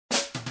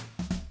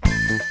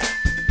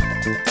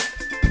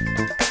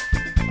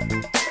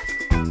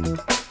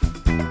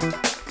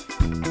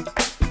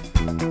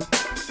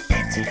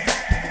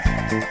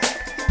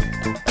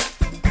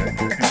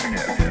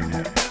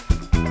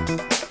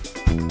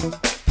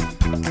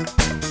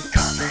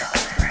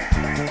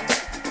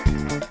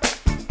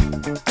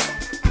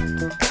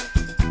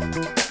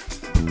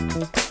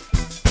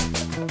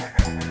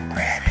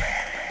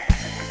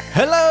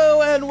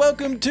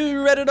welcome to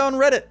Reddit on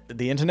Reddit,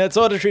 the internet's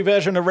auditory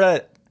version of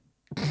Reddit.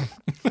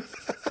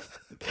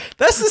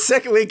 That's the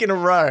second week in a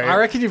row. I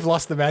reckon you've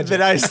lost the magic.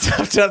 That I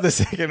stuffed up the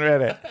second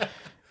Reddit.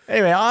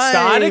 Anyway,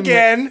 Start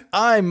again.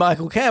 I'm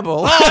Michael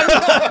Campbell.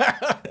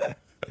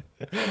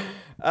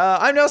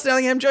 I'm Noel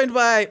Snellingham, joined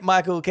by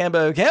Michael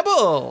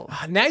Campbell.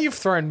 Now you've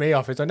thrown me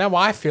off it, so now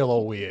I feel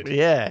all weird.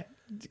 Yeah.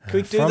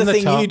 Quick, do From the the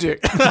thing top. you do.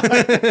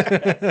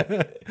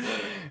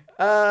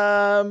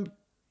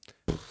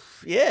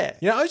 Yeah.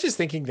 You know, I was just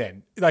thinking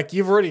then, like,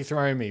 you've already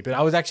thrown me, but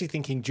I was actually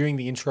thinking during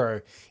the intro,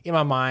 in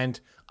my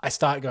mind, I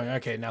start going,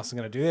 okay, Nelson's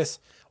going to do this.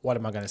 What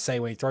am I going to say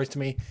when he throws to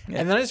me? Yeah.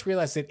 And then I just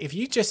realized that if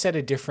you just said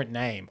a different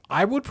name,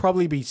 I would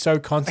probably be so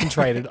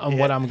concentrated on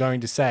what I'm going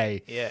to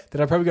say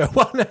that I'd probably go,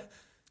 what?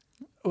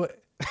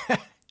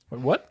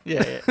 What?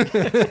 Yeah.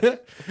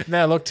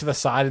 Now I look to the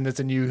side and there's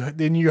the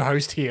new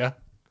host here.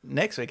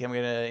 Next week, I'm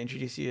going to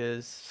introduce you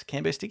as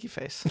Cambo Sticky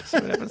Face. See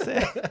what happens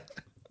there.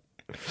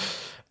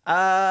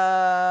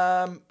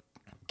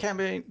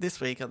 Cambo, this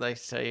week I'd like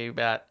to tell you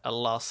about a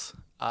loss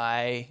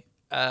I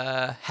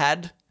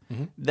had.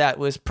 Mm-hmm. That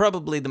was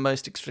probably the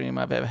most extreme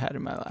I've ever had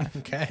in my life.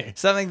 Okay.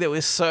 Something that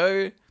was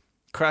so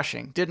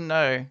crushing. Didn't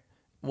know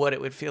what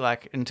it would feel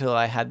like until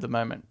I had the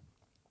moment.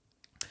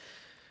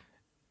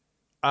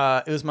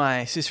 It was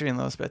my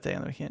sister-in-law's birthday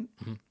on the weekend.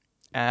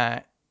 Mm-hmm.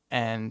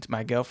 And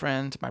my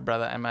girlfriend, my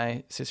brother, and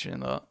my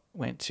sister-in-law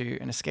went to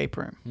an escape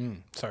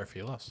room. Sorry for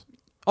your loss.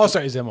 Oh,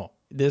 sorry, is there more?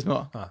 There's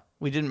more.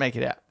 We didn't make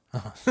it out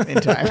in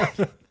time.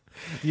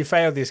 You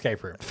failed the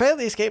escape room. Failed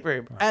the escape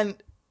room. Right.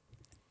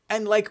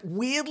 And like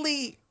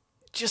weirdly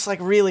just like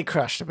really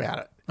crushed about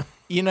it.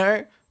 You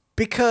know?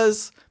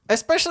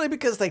 Especially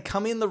because they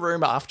come in the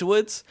room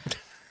afterwards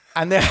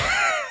and they've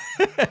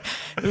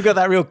got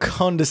that real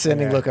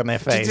condescending look on their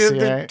face.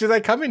 Do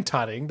they come in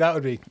tutting? That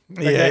would be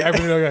they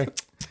open the door going,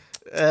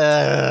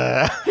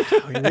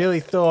 we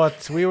really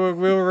thought we were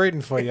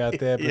rooting for you out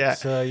there,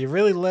 but you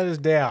really let us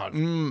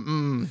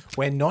down.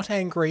 We're not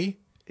angry.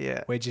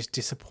 Yeah, we're just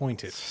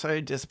disappointed. So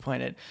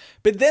disappointed.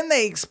 But then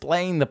they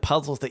explain the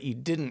puzzles that you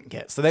didn't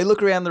get. So they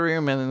look around the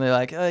room and then they're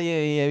like, "Oh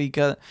yeah, you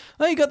got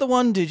the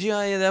one, did you?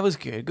 Oh yeah, that was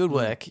good. Good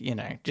work." You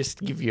know,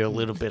 just give you a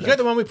little bit. You got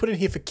the one we put in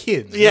here for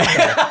kids. Yeah,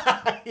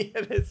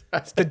 yeah, that's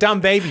right. It's the dumb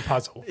baby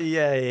puzzle.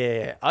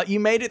 Yeah. You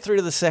made it through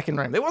to the second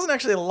room. There wasn't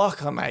actually a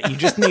lock on that. You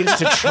just needed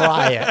to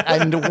try it,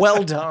 and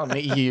well done,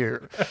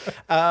 you.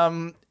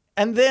 And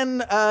then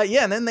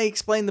they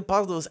explain the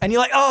puzzles, and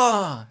you're like,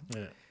 "Oh."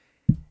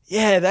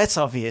 Yeah, that's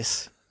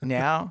obvious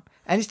now.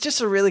 And it's just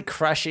a really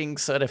crushing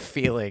sort of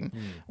feeling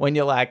when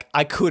you're like,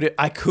 I could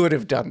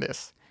have done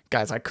this.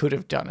 Guys, I could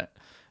have done it.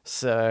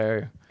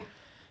 So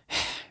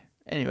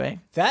anyway,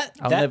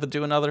 I'll never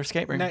do another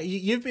escape room. Now,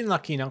 you've been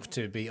lucky enough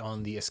to be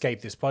on the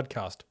Escape This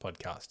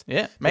podcast.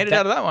 Yeah, made it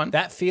out of that one.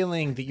 That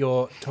feeling that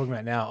you're talking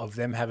about now of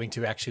them having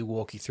to actually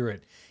walk you through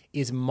it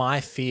is my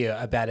fear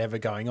about ever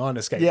going on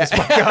Escape This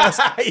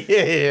podcast.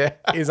 Yeah.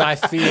 Is I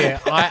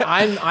fear.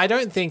 I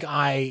don't think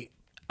I'm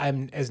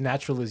as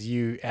natural as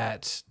you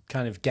at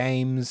kind of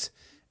games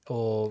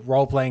or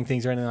role-playing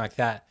things or anything like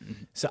that.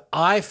 Mm-hmm. So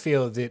I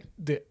feel that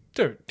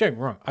don't get me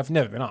wrong, I've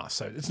never been asked,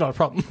 so it's not a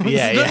problem.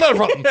 It's not a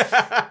problem.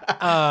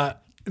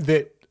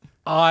 That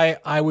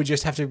I would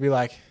just have to be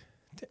like,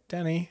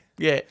 Danny,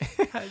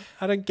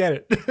 I don't get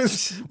it.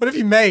 What have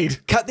you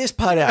made? Cut this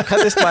part out.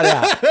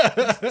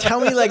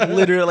 Tell me like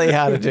literally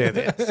how to do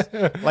this.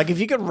 Like if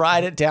you could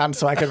write it down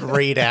so I could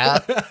read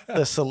out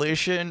the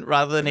solution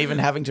rather than even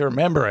having to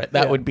remember it,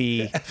 that would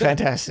be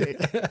fantastic.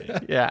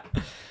 Yeah.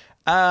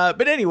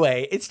 But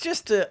anyway, it's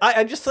just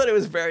I just thought it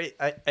was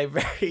a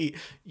very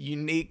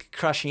unique,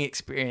 crushing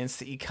experience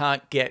that you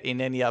can't get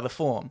in any other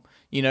form.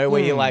 You know,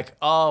 where you're like,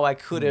 oh, I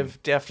could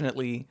have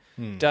definitely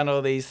done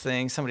all these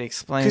things. Somebody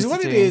explains. Because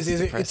what it is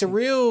it's a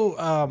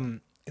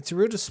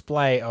real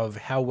display of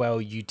how well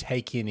you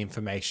take in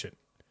information.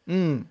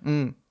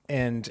 And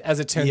as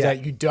it turns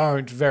out, you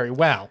don't very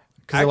well.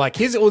 Because they're like,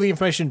 here's all the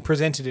information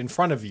presented in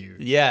front of you.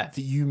 Yeah. That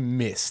you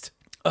missed.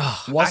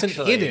 Wasn't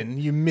hidden,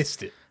 you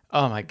missed it.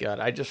 Oh my God,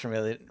 I just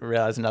really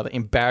realized another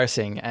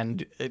embarrassing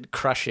and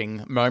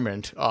crushing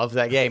moment of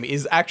that game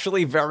is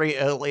actually very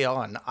early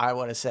on. I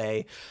want to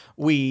say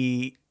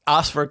we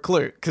asked for a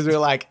clue because we were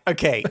like,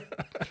 okay,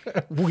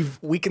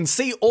 we can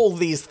see all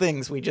these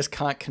things. We just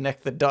can't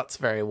connect the dots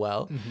very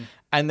well. Mm-hmm.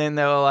 And then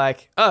they were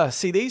like, oh,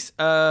 see these?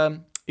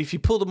 If you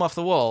pull them off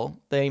the wall,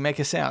 they make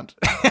a sound.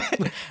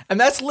 And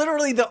that's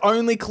literally the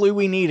only clue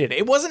we needed.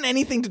 It wasn't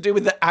anything to do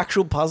with the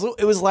actual puzzle.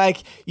 It was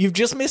like, you've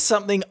just missed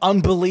something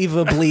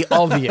unbelievably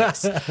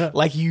obvious.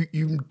 Like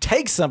you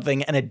take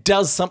something and it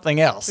does something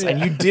else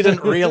and you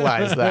didn't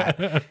realize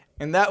that.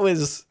 And that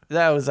was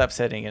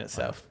upsetting in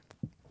itself.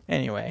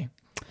 Anyway,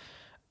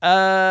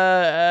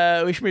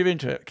 we should move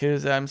into it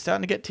because I'm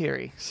starting to get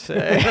teary. So.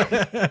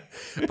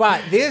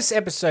 But this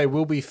episode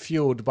will be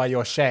fueled by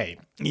your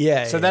shame.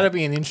 Yeah. So that'll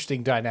be an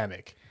interesting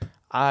dynamic.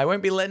 I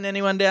won't be letting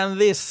anyone down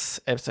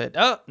this episode.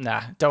 Oh,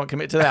 nah, don't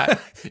commit to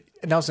that.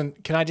 Nelson,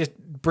 can I just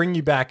bring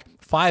you back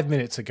 5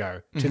 minutes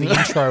ago to the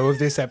intro of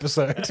this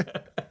episode?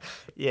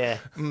 Yeah.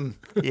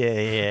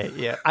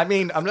 Yeah. I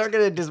mean, I'm not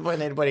going to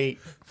disappoint anybody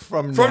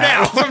from From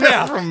now.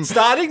 now.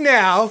 Starting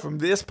now. From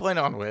this point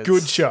onwards.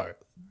 Good show.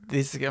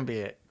 This is going to be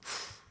it.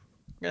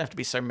 I'm going to have to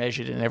be so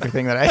measured in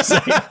everything that I say.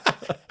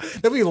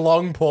 There'll be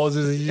long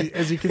pauses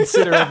as you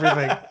consider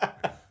everything.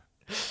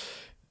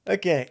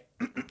 Okay.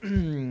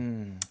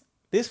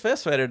 This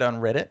first voted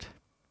on Reddit.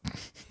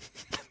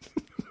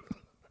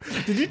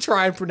 Did you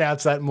try and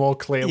pronounce that more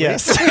clearly?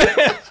 Yes.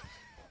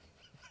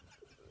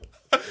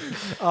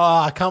 Oh,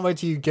 I can't wait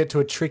till you get to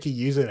a tricky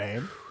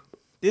username.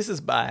 This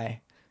is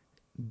by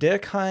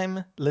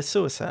Durkheim Le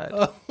Suicide.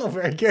 Oh,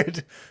 very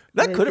good.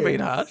 That could have been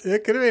hard.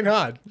 It could have been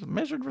hard. A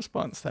measured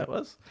response, that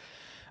was.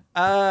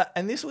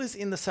 And this was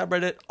in the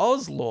subreddit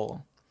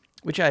Ozlaw,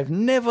 which I've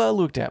never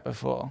looked at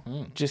before.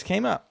 Just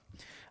came up.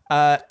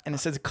 And it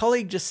says, a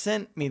colleague just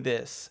sent me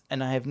this,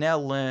 and I have now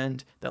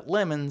learned that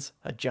lemons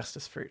are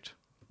justice fruit.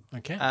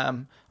 Okay.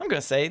 I'm going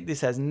to say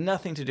this has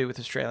nothing to do with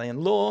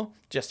Australian law,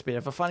 just a bit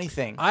of a funny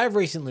thing. I've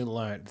recently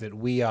learned that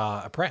we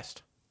are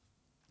oppressed.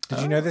 Did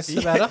you know this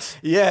about us?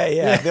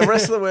 Yeah. The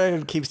rest of the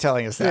world keeps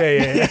telling us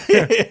that.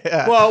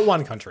 Yeah. Well,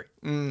 one country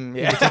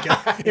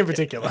Yeah. in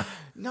particular.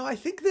 No, I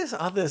think there's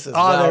others as Oh,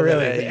 well. they're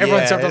really?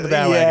 Everyone's jumped on the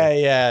bandwagon.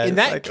 Yeah. In It's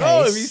that like, case,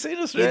 oh, have you seen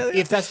Australia?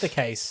 If that's the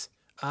case,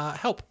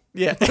 help.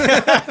 Yeah.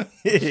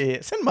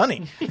 Send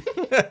money.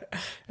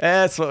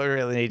 That's what we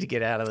really need to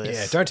get out of this.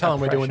 Yeah, don't tell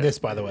them we're doing this,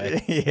 by the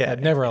way. Yeah.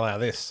 I'd never allow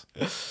this.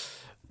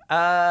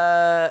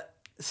 So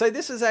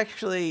this is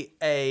actually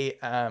a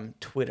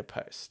Twitter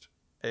post.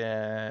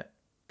 The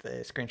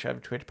screenshot of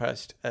a Twitter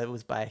post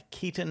was by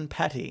Keaton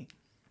Patty.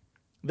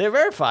 They're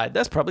verified.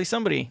 That's probably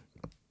somebody.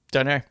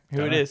 Don't know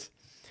who it is.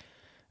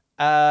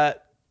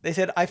 They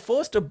said, I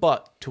forced a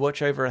bot to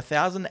watch over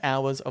 1,000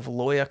 hours of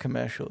lawyer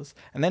commercials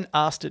and then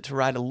asked it to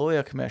write a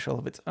lawyer commercial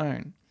of its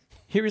own.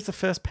 Here is the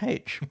first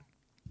page.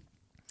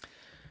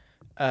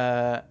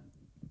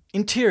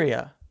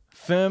 Interior,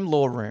 firm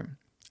law room.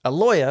 A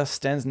lawyer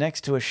stands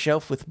next to a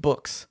shelf with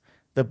books.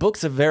 The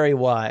books are very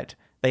wide.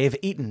 They have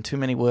eaten too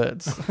many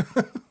words.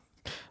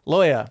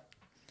 Lawyer,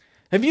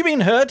 have you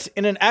been hurt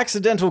in an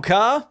accidental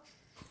car?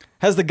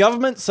 Has the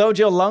government sold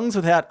your lungs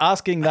without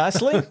asking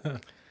nicely?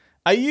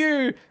 Are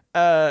you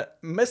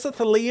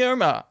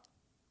mesothelioma,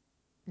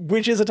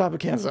 which is a type of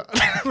cancer?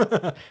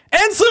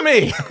 Answer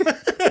me!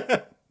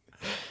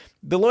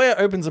 The lawyer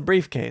opens a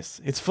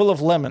briefcase. It's full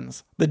of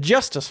lemons, the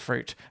justice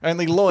fruit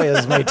only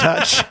lawyers may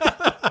touch.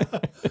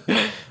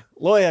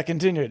 Lawyer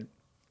continued.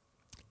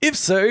 If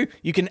so,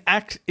 you can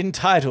act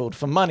entitled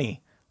for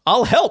money.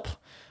 I'll help.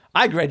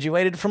 I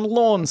graduated from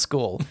lawn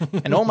school,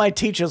 and all my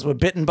teachers were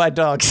bitten by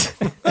dogs.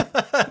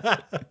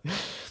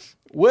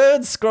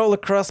 Words scroll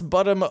across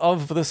bottom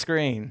of the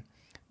screen.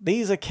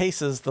 These are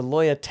cases the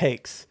lawyer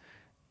takes.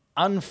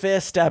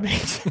 Unfair stabbing.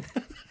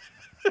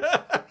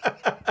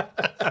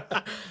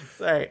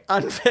 Sorry,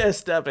 unfair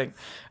stabbing.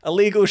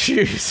 Illegal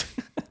shoes.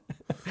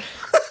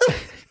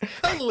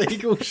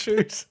 Illegal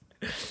shoes.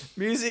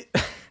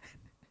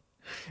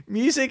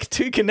 Music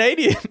too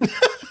Canadian.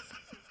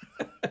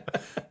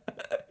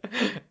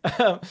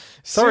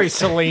 Sorry,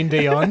 Celine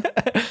Dion.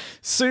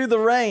 Sue the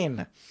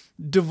rain.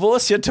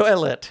 Divorce your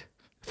toilet.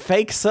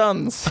 Fake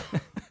sons.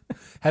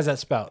 How's that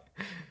spelled?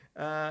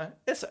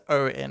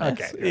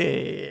 S-O-N-S.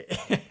 Okay.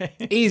 Yeah.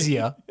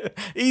 Easier.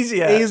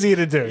 Easier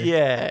to do.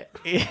 Yeah.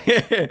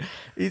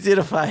 Easier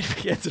to fight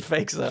against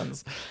fake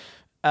sons.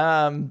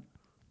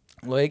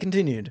 Lawyer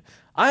continued.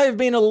 I have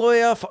been a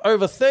lawyer for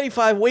over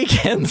 35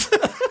 weekends.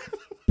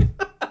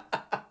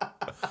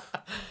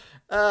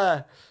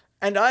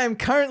 And I am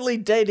currently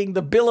dating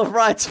the Bill of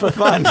Rights for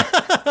fun.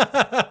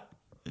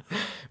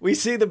 We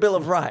see the Bill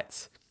of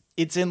Rights.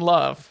 It's in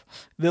love.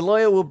 The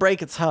lawyer will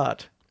break its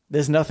heart.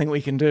 There's nothing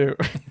we can do.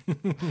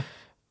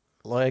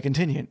 Lawyer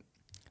continued.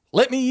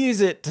 Let me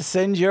use it to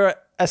send your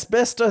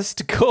asbestos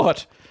to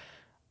court.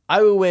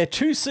 I will wear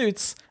 2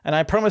 suits, and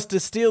I promise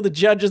to steal the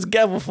judge's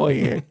gavel for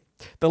you.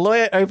 The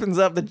lawyer opens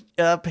up the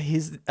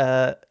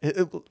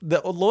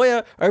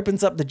lawyer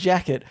opens up the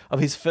jacket of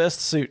his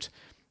first suit.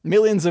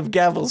 Millions of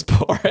gavels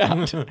pour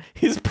out.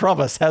 His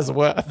promise has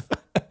worth.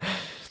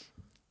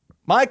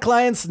 My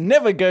clients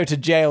never go to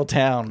jail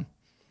town.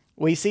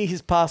 We see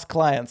his past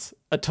clients.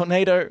 A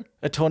tornado,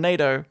 a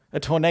tornado, a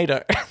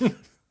tornado.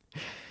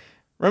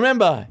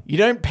 Remember, you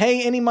don't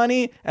pay any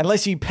money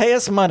unless you pay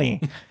us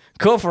money.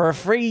 Call for a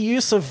free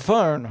use of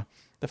phone.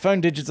 The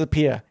phone digits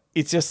appear.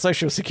 It's your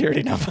social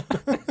security number.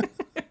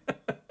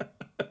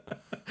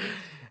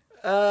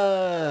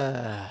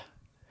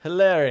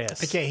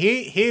 Hilarious. Okay,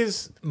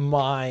 here's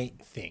my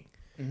thing.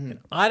 And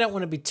I don't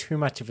want to be too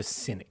much of a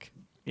cynic,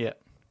 Yeah.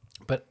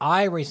 but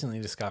I recently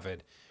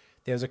discovered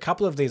there's a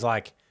couple of these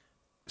like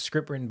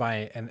script written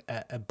by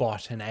a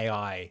bot, an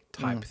AI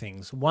type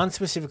things. One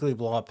specifically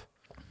blew up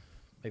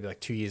maybe like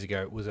 2 years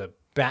ago. It was a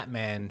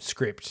Batman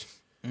script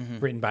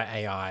written by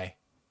AI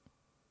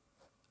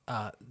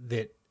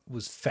that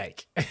was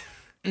fake.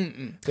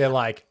 They're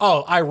like,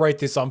 oh, I wrote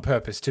this on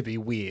purpose to be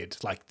weird.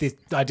 Like this,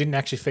 I didn't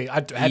actually feel. I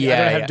don't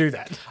know how to do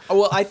that.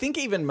 Well, I think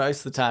even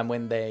most of the time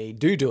when they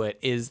do it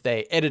is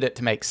they edit it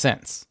to make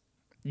sense.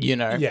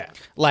 Yeah.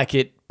 Like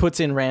it puts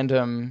in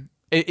random.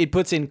 It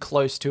puts in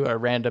close to a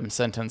random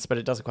sentence, but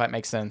it doesn't quite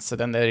make sense. So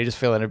then they just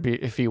fill in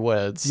a few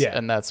words, Yeah.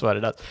 and that's what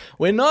it does.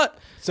 We're not.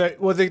 So,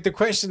 well, the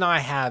question I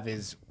have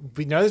is,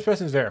 we know this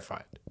person's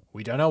verified.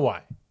 We don't know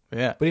why.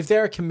 Yeah. But if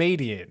they're a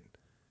comedian,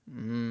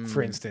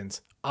 for instance,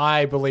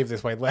 I believe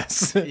this way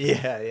less.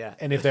 Yeah.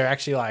 And if they're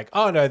actually like,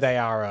 oh no, they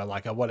are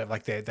like a whatever,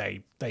 like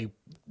they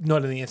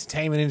not in the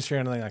entertainment industry or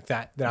anything like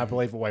that, then I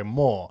believe it way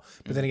more.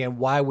 But then again,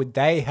 why would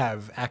they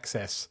have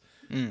access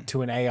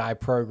to an AI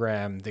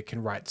program that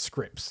can write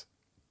scripts?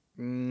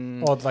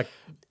 Or like,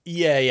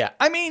 Yeah.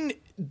 I mean,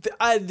 the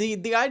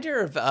idea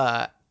of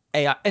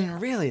AI,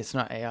 and really it's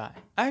not AI.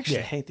 I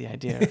actually hate the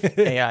idea of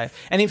AI.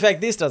 And in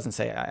fact, this doesn't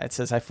say AI. It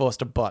says I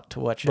forced a bot to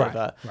watch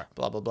over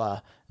blah, blah,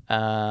 blah.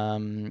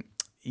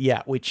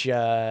 Which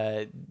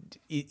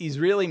is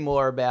really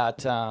more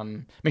about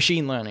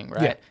machine learning,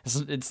 right?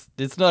 Yeah.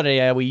 It's not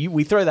AI.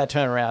 We throw that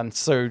term around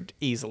so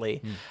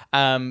easily.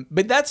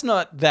 But that's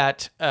not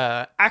that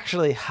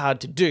actually hard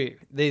to do.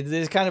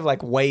 There's kind of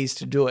like ways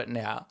to do it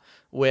now,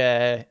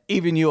 where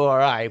even you or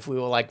I, if we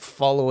were like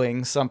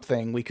following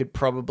something, we could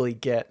probably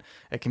get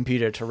a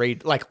computer to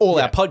read like all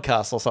our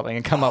podcasts or something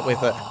and come up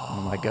with a.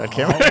 Oh my god,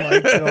 Cameron! oh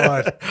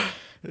my god,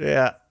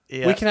 Yeah.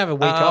 we can have a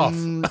week off.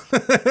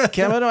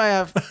 Cameron and I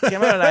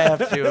have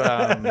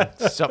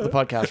to stop the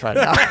podcast right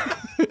now.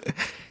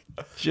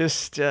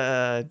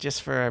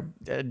 just for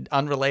an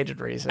unrelated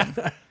reason.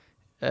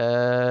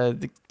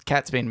 The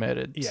cat's been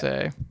murdered,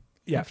 so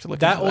you have to look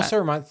That into also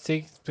reminds.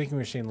 Speaking of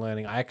machine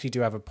learning, I actually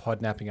do have a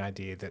podnapping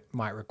idea that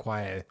might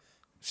require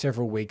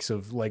several weeks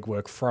of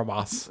legwork from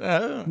us.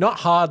 Not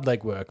hard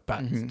legwork,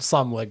 but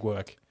some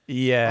legwork.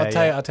 Yeah,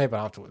 I'll tell you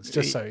about afterwards,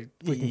 just so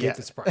we can get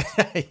this price.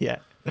 Yeah.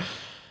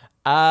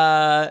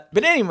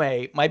 But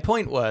anyway, my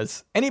point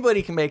was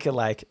anybody can make a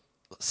like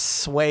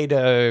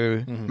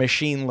pseudo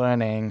machine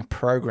learning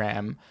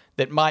program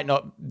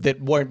that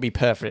won't be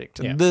perfect.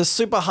 Yeah. The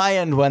super high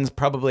end ones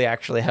probably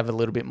actually have a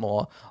little bit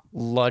more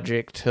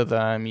logic to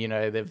them. You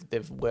know,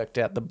 they've worked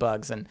out the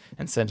bugs and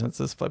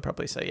sentences flow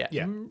properly. So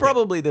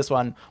probably this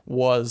one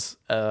was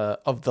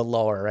of the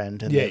lower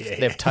end, and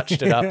they've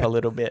touched it up a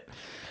little bit.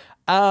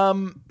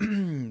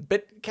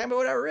 But Campbell,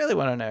 what I really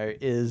want to know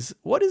is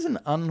what is an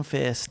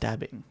unfair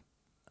stabbing?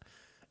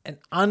 An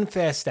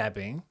unfair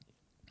stabbing.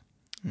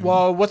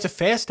 Well, what's a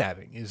fair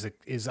stabbing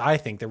is I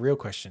think the real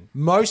question.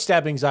 Most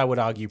stabbings, I would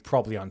argue,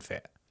 probably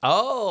unfair.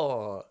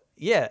 Oh,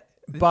 yeah.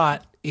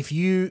 But if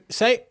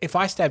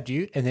I stabbed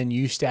you and then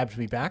you stabbed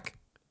me back,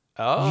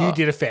 you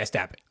did a fair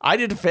stabbing. I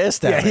did a fair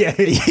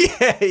stabbing.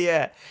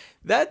 Yeah.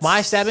 That's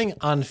My stabbing,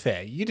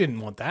 unfair. You didn't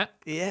want that.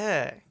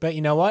 Yeah. But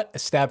you know what? A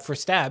stab for a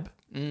stab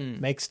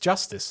makes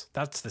justice.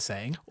 That's the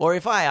saying. Or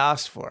if I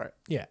asked for it.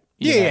 Yeah.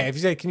 Yeah. If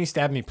you said, "Can you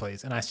stab me,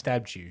 please?" and I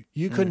stabbed you,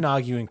 you couldn't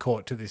argue in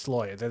court to this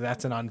lawyer that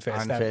that's an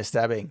unfair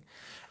stabbing.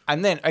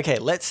 And then, okay,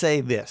 let's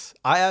say this.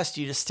 I asked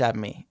you to stab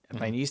me, and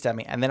then you stabbed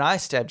me, and then I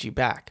stabbed you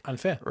back.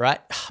 Unfair. Right?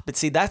 But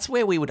see, that's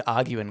where we would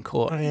argue in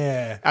court.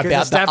 Yeah.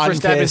 About stab the for a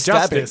stab unfair is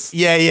stabbing. justice.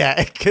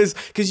 Yeah.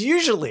 Because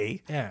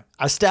usually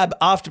a stab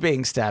after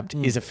being stabbed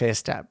is a fair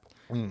stab.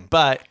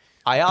 But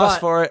I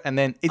asked for it, and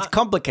then it's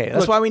complicated.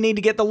 That's why we need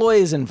to get the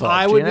lawyers involved.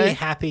 I would be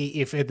happy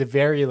if, at the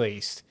very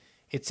least,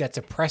 it sets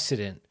a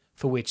precedent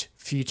for which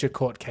future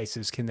court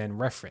cases can then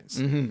reference.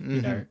 You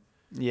know,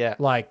 Yeah.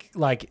 like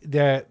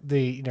the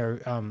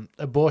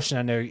abortion.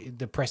 I know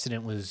the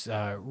precedent was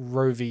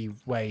Roe v.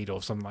 Wade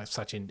or something like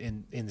such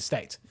in the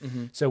States.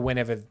 So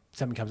whenever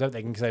something comes up,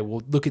 they can say,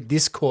 "Well, look at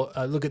this court.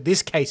 Look at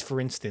this case,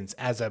 for instance,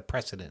 as a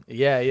precedent."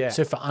 Yeah.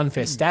 So for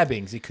unfair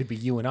stabbings, it could be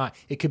you and I.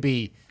 It could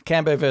be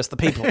Cambo versus the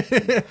people.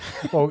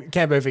 or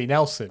Cambo v.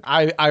 Nelson.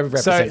 I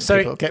represent So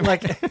people. Okay.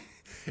 like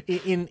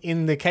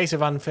in the case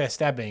of unfair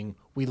stabbing,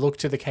 we look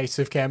to the case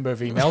of Cambo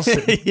v.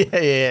 Nelson,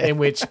 in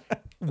which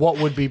what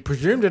would be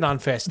presumed an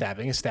unfair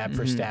stabbing, a stab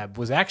for a stab,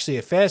 was actually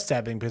a fair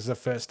stabbing because the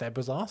first stab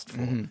was asked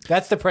for.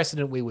 That's the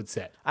precedent we would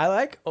set. I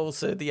like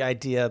also the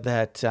idea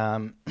that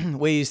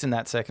we're used in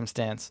that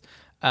circumstance,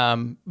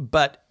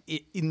 but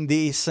in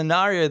the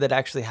scenario that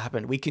actually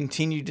happened, we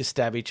continued to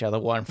stab each other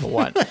one for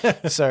one.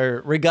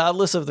 So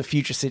regardless of the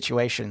future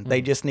situation,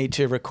 they just need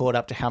to record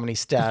up to how many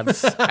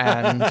stabs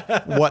and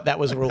what that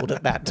was ruled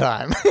at that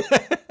time.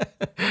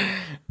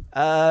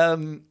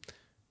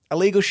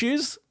 Illegal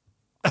shoes?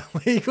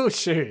 Illegal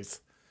shoes.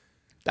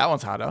 That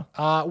one's harder.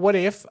 What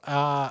if,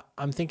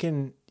 I'm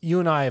thinking you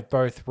and I have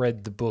both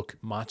read the book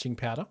Marching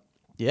Powder.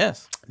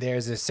 Yes.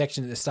 There's a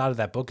section at the start of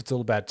that book. It's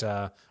all about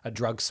a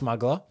drug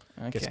smuggler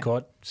gets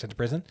caught, sent to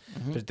prison.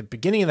 But at the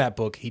beginning of that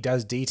book, he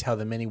does detail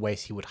the many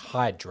ways he would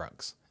hide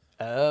drugs.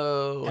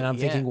 Oh, and I'm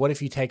thinking, what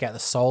if you take out the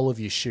sole of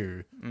your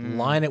shoe,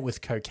 line it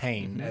with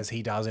cocaine, as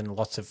he does in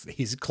lots of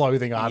his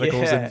clothing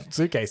articles and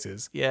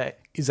suitcases? Yeah.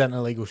 Is that an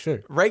illegal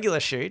shoe? Regular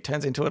shoe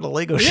turns into an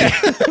illegal shoe.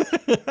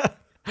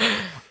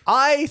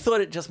 I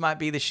thought it just might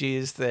be the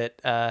shoes that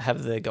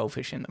have the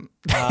goldfish in them.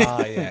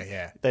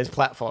 Yeah. Those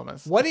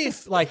platformers. What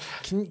if, like,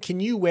 can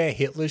you wear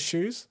Hitler's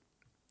shoes?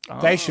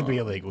 They should be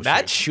illegal.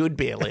 That should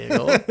be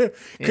illegal.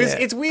 Because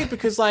it's weird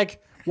because,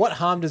 like, what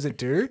harm does it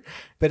do?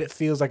 But it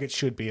feels like it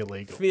should be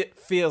illegal.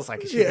 Feels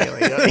like it should be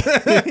illegal.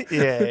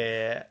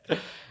 Yeah.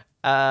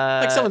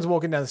 Like someone's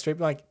walking down the street,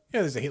 like,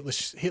 there's a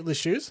Hitler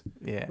shoes.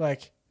 Yeah.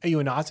 Like, are you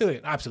a Nazi?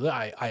 Like, absolutely.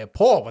 I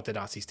abhor what the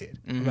Nazis did.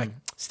 I'm like,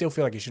 still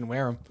feel like you shouldn't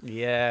wear them.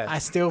 Yeah. I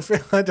still feel,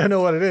 I don't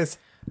know what it is.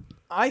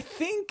 I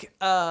think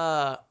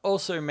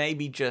also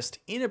maybe just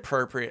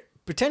inappropriate,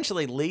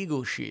 potentially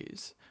legal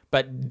shoes,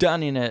 but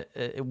done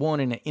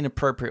worn in an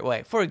inappropriate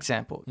way. For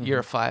example, you're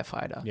a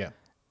firefighter. Yeah.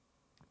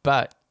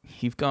 But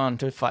you've gone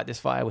to fight this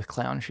fire with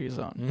clown shoes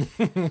on.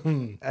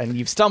 And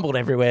you've stumbled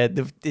everywhere.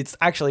 It's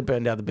actually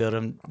burned down the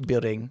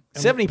building.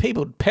 70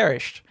 people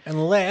perished.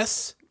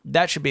 Unless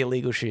That should be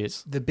illegal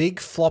shoes. the big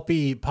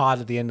floppy part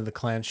at the end of the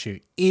clown shoe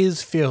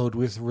is filled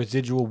with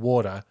residual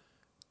water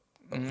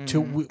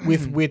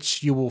with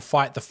which you will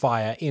fight the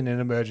fire in an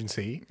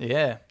emergency.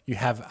 Yeah. You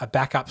have a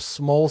backup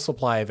small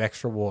supply of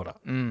extra water.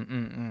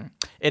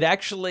 It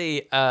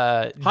actually...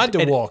 Hard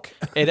to walk.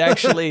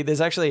 There's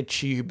actually a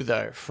tube,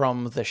 though,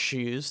 from the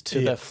shoes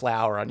to the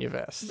flour on your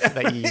vest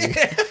that you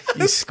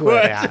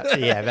squirt out.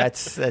 Yeah,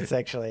 that's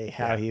actually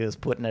how he was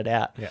putting it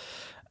out. Yeah.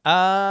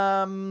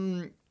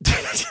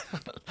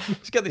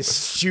 Just got this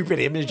stupid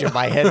image in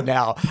my head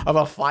now of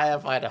a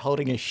firefighter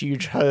holding a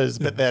huge hose,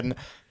 but then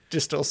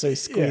just also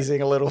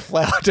squeezing a little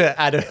flour to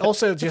add it.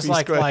 Also, just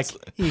like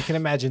you can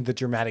imagine the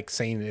dramatic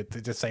scene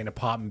at just say an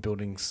apartment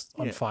building's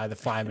on fire. The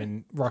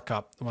firemen rock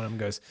up. One of them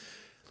goes,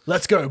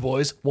 "Let's go,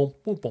 boys!"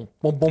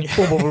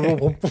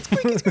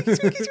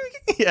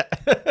 Yeah.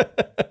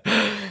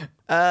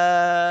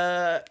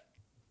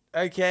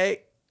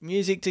 Okay.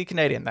 Music to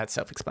Canadian. That's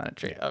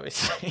self-explanatory,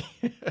 obviously.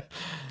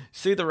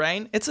 Sue the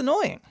rain. It's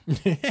annoying.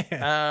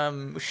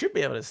 We should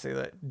be able to see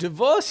that.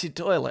 Divorce your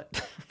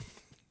toilet.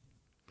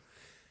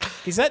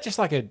 Is that just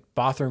like a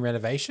bathroom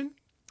renovation?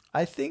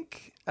 I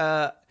think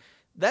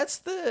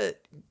this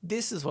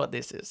is what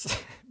this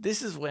is.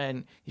 This is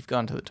when you've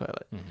gone to the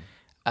toilet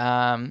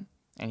and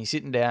you're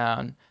sitting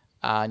down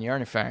and you're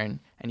on your phone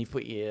and you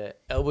put your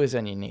elbows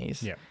on your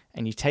knees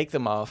and you take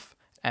them off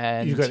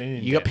and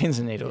you got pins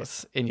and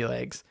needles in your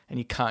legs and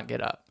you can't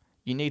get up.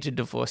 You need to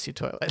divorce your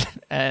toilet.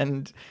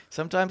 And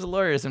sometimes a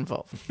lawyer is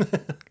involved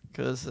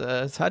because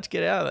it's hard to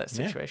get out of that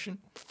situation.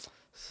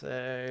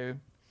 So...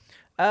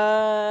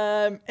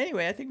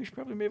 anyway, I think we should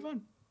probably move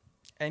on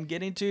and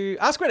get into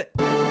Ask Reddit.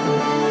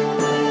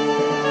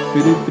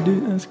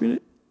 Ask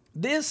Reddit.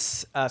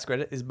 This Ask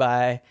Reddit is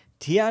by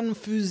Tian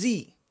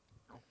Fuzi.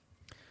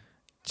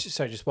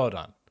 So just well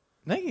done.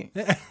 Thank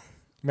you.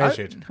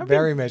 Measured. I've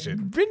Very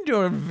measured. Been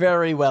doing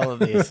very well at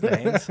these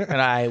names, and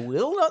I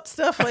will not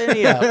stuff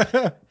any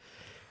up.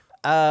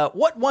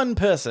 What one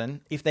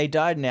person, if they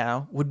died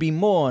now, would be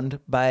mourned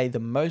by the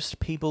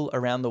most people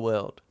around the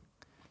world?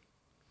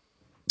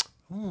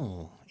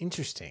 Oh,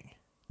 interesting.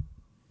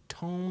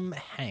 Tom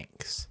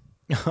Hanks.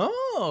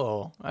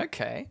 Oh,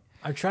 okay.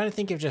 I'm trying to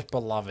think of just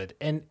beloved.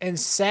 And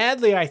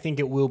sadly, I think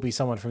it will be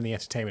someone from the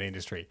entertainment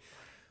industry.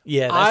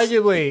 Yeah,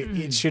 arguably,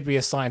 it should be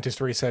a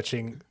scientist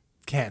researching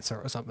cancer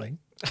or something.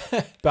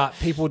 But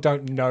people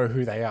don't know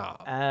who they are.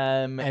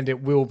 And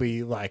it will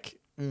be like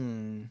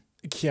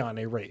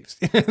Keanu Reeves.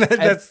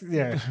 That's Oh,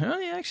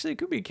 yeah, actually, it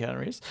could be Keanu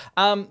Reeves.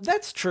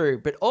 That's true,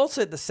 but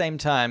also at the same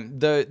time,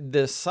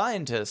 the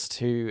scientist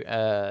who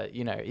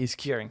is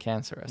curing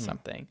cancer or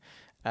something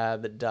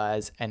that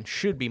dies and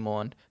should be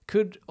mourned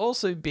could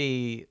also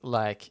be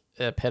like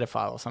a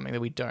pedophile or something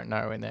that we don't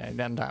know in their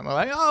downtime. We're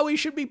like, oh, we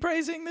should be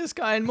praising this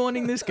guy and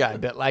mourning this guy,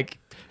 but like.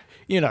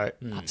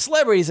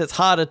 Celebrities, it's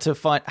harder to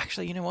find.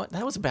 Actually, you know what?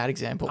 That was a bad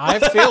example. I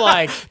feel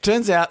like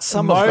turns out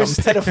some of them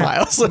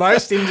pedophiles.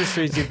 Most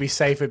industries, you'd be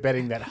safe at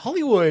betting that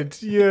Hollywood,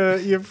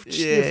 you've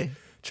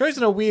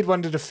chosen a weird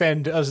one to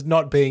defend as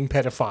not being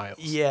pedophiles.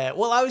 Yeah.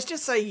 Well, I was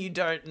just saying you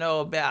don't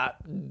know about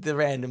the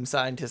random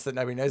scientists that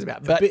nobody knows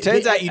about, but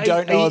turns out you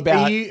don't know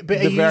about the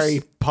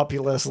very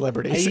popular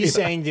celebrities. Are you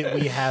saying that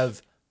we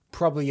have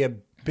probably a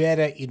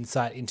better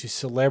insight into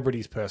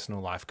celebrities'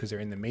 personal life because they're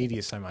in the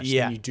media so much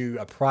than you do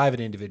a private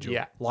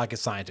individual like a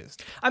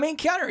scientist? I mean,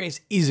 Keanu Reeves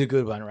is a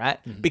good one, right?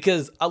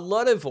 Because a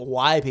lot of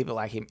why people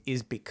like him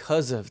is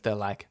because of the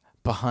like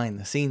behind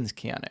the scenes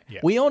Keanu.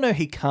 Yeah. We all know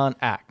he can't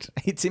act.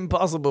 It's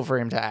impossible for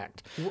him to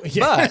act.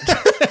 Yeah.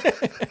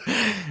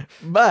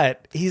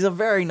 But he's a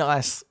very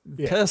nice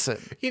person.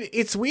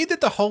 It's weird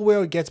that the whole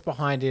world gets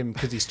behind him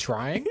because he's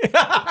trying.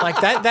 Like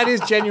that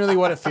is genuinely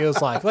what it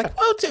feels like. Like,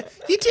 well,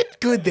 you did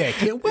good there.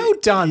 Well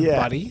done,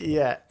 buddy.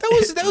 Yeah.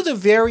 That was a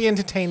very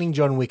entertaining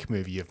John Wick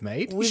movie you've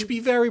made. You should be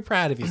very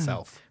proud of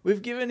yourself.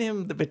 We've given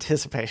him the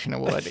participation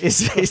award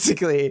is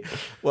basically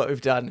what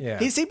we've done.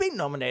 Yeah. Has he been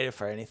nominated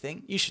for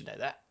anything? You should know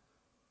that.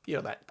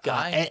 You're that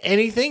guy.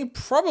 Anything?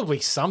 Probably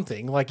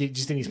something, like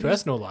just in his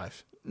personal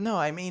life. No,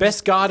 I mean...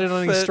 Best garden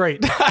on his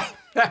street.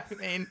 I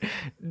mean,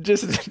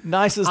 just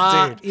nicest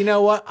dude. You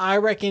know what? I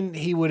reckon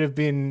he would have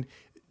been...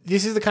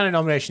 This is the kind of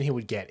nomination he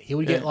would get. He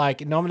would get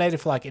like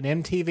nominated for like an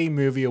MTV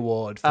Movie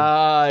Award for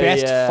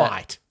Best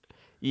Fight.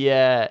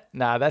 Yeah.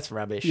 Nah, that's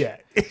rubbish. Yeah.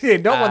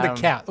 Not one that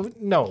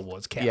count. No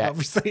awards count,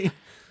 obviously.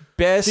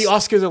 best. The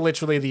Oscars are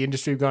literally the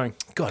industry going,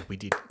 God, we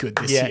did good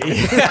this year.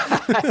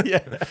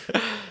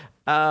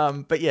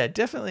 But yeah,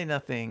 definitely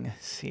nothing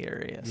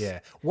serious. Yeah.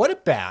 What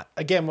about,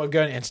 again, we're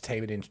going to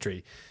entertainment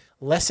industry,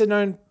 lesser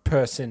known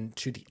person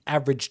to the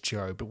average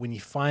Joe, but when you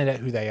find out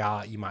who they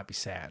are, you might be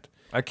sad.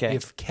 Okay.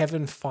 If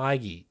Kevin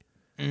Feige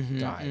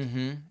died.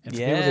 And for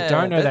Yeah, people that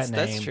don't know that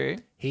that's name, true.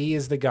 he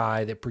is the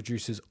guy that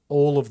produces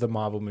all of the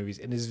Marvel movies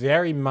and is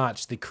very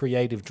much the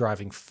creative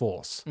driving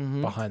force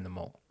behind them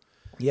all.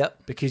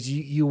 Yep. Because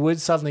you would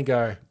suddenly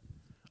go,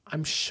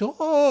 I'm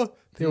sure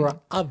there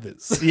are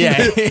others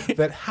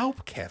that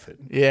help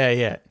Kevin,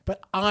 Yeah.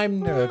 but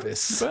I'm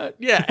nervous. But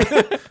yeah.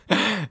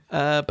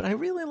 But I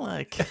really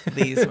like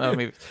these Marvel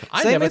movies.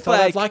 I Same never with, thought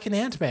I'd like, like an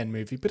Ant-Man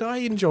movie, but I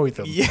enjoy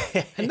them.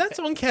 Yeah. And that's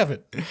on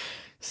Kevin.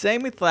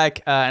 Same with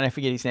like, and I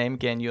forget his name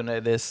again. You'll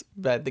know this,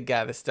 but the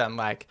guy that's done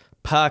like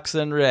Parks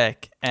and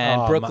Rec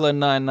and Brooklyn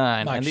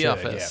Nine-Nine Mike and The Schur,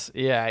 Office.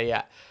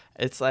 Yeah.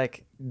 It's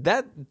like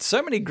that.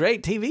 So many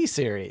great TV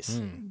series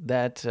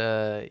that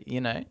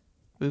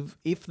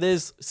if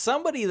there's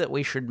somebody that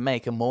we should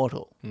make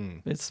immortal,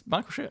 it's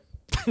Michael Schur.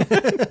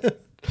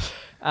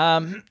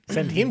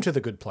 Send him to the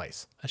good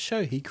place, a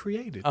show he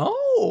created.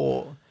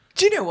 Oh,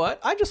 do you know what?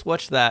 I just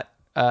watched that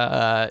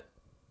to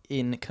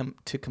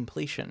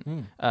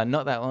completion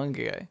not that long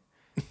ago.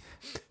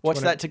 Watched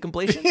that to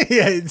completion?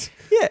 Yeah.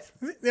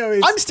 No,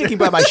 I'm sticking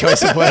by my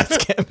choice of words.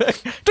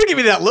 Don't give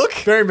me that look.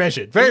 very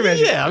measured. Very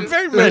measured. Yeah, I'm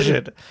very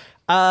measured.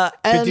 But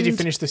did you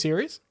finish the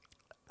series?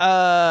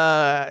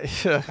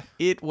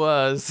 It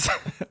was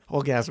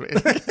orgasmic.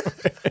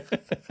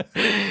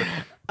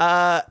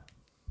 I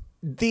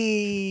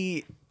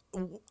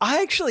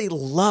actually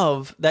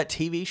love that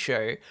TV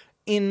show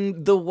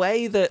in the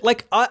way that,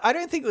 like, I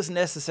don't think it was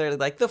necessarily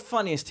like the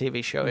funniest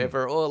TV show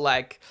ever, or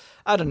like,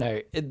 I don't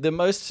know, the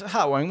most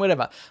heartwarming,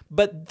 whatever.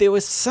 But there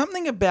was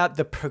something about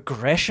the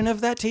progression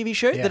of that TV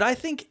show that I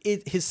think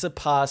it has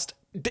surpassed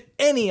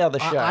any other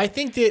show. I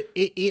think that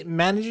it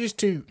manages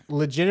to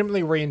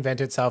legitimately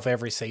reinvent itself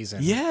every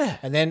season. Yeah.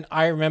 And then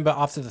I remember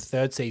after the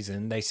third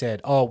season, they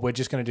said, oh, we're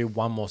just going to do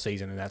one more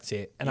season and that's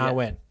it. And I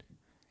went,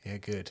 yeah,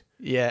 good.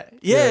 Yeah,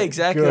 Good,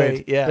 exactly.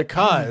 good. Yeah,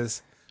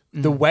 Because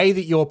the way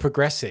that you're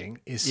progressing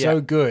is so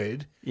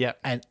good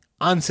and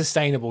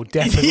unsustainable,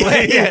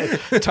 definitely. yeah,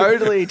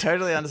 totally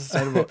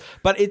unsustainable.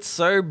 But it's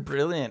so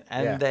brilliant,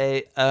 and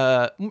they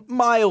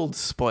mild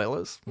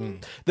spoilers.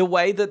 The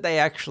way that they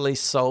actually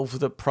solve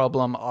the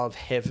problem of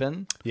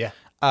heaven,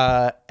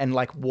 and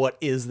like what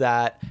is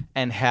that,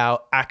 and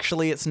how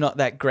actually it's not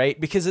that great,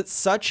 because it's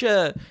such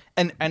a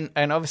and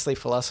obviously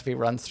philosophy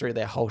runs through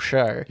their whole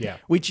show,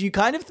 which you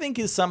kind of think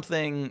is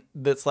something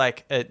that's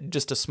like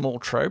just a small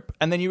trope,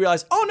 and then you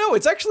realize, oh no,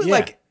 it's actually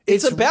like.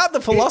 It's about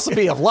the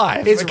philosophy of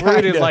life. It's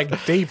rooted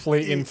like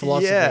deeply in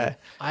philosophy. Yeah.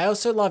 I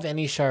also love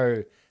any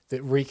show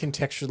that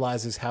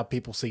recontextualizes how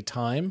people see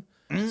time.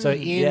 So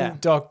in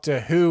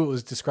Doctor Who, it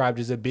was described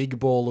as a big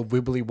ball of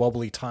wibbly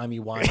wobbly timey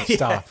wimey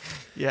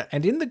stuff. Yeah.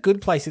 And in The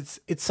Good Place, it's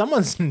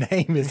someone's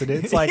name, isn't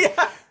it? It's like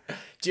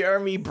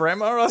Jeremy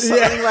Bremer or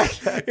something like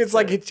that. it's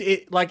like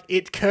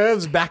it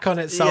curves back on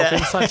itself in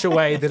such a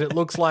way that it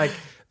looks like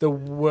the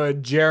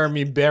word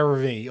Jeremy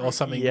Berry or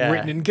something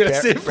written in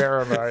cursive.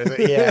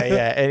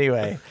 Yeah.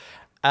 Anyway,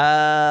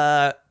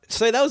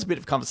 so that was a bit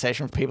of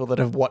conversation for people that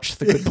have watched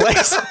The Good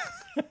Place.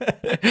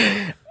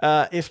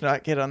 If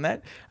not, get on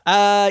that.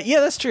 Yeah,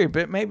 that's true.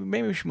 But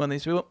maybe we should warn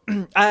these people.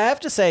 I have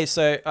to say,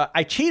 so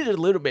I cheated a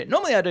little bit.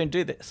 Normally, I don't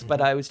do this,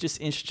 but I was just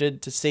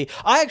interested to see.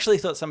 I actually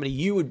thought somebody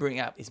you would bring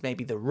up is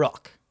maybe The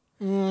Rock,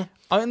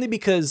 only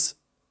because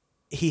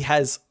he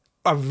has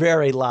a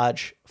very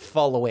large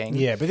following.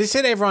 Yeah, but they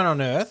said everyone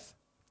on Earth.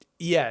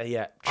 Yeah.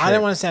 True. I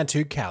don't want to sound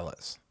too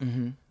callous.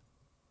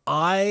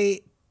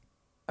 I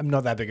am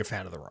not that big a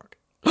fan of The Rock.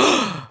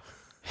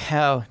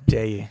 How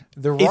dare you?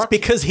 The Rock, it's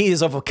because he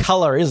is of a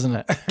color, isn't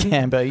it,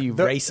 Camber? You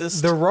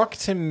racist. The Rock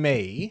to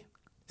me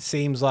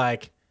seems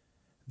like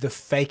the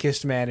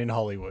fakest man in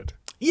Hollywood.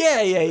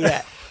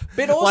 Yeah.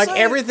 But also, Like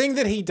everything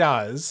that he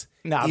does.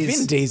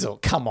 Vin Diesel.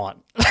 Come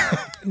on.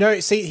 No,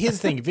 see, here's the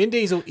thing. Vin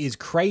Diesel is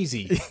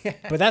crazy,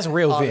 but that's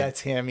real Vin. That's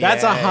him.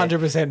 That's yeah.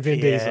 100%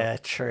 Vin Diesel. Yeah,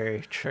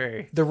 true.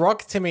 The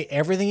Rock, to me,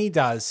 everything he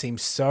does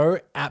seems so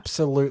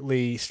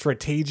absolutely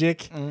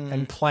strategic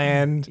and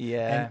planned.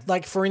 Yeah. And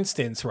like, for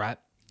instance, right,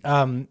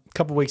 a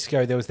couple of weeks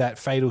ago, there was that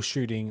fatal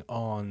shooting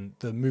on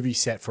the movie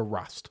set for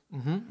Rust,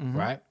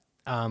 right?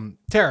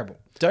 Terrible.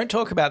 Don't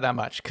talk about that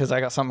much because I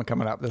got something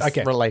coming up that's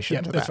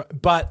relation to that. Fine.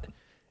 But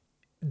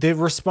the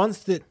response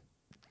that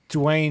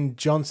Dwayne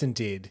Johnson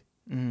did,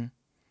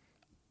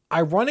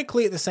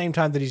 ironically at the same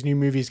time that his new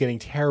movie is getting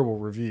terrible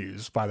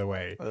reviews, by the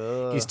way,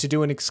 is to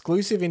do an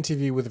exclusive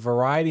interview with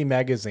Variety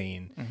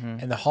magazine.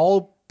 And the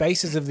whole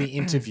basis of the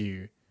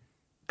interview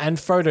and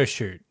photo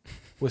shoot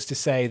was to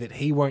say that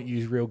he won't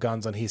use real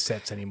guns on his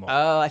sets anymore.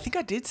 I think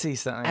I did see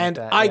something and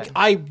like that.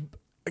 I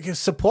can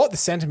support the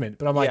sentiment,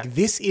 but I'm like, Yeah.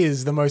 this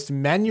is the most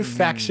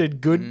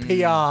manufactured good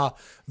PR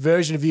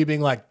version of you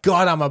being like,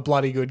 God, I'm a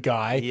bloody good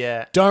guy.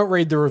 Yeah. Don't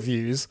read the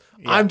reviews.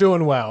 I'm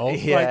doing well.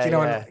 Yeah, like, you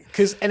know, yeah.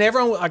 because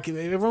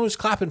everyone was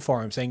clapping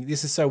for him, saying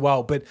this is so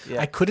well, but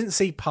I couldn't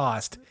see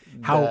past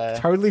how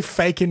totally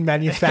fake and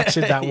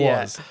manufactured that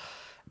Yeah. was.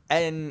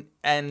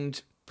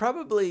 And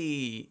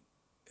probably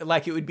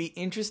like it would be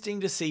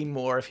interesting to see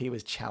more if he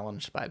was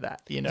challenged by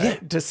that, you know,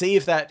 to see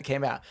if that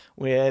came out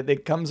where there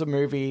comes a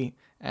movie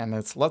and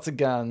it's lots of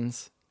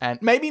guns and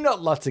maybe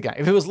not lots of guns.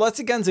 If it was lots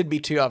of guns, it'd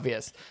be too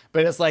obvious,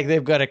 but it's like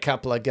they've got a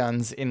couple of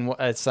guns in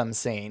some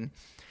scene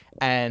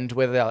and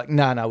whether they're like,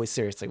 no,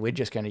 we're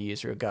just going to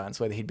use real guns,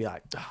 whether he'd be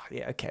like, oh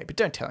yeah, okay, but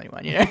don't tell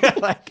anyone, you know,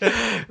 like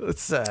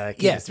let's keep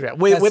this real.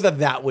 Whether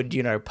that would,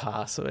 you know,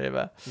 pass or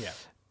whatever. Yeah.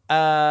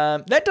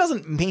 That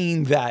doesn't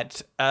mean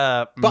that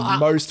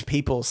most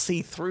people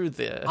see through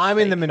the. I'm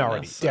in the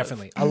minority, fakeness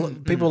definitely.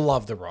 People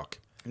love The Rock.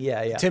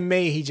 Yeah, yeah. To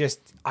me,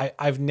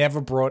 I've never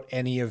brought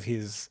any of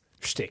his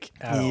shtick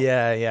at all.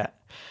 Yeah.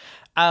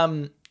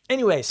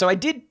 Anyway, so I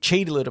did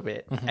cheat a little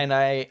bit, and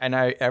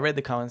I read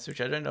the comments, which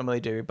I don't normally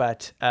do,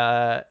 but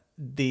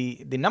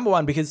the number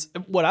one, because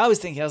what I was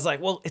thinking, I was like,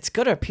 well, it's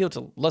got to appeal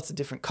to lots of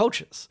different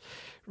cultures,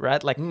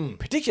 right? Like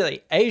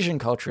particularly Asian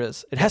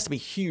cultures, it has to be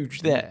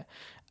huge there.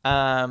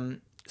 Got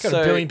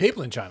a billion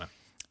people in China.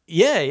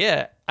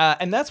 Yeah.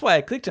 And that's why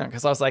I clicked on it,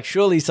 because I was like,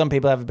 surely some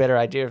people have a better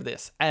idea of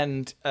this.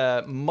 And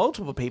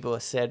multiple people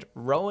have said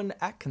Rowan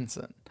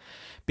Atkinson,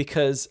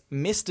 because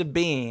Mr.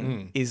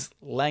 Bean is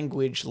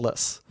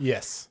languageless.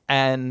 Yes.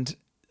 And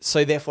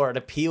so therefore it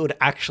appealed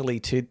actually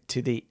to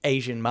the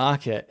Asian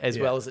market as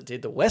well as it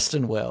did the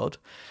Western world.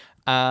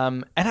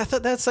 And I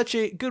thought that's such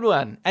a good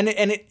one.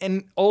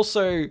 And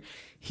also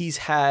he's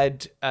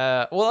had,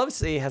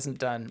 obviously he hasn't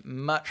done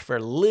much for a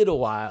little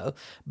while,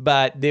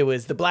 but there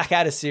was the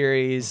Blackadder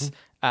series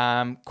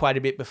quite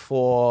a bit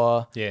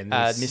before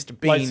Mr.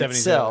 Bean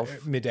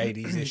itself.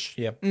 Mid-80s-ish,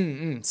 yeah.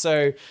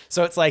 So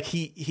it's like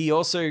he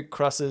also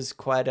crosses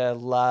quite a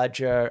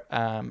larger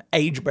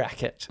age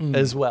bracket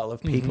as well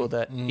of people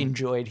that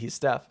enjoyed his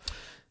stuff.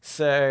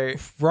 So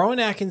Rowan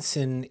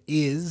Atkinson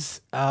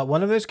is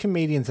one of those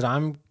comedians that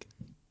I'm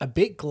a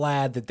bit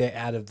glad that they're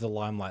out of the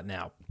limelight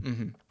now.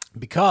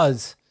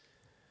 Because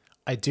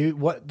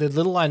what the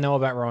little I know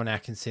about Rowan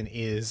Atkinson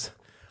is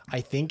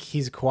I think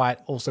he's quite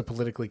also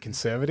politically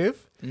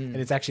conservative. And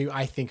it's actually,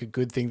 I think, a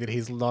good thing that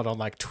he's not on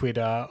like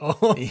Twitter.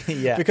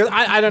 Because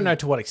I don't know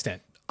to what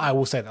extent. I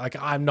will say that. Like,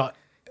 I'm not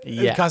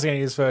casting any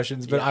of his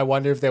versions, but I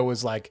wonder if there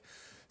was like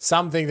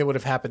something that would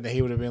have happened that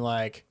he would have been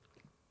like,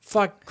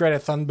 fuck Greta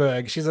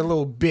Thunberg, she's a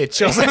little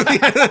bitch or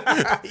something.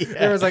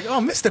 Everyone's like, oh,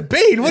 Mr.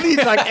 Bean, what are you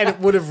like? And it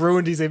would have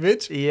ruined his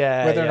image.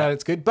 Whether or not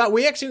it's good. But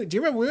we actually, do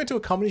you remember we went to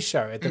a comedy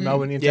show at the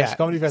Melbourne International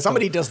Comedy Festival?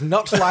 Somebody does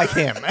not like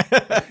him.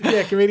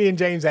 Comedian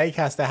James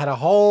Acaster had a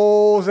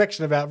whole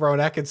section about Rowan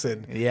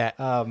Atkinson.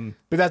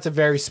 But that's a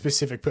very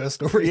specific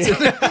personal reason.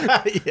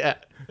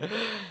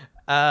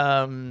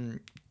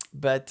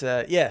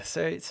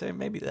 So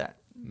maybe that.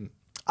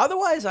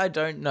 Otherwise, I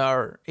don't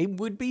know. It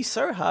would be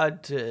so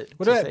hard to.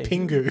 What about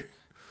Pingu?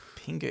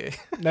 Pingu.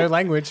 No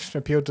language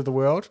appealed to the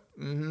world.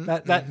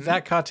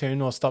 That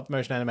cartoon or stop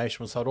motion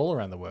animation was sold all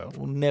around the world.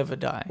 Will never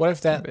die. What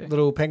if that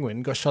little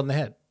penguin got shot in the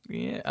head?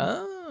 Yeah.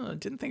 Oh,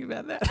 didn't think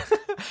about that.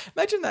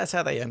 Imagine that's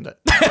how they end it.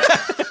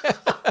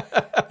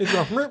 It's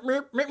going, meep,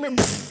 meep, meep,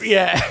 meep.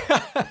 Yeah.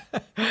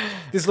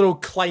 This little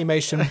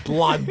claymation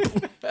blood.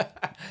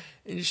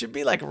 It should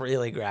be like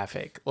really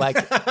graphic, like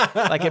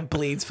it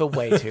bleeds for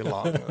way too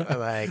long.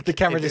 Like the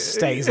camera just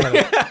stays on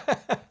it,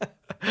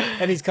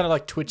 and he's kind of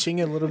like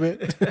twitching a little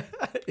bit.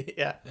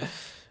 Yeah,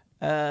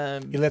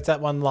 he lets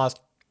that one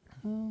last.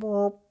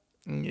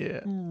 Yeah.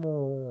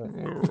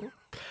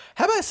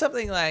 How about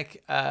something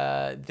like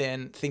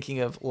then thinking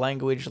of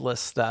languageless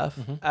stuff?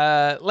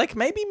 Like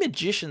maybe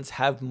magicians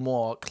have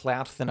more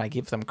clout than I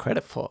give them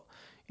credit for.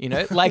 You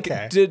know, like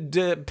did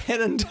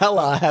Penn and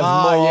Teller have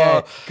more?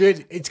 Yeah,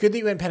 good. It's good that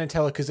you went Penn and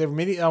Teller because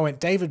immediately I went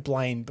David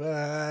Blaine, but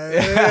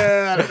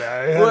I don't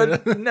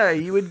know. Well, no,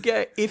 you would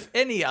go if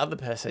any other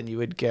person. You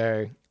would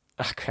go.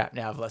 Oh crap!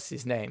 Now I've lost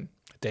his name.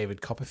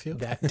 David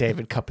Copperfield.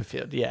 David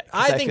Copperfield. Yeah,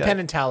 I think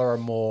Penn and Teller are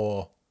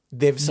more.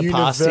 They've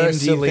surpassed him.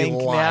 Do you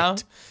think now?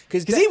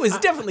 Because he was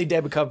definitely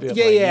David Copperfield.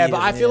 Yeah, but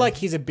I feel like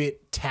he's a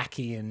bit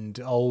tacky and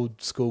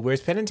old school.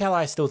 Whereas Penn and Teller,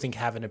 I still think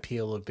have an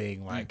appeal of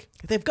being like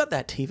they've got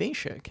that TV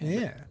show.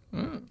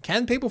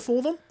 Can people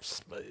fool them?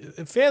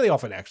 Fairly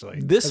often,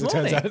 actually. This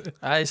morning,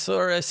 I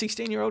saw a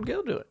 16-year-old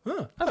girl do it.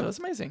 Oh, that was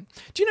amazing.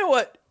 Do you know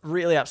what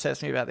really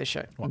upsets me about this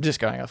show? I'm just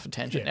going off a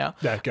tangent now.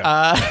 Yeah,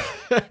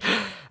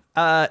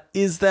 go.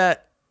 Is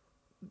that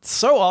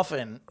so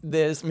often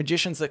there's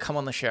magicians that come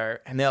on the show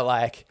and they're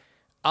like,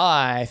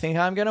 I think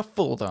I'm going to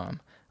fool them.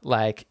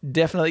 Like,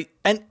 definitely.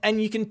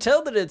 And you can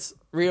tell that it's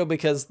real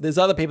because there's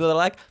other people that are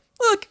like,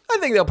 look, I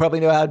think they'll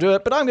probably know how to do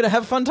it, but I'm going to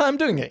have a fun time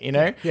doing it, you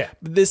know? Yeah.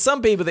 But there's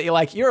some people that you're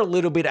like, you're a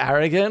little bit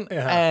arrogant.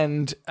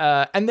 And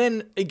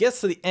then it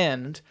gets to the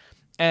end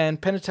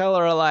and Penn and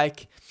Teller are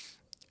like,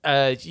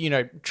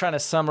 trying to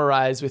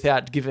summarize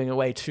without giving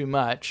away too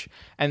much,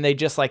 and they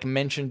just like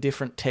mention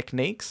different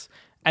techniques,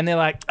 and they're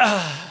like,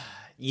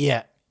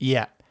 yeah,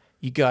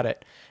 you got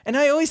it. And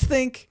I always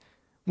think,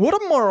 what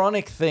a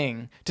moronic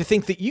thing to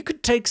think that you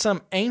could take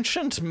some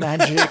ancient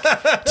magic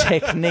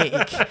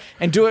technique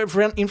and do it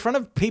in front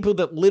of people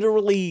that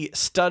literally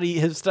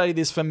have studied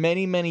this for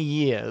many, many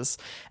years,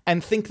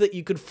 and think that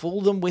you could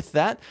fool them with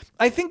that.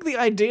 I think the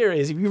idea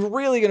is, if you're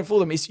really going to fool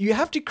them, is you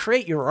have to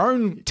create your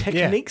own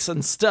techniques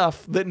and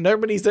stuff that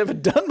nobody's ever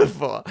done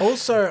before.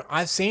 Also,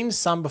 I've seen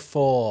some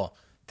before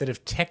that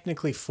have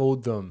technically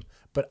fooled them,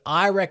 but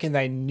I reckon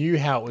they knew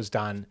how it was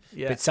done,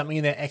 but something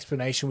in their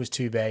explanation was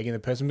too vague, and the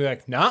person would be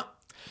like, nah.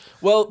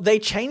 Well, they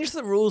changed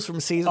the rules from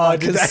season one,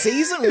 because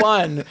season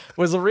one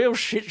was a real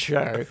shit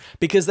show,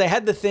 because they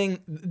had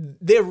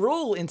their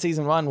rule in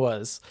season one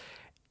was,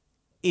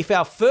 if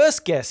our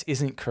first guess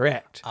isn't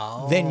correct,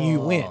 then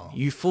you win.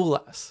 You fool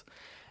us.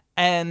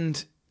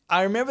 And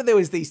I remember there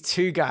was these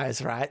two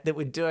guys, right, that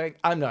were doing,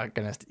 I'm not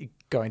going to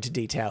go into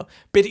detail,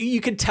 but you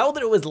could tell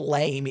that it was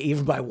lame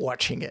even by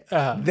watching it.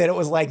 That it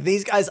was like,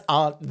 these guys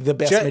aren't the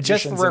best magicians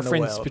just for in the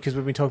reference, world. because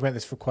we've been talking about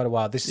this for quite a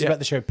while. This is about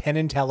the show Penn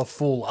and Teller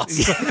Fool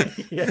Us.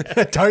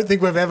 I don't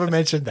think we've ever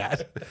mentioned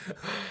that.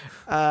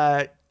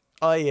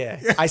 Oh,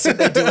 yeah. I said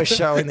they do a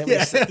show and then we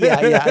said,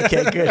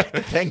 okay, good.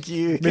 Thank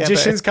you.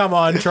 Magicians come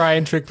on, try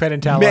and trick Penn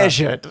and Teller.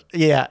 Measured.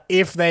 Yeah.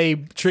 If they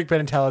trick Penn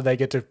and Teller, they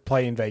get to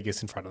play in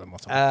Vegas in front of them or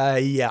something.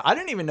 I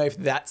don't even know if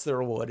that's the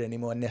reward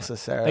anymore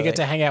necessarily. They get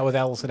to hang out with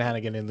Alison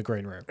Hannigan in the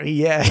green room.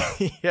 Yeah.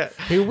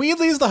 Who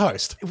weirdly is the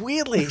host.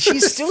 Weirdly.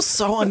 She's still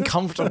so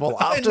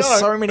uncomfortable after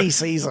so many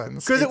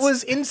seasons. Because it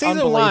was in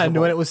season one,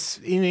 when it was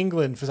in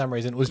England for some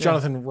reason, it was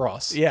Jonathan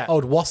Ross. Yeah.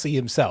 Old Wassy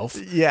himself.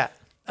 Yeah.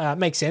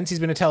 Makes sense. He's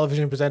been a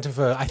television presenter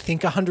for, I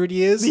think, 100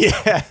 years.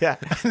 Yeah.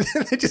 And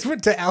then they just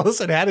went to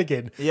Alison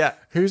Hannigan. Yeah.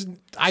 Who's,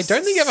 I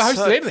don't think ever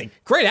hosted anything.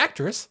 Great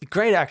actress.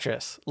 Great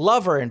actress.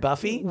 Love her in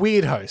Buffy.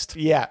 Weird host.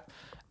 Yeah.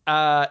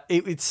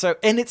 It's so,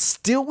 and it's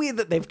still weird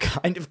that they've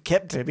kind of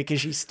kept her because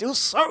she's still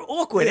so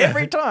awkward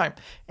every time.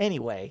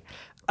 Anyway,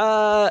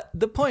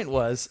 the point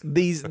was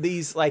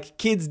these like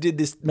kids did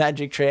this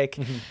magic trick,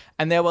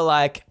 and they were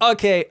like,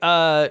 okay,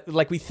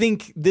 like we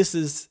think this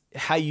is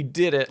how you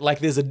did it. Like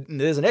there's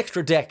an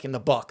extra deck in the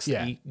box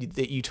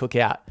that you took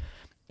out,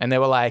 and they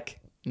were like,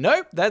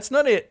 nope, that's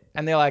not it.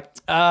 And they're like,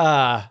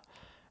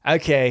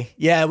 okay,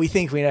 yeah, we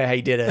think we know how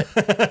you did it,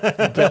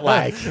 but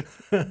like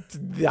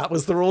that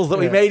was the rules that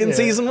we made in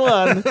season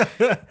one.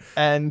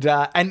 And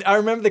I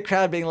remember the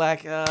crowd being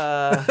like,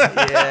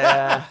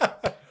 yeah,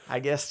 I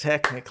guess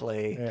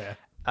technically.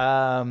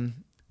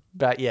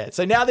 But yeah,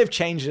 so now they've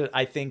changed it,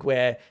 I think,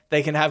 where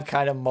they can have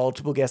kind of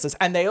multiple guesses,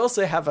 and they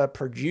also have a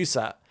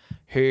producer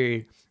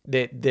who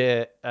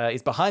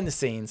is behind the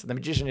scenes. The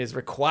magician is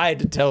required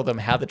to tell them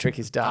how the trick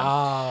is done.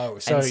 Oh,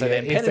 so, and so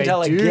then Penn if and they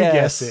Teller do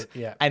guess it,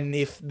 and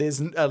if there's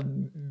a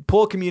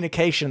poor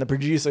communication, the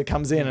producer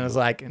comes in and is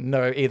like,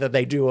 no, either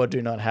they do or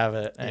do not have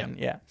it.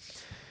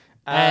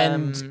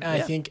 And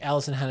I think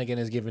Alison Hannigan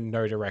is given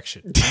no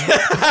direction.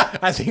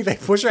 I think they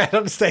push her out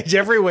on stage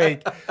every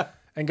week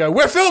and go,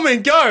 we're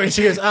filming, go! And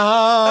she goes, hello.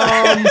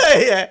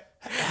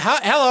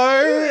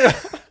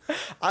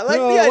 I like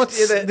the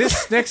idea that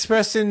this next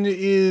person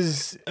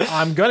is,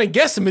 I'm going to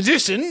guess a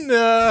magician.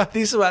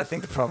 This is what I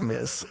think the problem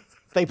is.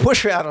 They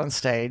push her out on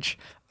stage.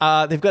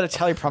 They've got a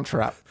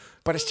teleprompter up,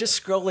 but it's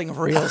just scrolling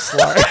real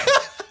slow.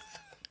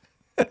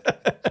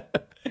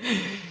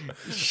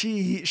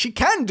 She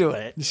can do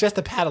it. She has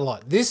to pad a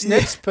lot. This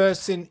next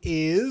person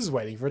is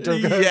waiting for it to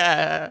go.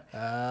 Yeah.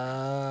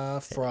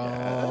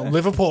 From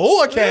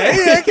Liverpool.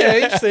 Okay,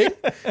 interesting.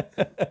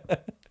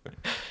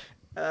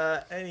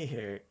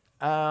 Anywho.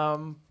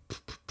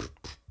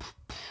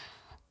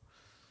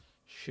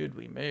 Should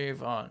we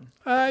move on?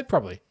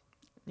 Probably.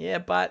 Yeah,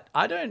 but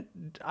I don't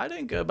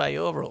go by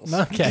your rules.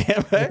 Okay.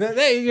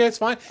 There you go, it's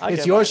fine.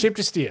 It's your ship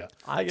to steer.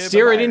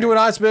 Steer it into an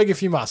iceberg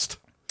if you must.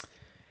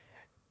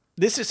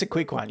 This is a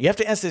quick one. You have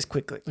to answer this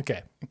quickly.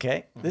 Okay.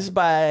 This is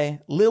by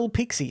Lil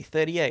Pixie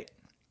 38.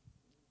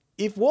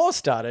 If war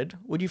started,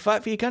 would you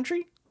fight for your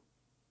country?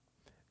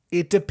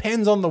 It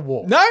depends on the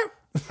war. No,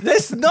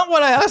 that's not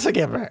what I asked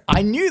again, bro.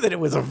 I knew that it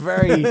was a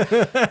very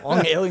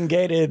long,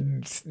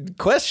 elongated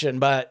question,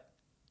 but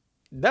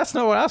that's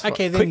not what I asked for.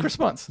 Then quick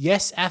response.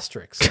 Yes,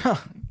 asterisk.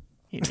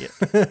 Idiot.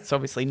 It's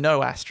obviously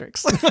no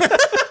asterisks.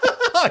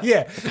 Oh,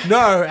 yeah.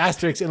 No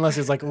asterisk unless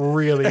it's like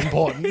really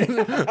important.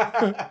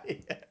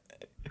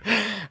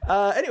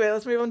 Anyway,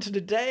 let's move on to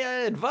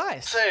Today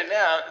Advice. So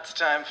now it's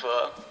time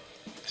for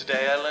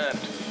Today I Learned.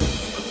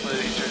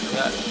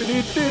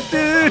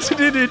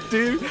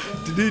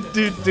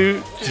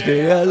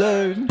 Today I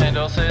Learned. And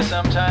also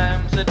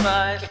sometimes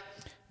advice.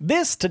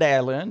 This Today I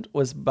Learned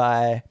was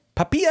by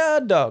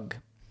Papilla Dog.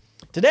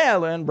 Today I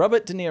learned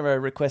Robert De Niro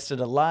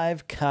requested a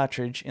live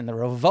cartridge in the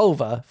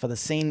revolver for the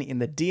scene in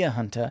The Deer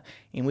Hunter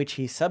in which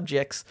he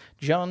subjects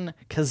John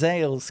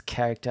Cazale's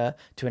character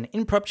to an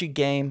impromptu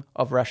game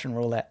of Russian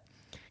roulette.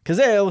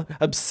 Cazale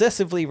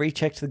obsessively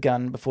rechecked the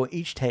gun before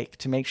each take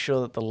to make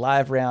sure that the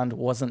live round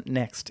wasn't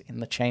next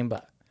in the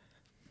chamber.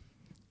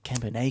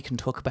 Cambo, now you can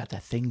talk about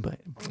that thing that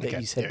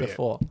you said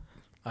before.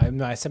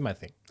 I said my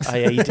thing. Oh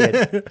yeah, you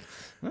did.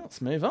 Well,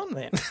 let's move on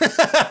then.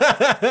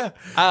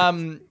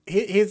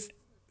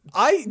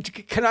 I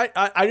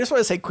just want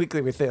to say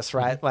quickly with this,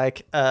 right?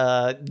 Like,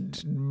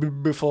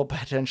 before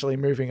potentially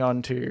moving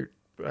on to,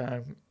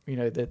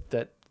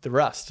 the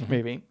Rust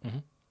movie.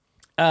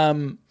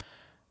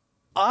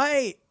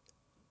 I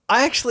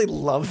actually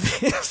love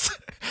this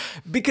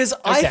because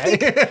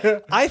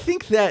I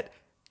think that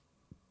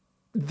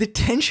the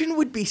tension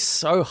would be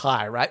so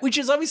high, right? Which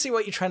is obviously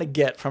what you're trying to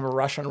get from a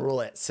Russian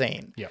roulette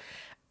scene. Yeah.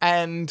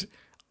 And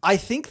I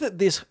think that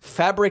this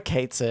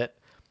fabricates it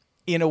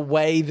in a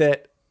way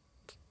that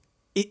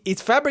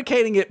it's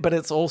fabricating it, but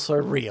it's also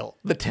real,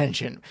 the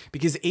tension.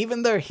 Because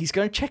even though he's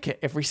going to check it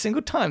every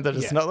single time that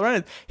it's not the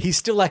right, he's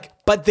still like,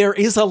 but there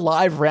is a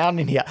live round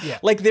in here. Yeah.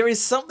 Like, there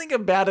is something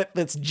about it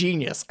that's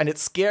genius, and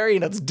it's scary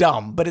and it's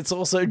dumb, but it's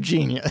also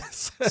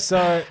genius.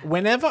 So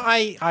whenever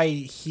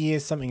I hear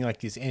something like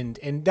this, and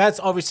that's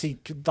obviously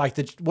like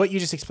what you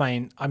just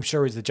explained, I'm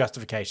sure is the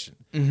justification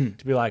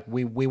to be like,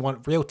 we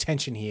want real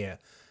tension here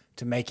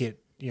to make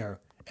it,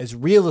 as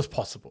real as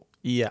possible.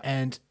 Yeah.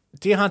 And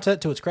Deer Hunter,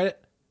 to its credit,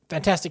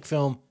 fantastic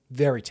film,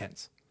 very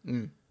tense.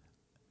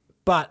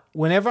 But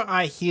whenever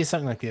I hear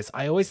something like this,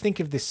 I always think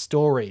of this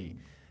story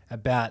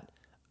about,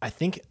 I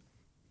think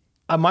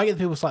I might get the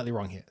people slightly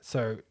wrong here,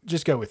 so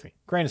just go with me.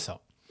 Grain of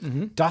salt.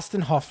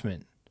 Dustin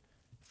Hoffman,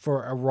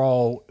 for a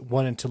role,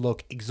 wanted to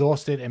look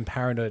exhausted and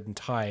paranoid and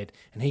tired,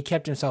 and he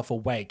kept himself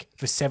awake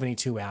for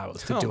 72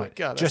 hours to do it,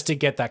 God, just to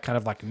get that kind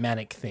of like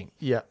manic thing.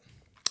 Yeah.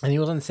 And he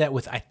was on set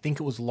with, I think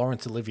it was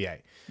Laurence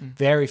Olivier,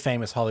 very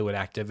famous Hollywood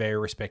actor, very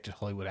respected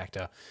Hollywood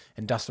actor.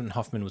 And Dustin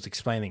Hoffman was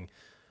explaining,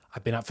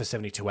 I've been up for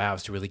 72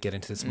 hours to really get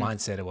into this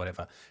mindset or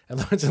whatever. And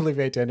Laurence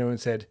Olivier turned to him and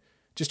said,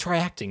 just try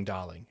acting,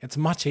 darling. It's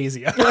much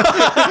easier.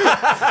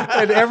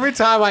 And every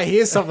time I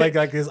hear something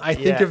like this, I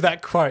think of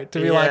that quote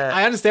to be like,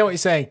 I understand what you're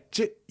saying.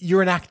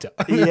 You're an actor.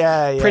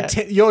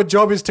 Pretend, your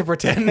job is to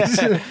pretend.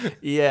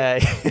 Yeah,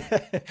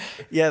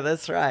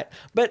 that's right.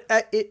 But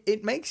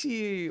it makes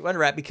you wonder,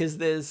 right? Because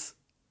there's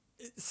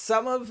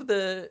some of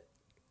the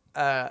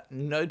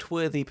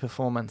noteworthy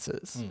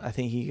performances, I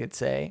think you could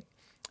say,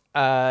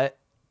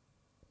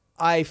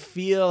 I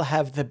feel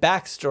have the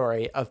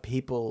backstory of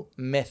people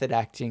method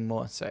acting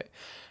more so.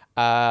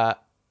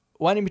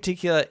 One in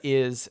particular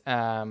is,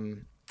 I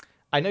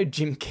know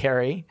Jim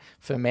Carrey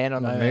for Man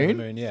on the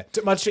Moon. Yeah.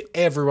 Much to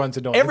everyone's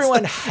annoyance.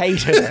 Everyone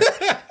hated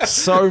it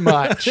so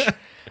much.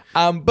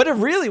 But it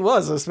really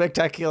was a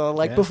spectacular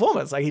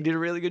performance. Like, he did a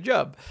really good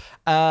job.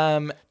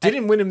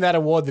 Didn't win him that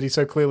award that he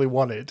so clearly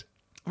wanted.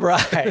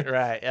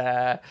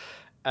 Right.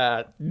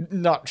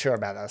 Not sure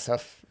about that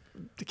stuff.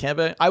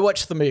 DeCambo, I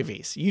watch the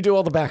movies. You do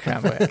all the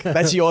background work.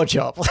 That's your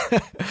job.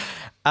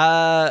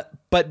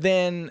 But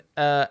then,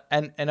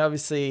 and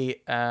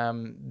obviously,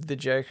 the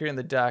Joker in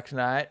The Dark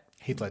Knight.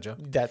 Heath Ledger.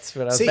 That's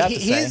what I was about to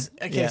say.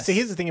 Okay, so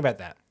here's the thing about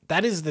that.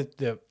 That is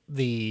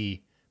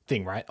the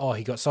thing, right? Oh,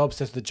 he got so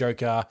obsessed with the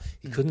Joker,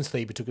 he couldn't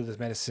sleep, he took all this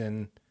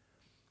medicine.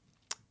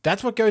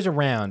 That's what goes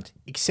around,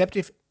 except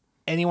if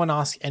anyone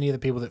asks any of the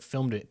people that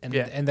filmed it,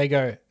 and they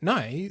go, no,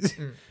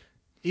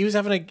 he was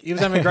having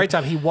a great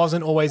time. He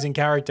wasn't always in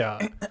character.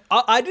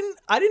 I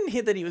didn't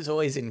hear that he was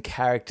always in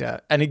character.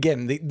 And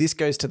again, this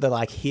goes to the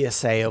like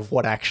hearsay of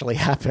what actually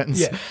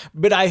happens. Yeah.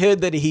 But I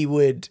heard that he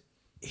would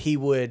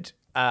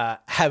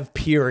have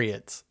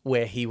periods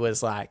where he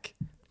was like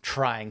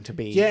trying to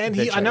be. Yeah,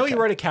 and I know he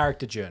wrote a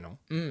character journal,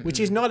 which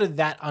is not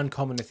that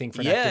uncommon a thing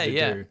for an actor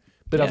to do.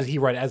 But obviously he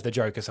wrote it as the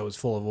Joker, so it was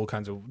full of all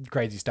kinds of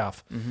crazy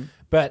stuff.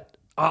 But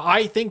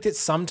I think that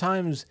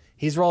sometimes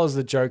his role as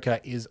the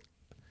Joker is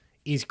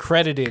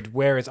credited,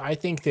 whereas I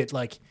think that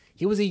like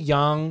he was a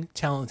young,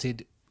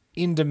 talented,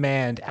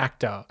 in-demand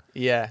actor.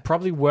 Yeah.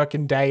 Probably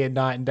working day and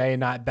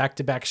night,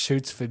 back-to-back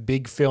shoots for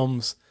big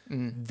films.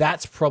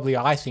 That's probably,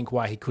 I think,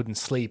 why he couldn't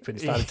sleep and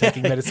started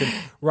taking medicine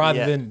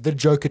rather than the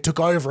Joker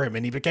took over him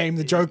and he became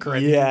the Joker.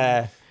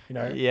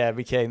 And,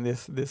 became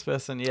this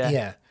person.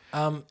 Yeah.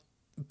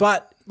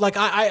 But like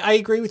I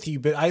agree with you,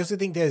 but I also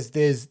think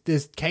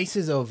there's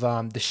cases of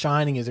The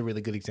Shining is a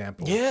really good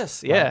example.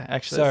 Yes. Yeah.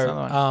 Actually, that's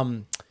another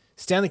one.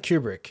 Stanley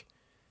Kubrick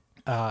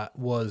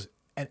was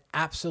an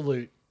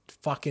absolute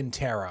fucking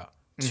terror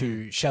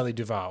to Shelley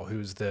Duvall,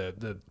 who's the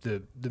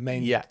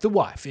main the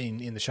wife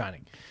in The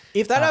Shining.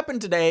 If that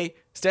happened today,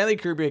 Stanley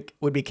Kubrick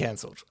would be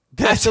cancelled.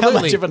 That's how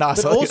much of an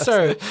asshole. But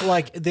also,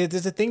 like,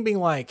 there's a thing being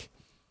like,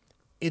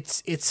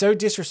 it's so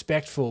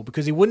disrespectful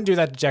because he wouldn't do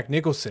that to Jack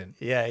Nicholson.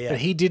 Yeah. But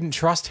he didn't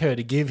trust her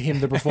to give him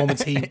the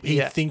performance he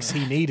thinks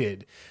he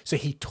needed. So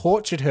he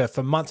tortured her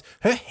for months.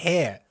 Her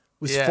hair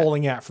was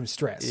falling out from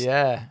stress.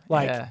 Yeah.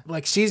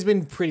 Like she's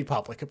been pretty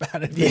public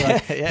about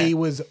it. He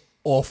was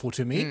awful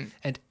to me,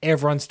 and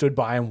everyone stood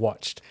by and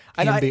watched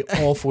him be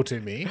awful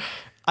to me.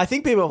 I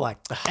think people are like,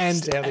 and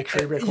Stanley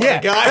Kubrick, what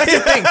a guy. That's the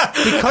thing.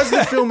 Because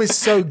the film is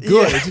so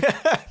good.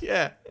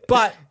 Yeah.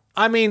 But,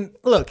 I mean,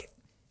 look,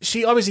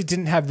 she obviously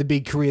didn't have the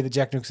big career that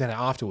Jack Nicholson had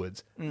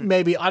afterwards.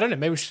 Maybe, I don't know,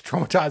 maybe she's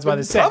traumatized by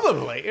the set.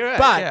 Probably. Right.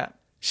 But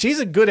she's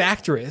a good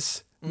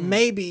actress.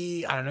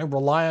 maybe, I don't know,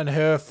 rely on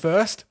her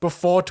first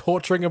before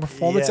torturing a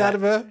performance out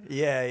of her.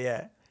 Yeah,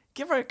 yeah.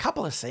 Give her a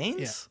couple of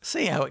scenes. Yeah.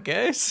 See how it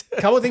goes.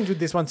 A couple of things with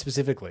this one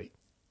specifically.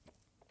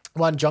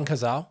 One, John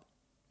Cazale,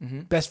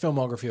 best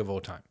filmography of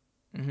all time.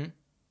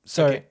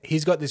 So Okay.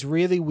 he's got this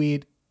really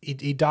weird.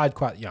 He died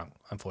quite young,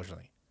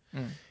 unfortunately.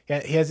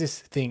 He has this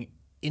thing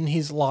in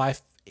his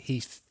life.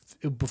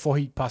 Before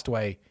he passed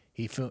away,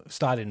 he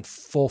starred in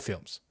 4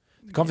 films: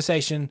 The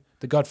Conversation,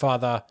 The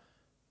Godfather,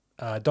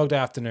 Dog Day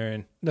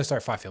Afternoon. No,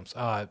 sorry, 5 films.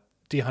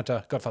 Deer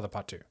Hunter, Godfather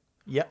Part 2.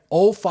 Yep.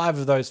 All 5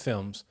 of those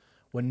films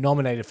were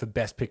nominated for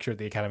Best Picture at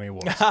the Academy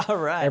Awards. All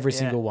right. Every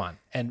single one.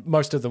 And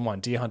most of them won.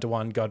 Deer Hunter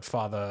won,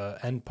 Godfather,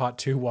 and Part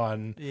 2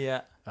 won.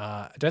 Yeah.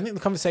 I don't think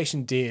The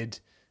Conversation did,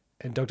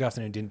 and Dog Day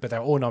Afternoon didn't, but they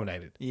were all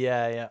nominated.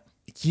 Yeah, yeah.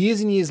 Years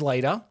and years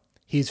later,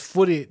 his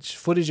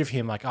footage of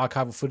him, like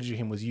archival footage of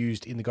him, was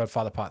used in The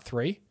Godfather Part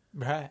 3.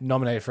 Right.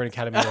 Nominated for an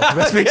Academy Award for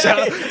Best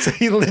Picture. So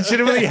he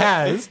legitimately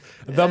has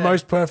the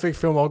most perfect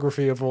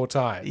filmography of all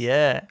time.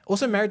 Yeah.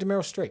 Also married to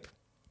Meryl Streep.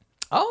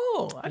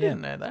 Oh, I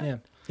didn't know that. Yeah.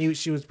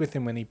 She was with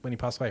him when he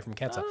passed away from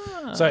cancer.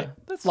 So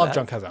That's love sad.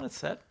 John Cazale. That's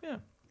sad. Yeah.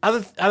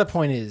 Other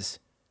point is,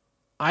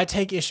 I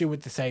take issue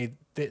with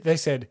they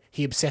said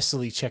he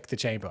obsessively checked the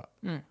chamber.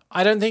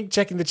 I don't think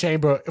checking the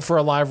chamber for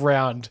a live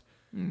round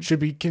should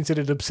be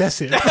considered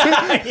obsessive.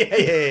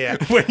 Yeah.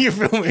 When you're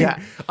filming, Yeah.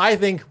 I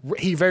think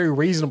he very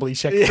reasonably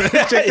checked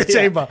the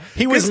chamber.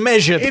 He was 'Cause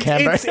measured,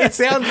 Camber. it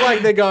sounds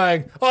like they're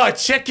going, "Oh,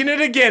 checking it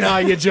again,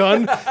 are you,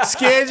 John?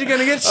 Scared you're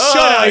gonna get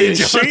shot, are you,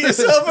 John? Shoot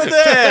yourself in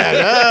the head.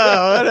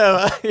 Oh,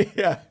 whatever.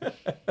 Yeah.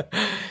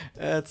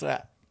 That's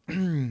that.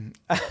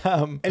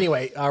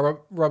 Anyway,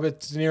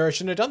 Robert De Niro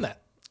shouldn't have done that.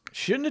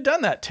 Shouldn't have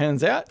done that,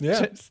 turns out.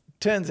 Yeah.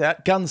 Turns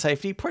out gun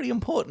safety, pretty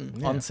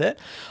important on set.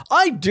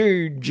 I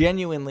do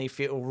genuinely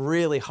feel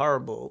really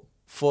horrible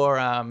for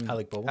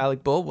Alec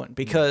Baldwin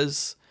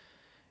because,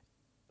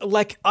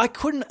 like, I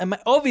couldn't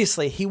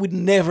obviously, he would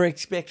never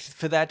expect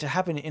for that to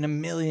happen in a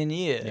million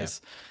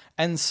years.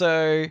 And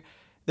so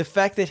the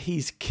fact that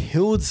he's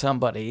killed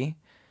somebody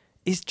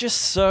is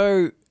just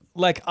so,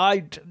 like,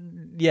 I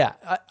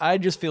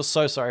just feel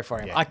so sorry for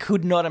him. Yeah. I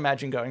could not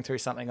imagine going through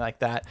something like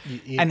that.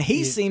 And he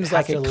you seems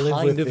have like a to live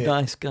kind with of it.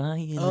 nice guy,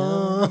 you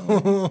know?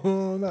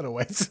 Oh, not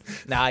always.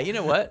 Nah, you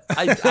know what?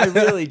 I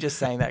really just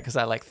saying that because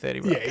I like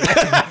 30 Rock.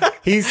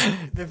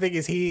 The thing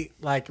is,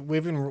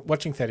 we've been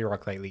watching 30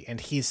 Rock lately, and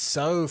he's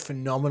so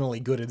phenomenally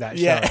good at that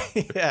show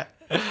Yeah.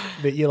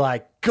 that you're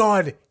like,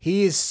 God,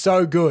 he is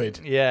so good.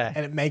 Yeah.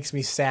 And it makes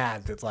me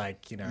sad that,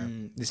 like, you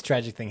know, this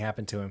tragic thing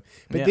happened to him.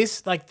 But Yeah.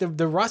 this, like, the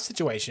Russ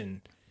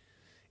situation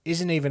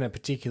isn't even a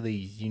particularly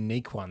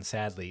unique one,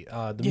 sadly.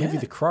 The movie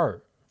The Crow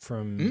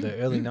from the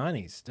early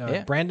 90s.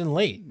 Brandon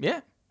Lee.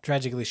 Yeah.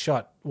 Tragically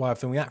shot while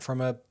filming that from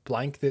a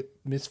blank that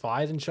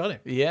misfired and shot him.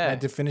 Yeah. They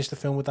had to finish the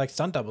film with, like,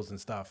 stunt doubles and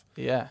stuff.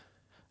 Yeah.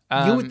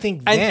 You would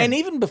think and, then. and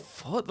even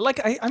before, like,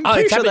 I'm Oh,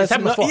 pretty it's sure happened- that's it's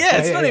happened not, before. yeah,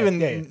 it's Yeah, not yeah, even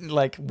yeah.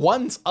 like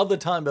once other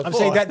time before. I'm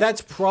saying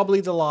that's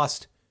probably the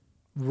last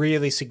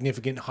really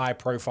significant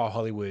high-profile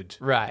Hollywood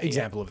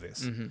example of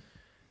this.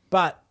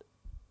 But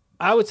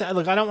I would say,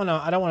 look, I don't want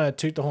to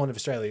toot the horn of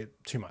Australia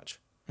too much.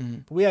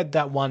 But we had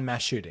that one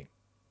mass shooting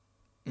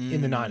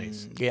in the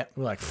 90s. Yeah.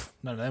 We're like,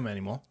 none of them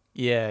anymore.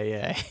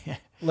 Yeah.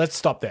 Let's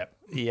stop that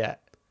Yeah.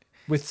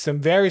 with some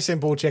very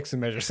simple checks and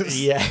measures.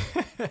 Yeah.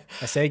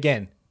 I say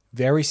again,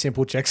 very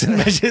simple checks and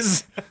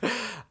measures.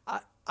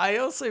 I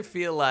also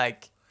feel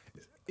like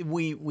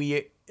we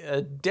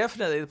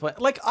definitely at the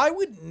point. Like, I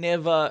would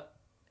never,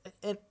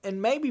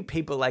 and maybe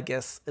people, I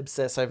guess,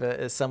 obsess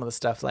over some of the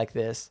stuff like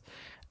this,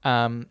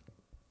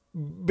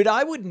 but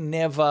I would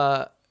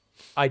never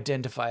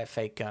identify a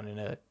fake gun in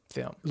a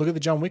film. Look at the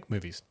John Wick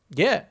movies.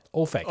 Yeah,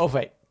 All fake. oh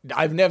wait,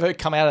 I've never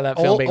come out of that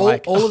film being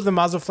like, all of the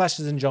muzzle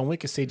flashes in John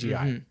Wick are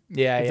CGI.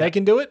 yeah, If yeah. they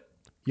can do it,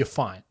 you're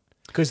fine.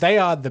 Because they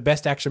are the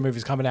best action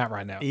movies coming out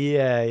right now.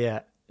 Yeah,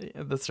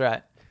 that's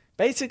right.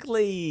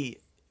 Basically,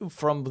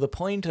 from the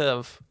point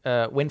of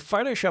when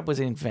Photoshop was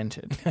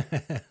invented,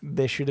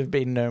 there should have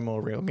been no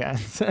more real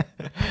guns.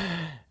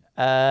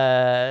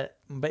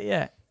 But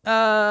yeah,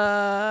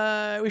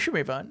 we should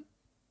move on.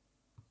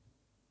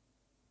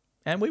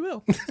 And we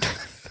will.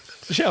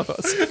 Shower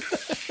thoughts.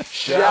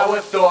 Shower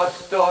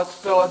thoughts, shower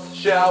thoughts,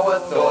 shower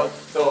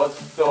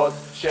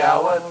thoughts,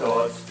 shower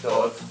thoughts.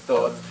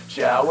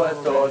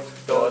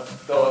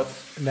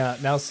 Now,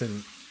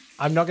 Nelson,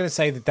 I'm not going to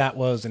say that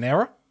was an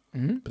error,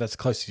 but that's the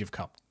closest you've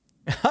come.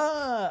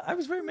 I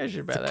was very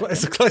measured about that.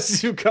 It's the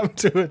closest you've come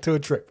to a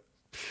trip.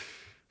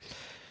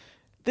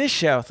 This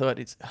shower thought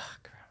is... Oh,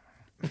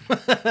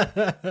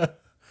 crap.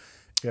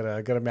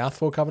 Got a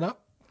mouthful coming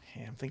up?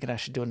 Yeah, I'm thinking I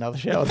should do another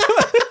shower.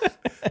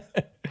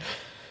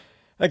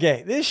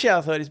 Okay, this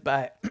shower thought is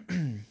by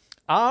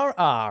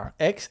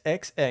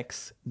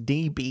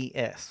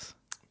RRXXXDBS.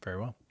 Very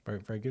well. Very,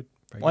 very good.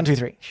 Very 1, 2,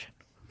 3.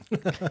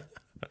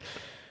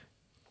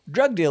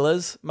 Drug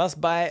dealers must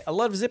buy a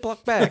lot of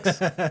Ziploc bags.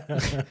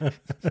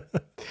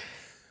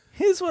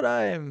 Here's what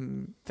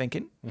I'm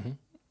thinking.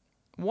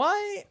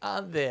 Why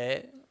aren't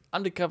there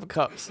undercover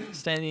cops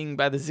standing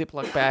by the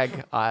Ziploc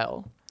bag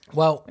aisle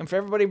Well, And for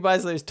everybody who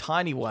buys those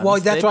tiny ones,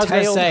 that's they're what I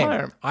was going to tailed say.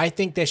 home. I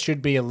think there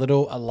should be a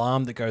little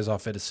alarm that goes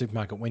off at a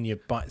supermarket when you're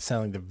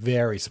selling the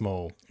very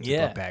small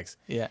Ziploc bags.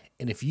 Yeah.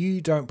 And if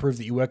you don't prove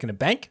that you work in a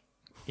bank,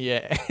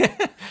 Yeah.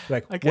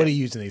 like, what are you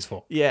using these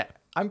for? Yeah.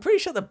 I'm pretty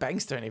sure the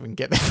banks don't even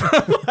get them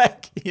from,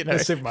 like, you know,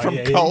 from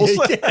yeah, Coles.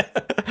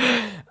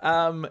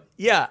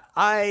 yeah.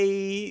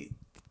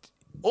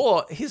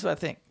 Or here's what I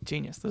think.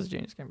 Genius. This is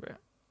Genius game, bro.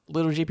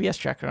 Little GPS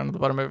tracker on the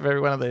bottom of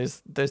every one of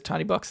those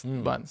tiny box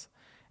ones.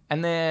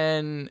 And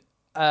then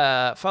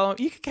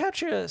you can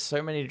capture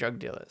so many drug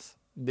dealers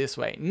this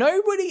way.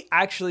 Nobody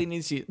actually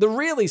needs to use the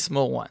really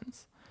small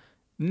ones.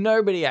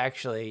 Nobody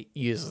actually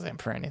uses them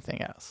for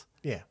anything else.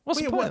 Yeah.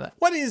 What's the point of that?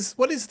 What is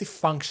the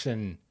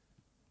function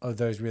of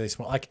those really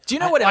small? Like, Do you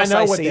know what else I know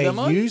I what see they're them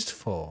on? used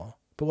for,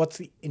 but what's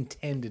the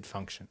intended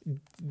function?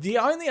 The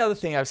only other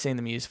thing I've seen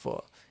them used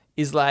for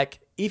is like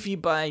if you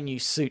buy a new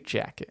suit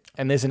jacket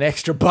and there's an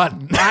extra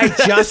button. So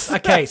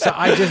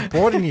I just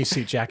bought a new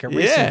suit jacket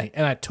recently,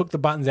 and I took the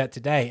buttons out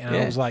today, and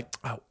I was like,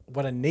 oh,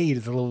 what I need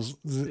is a little,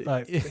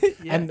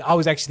 and I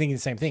was actually thinking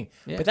the same thing.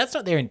 Yeah. But that's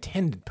not their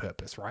intended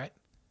purpose, right?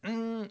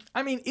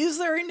 I mean, is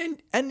there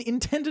an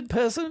intended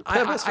purpose for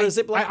a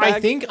Ziploc bag? I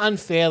think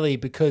unfairly,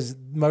 because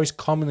most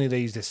commonly they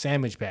use the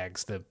sandwich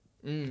bags, the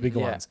bigger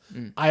yeah. ones.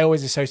 I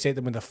always associate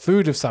them with the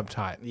food of some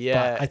type.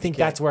 Yeah, But I think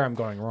okay. that's where I'm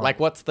going wrong. Like,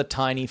 what's the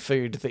tiny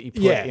food that you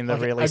put Yeah, in the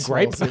like really a small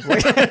grape.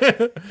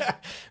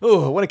 Ziploc?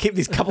 Oh, I want to keep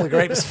these couple of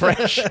grapes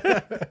fresh.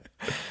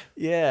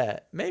 Yeah,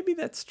 maybe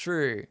that's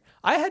true.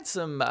 I had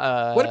some.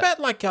 What about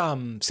like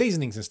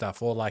seasonings and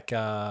stuff, or like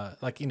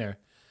you know,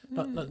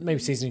 not maybe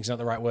seasoning's not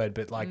the right word,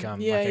 but like like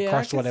a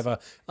crushed I whatever.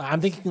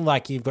 I'm thinking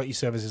like you've got your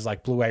services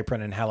like Blue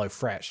Apron and Hello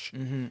Fresh,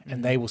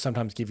 and they will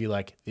sometimes give you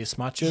like this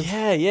much of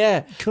Yeah.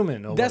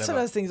 cumin or That's whatever. what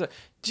I was thinking.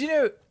 Do you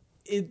know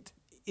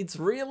it's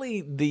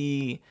really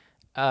the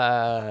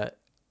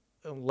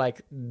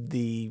like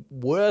the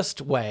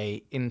worst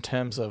way in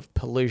terms of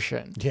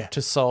pollution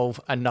to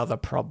solve another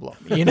problem,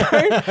 you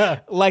know?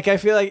 Like, I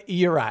feel like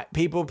you're right.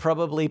 People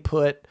probably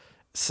put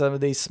some of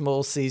these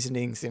small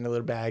seasonings in a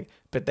little bag,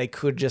 but they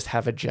could just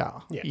have a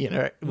jar, you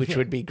know, which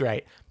would be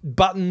great.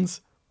 Buttons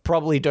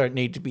probably don't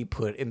need to be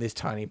put in this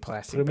tiny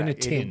plastic Put 'em in a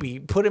bag.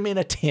 tin. Put them in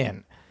a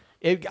tin.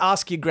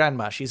 Ask your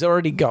grandma. She's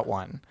already got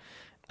one.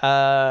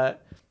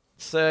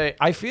 So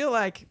I feel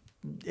like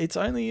it's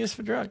only used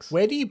for drugs.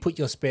 Where do you put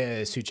your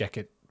spare suit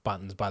jacket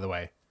buttons, by the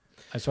way?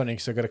 I was wondering,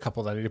 because I've got a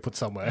couple that I need to put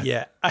somewhere.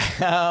 Yeah.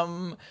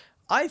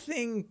 I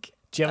think...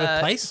 Do you have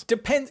a place?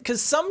 Depends,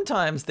 because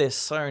sometimes they're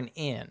sewn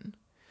in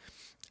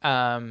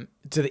to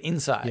the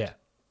inside. Yeah.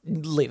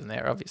 Leave them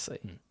there, obviously.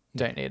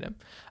 Don't need them.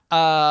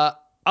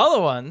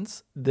 Other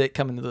ones that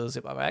come in the little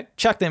Ziploc bag,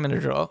 chuck them in a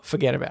drawer,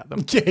 forget about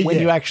them. Yeah, when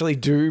yeah. you actually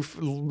do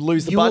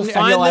lose the You will button,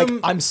 and you're find like, them-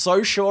 I'm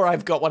so sure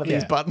I've got one of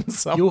these Yeah. buttons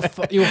somewhere.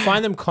 You'll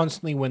find them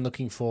constantly when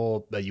looking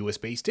for a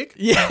USB stick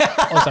Yeah.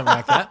 or something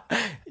like that.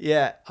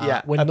 Yeah.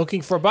 Yeah. When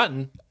looking for a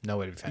button,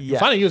 nowhere to be found. Yeah. You'll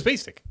find a USB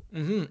stick.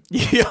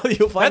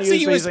 You'll find That's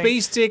a USB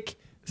thing. stick.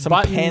 Some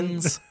button.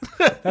 pens.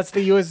 That's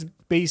the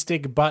USB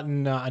stick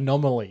button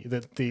anomaly.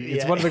 It's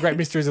Yeah. one of the great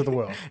mysteries of the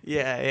world.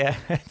 Yeah.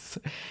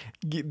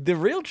 The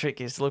real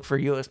trick is to look for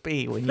a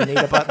USB when you need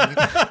a button.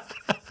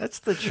 That's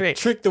the trick.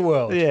 Trick the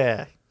world.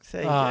 Yeah.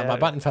 There you go. My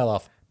button fell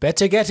off.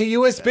 Better get a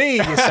USB,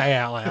 you say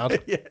out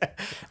loud.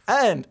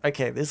 And,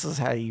 okay, this is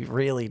how you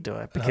really do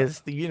it, because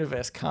the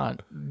universe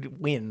can't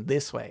win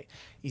this way,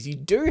 is you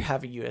do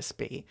have a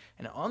USB,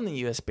 and on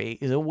the USB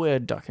is a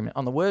Word document.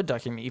 On the Word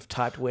document, you've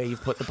typed where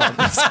you've put the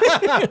buttons.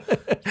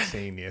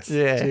 Genius.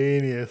 Yeah.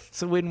 Genius.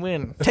 It's a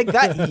win-win. Take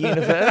that,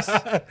 universe.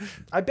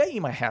 I bet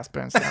you my house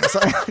burns down or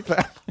something like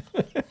that.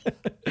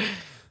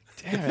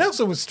 Damn it.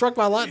 Nelson was struck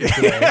by lightning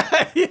today.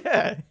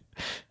 Yeah.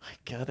 My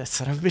God, that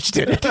son of a bitch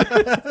did it.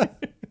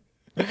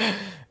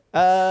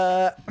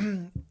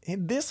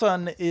 Next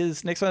one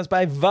is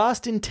by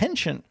Vast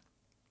Intention.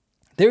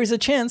 There is a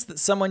chance that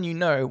someone you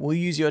know will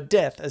use your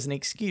death as an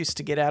excuse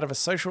to get out of a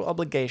social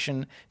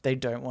obligation they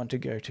don't want to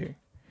go to.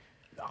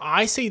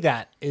 I see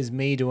that as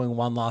me doing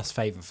one last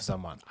favor for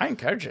someone. I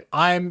encourage it.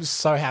 I'm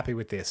so happy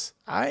with this.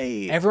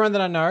 Everyone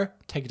that I know,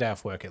 take a day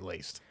off work at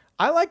least.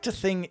 I like to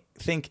think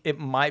it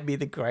might be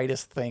the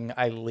greatest thing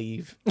I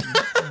leave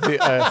the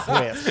earth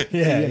with.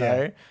 You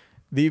know?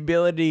 The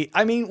ability,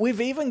 I mean, we've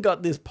even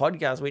got this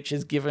podcast which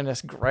has given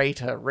us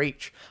greater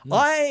reach.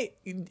 I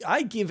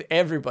give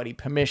everybody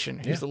permission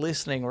who's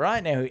listening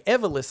right now,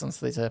 whoever listens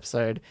to this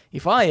episode,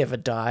 if I ever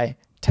die,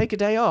 take a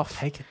day off.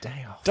 Take a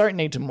day off. Don't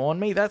need to mourn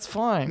me, that's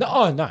fine.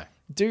 No, no.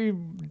 Do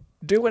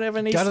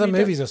whatever needs Go to to the be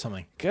movies done. or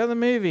something. Go to the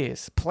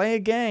movies. Play a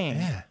game.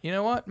 Yeah. You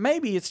know what?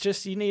 Maybe it's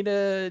just you need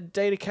a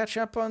day to catch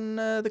up on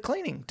the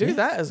cleaning. Do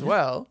that as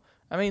well.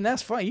 I mean,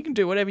 that's fine. You can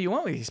do whatever you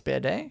want with your spare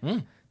day.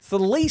 It's the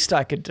least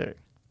I could do.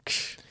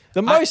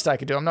 The most I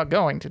could do, I'm not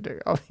going to do,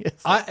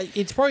 obviously.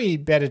 It's probably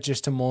better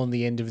just to mourn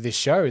the end of this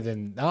show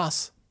than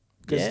us.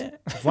 Yeah.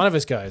 If one of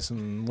us goes,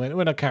 and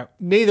we're not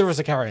neither of us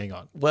are carrying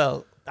on.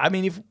 Well, I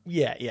mean,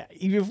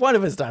 if one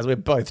of us dies, we're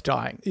both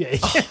dying. Yeah.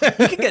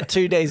 You can get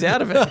 2 days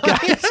out of it,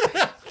 guys.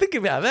 Think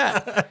about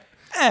that.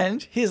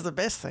 And here's the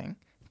best thing.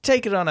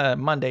 take it on a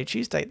Monday,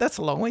 Tuesday. That's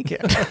a long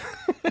weekend.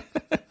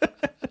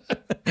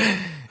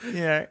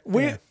 Yeah,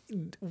 Cameron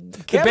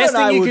best and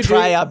I thing you will could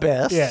try do- our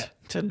best Yeah.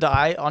 to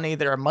die on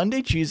either a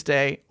Monday,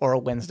 Tuesday, or a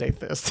Wednesday,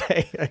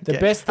 Thursday. Okay.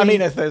 best I mean,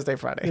 thing- a Thursday,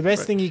 Friday. The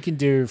best thing you can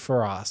do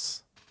for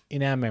us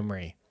in our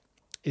memory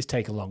is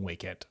take a long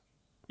weekend.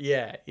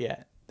 Yeah,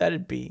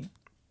 that'd be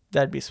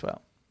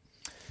swell.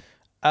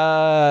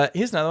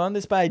 Here's another one.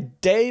 This by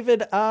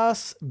David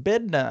Ars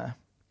Bednar.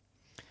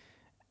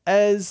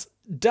 As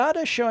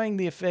data showing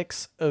the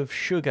effects of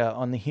sugar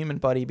on the human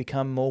body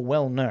become more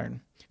well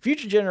known,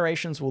 future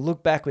generations will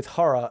look back with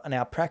horror on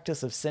our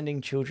practice of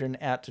sending children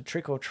out to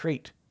trick or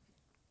treat.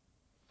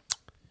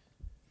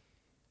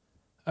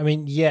 I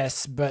mean,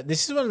 yes, but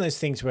this is one of those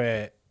things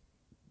where,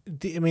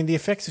 the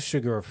effects of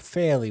sugar are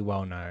fairly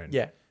well known.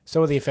 Yeah.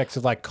 So are the effects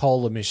of like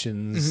coal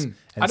emissions I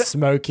and don't-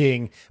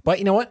 smoking. But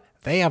you know what?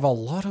 They have a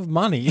lot of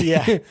money.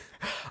 Yeah.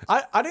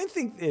 I don't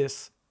think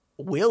this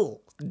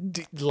will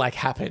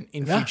happen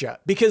in No. future,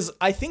 because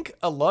I think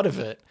a lot of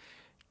it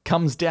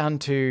comes down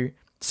to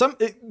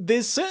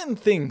there's certain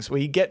things where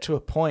you get to a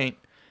point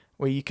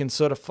where you can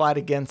sort of fight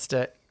against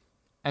it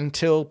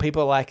until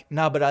people are like,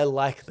 no, but I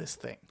like this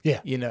thing. Yeah.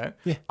 You know?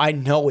 Yeah. I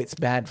know it's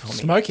bad for me.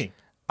 Smoking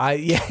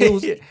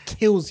Kills,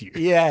 kills you.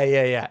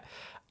 yeah.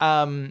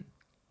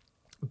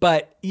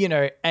 But you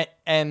know,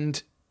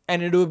 and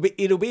it'll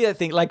be that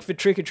thing, like for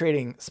trick or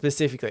treating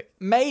specifically.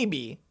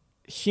 Maybe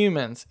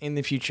humans in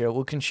the future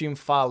will consume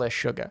far less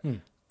sugar,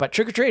 but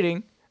trick or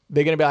treating,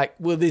 they're going to be like,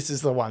 well, this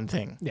is the one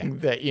thing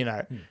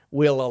that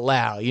we'll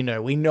allow. You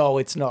know, we know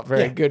it's not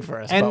very good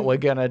for us, And but we're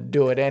going to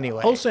do it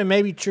anyway. Also,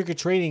 maybe trick or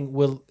treating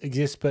will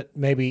exist, but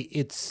maybe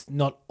it's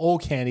not all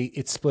candy.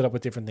 It's split up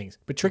with different things.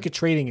 But trick or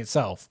treating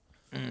itself,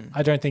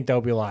 I don't think they'll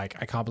be like,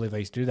 I can't believe they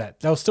used to do that.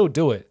 They'll still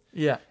do it.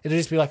 Yeah. It'll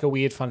just be like a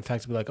weird fun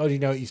fact to be like, oh, do you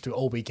know it used to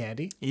all be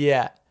candy?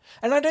 Yeah.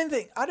 And I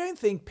don't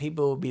think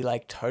people will be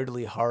like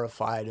totally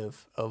horrified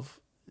of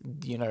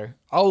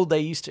they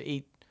used to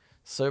eat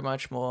so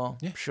much more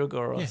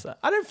sugar or stuff.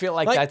 I don't feel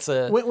like that's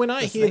a when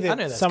I that's hear thing. I know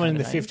that that's someone in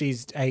kind the of naive.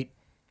 50s ate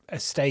a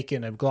steak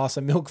and a glass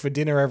of milk for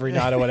dinner every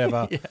night or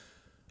whatever.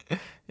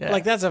 Yeah.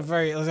 Like that's a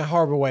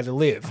horrible way to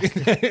live.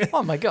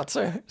 Oh my god,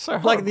 so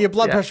Like horrible. your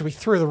blood Yeah. pressure will be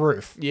through the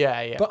roof.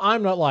 Yeah. But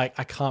I'm not like,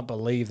 I can't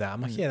believe that. I'm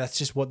like, yeah, that's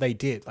just what they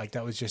did. Like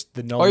that was just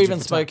the knowledge. or of even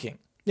the time. smoking.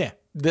 Yeah.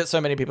 That so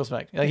many people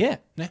smoke. Like, yeah,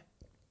 Yeah.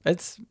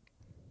 it's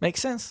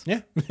makes sense.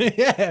 Yeah.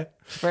 Yeah.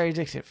 It's very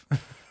addictive.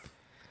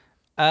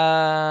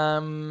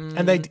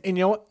 And you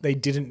know what? They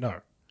didn't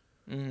know.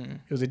 It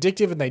was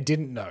addictive and they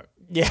didn't know.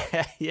 yeah.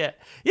 Can't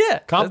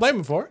that's- blame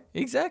them for it.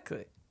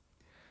 Exactly.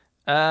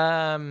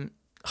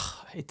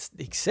 It's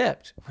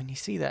except when you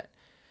see that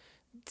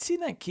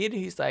kid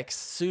who's like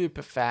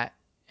super fat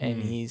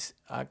and he's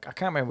I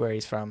can't remember where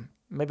he's from,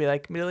 maybe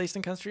like Middle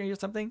Eastern country or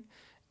something,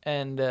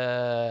 and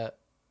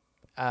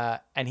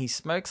he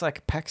smokes like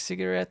a pack of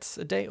cigarettes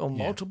a day or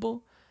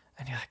multiple,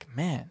 and you're like,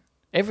 man,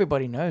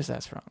 everybody knows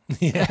that's wrong,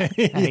 Yeah.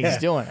 and he's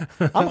doing it.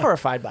 I'm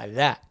horrified by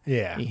that.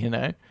 Yeah. You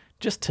know,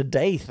 just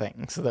today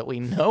things that we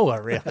know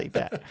are really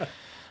bad.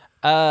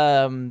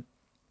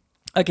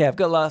 Okay, I've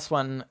got the last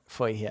one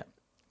for you here.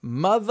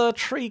 Mother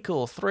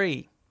Treacle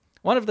 3.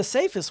 One of the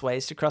safest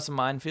ways to cross a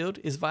minefield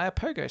is via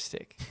pogo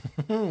stick.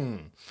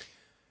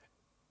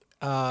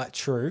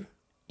 True.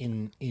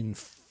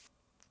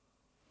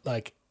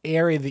 Like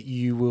area that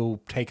you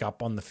will take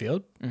up on the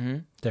field. Mm-hmm.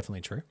 Definitely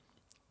true.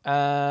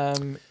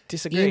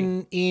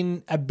 Disagree.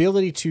 In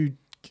ability to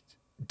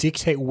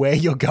dictate where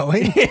you're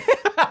going.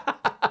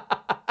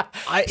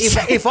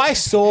 If I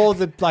saw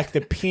the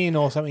pin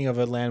or something of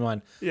a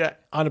landmine, Yeah.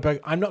 on a pogo,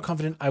 I'm not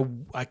confident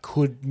I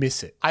could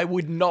miss it. I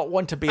would not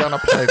want to be on a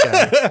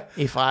pogo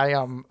if I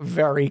am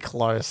very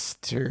close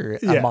to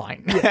a Yeah.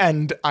 mine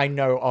and I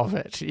know of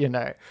it, you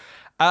know.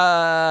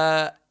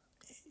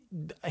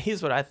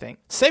 Here's what I think.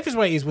 Safest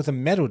way is with a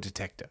metal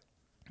detector,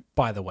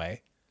 by the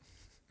way.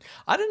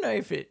 I don't know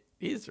if it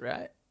is,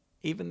 right?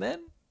 Even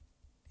then?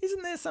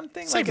 Isn't there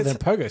something Safer like than a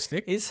pogo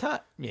stick. Is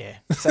hard. Yeah,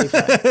 safer.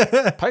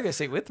 Pogo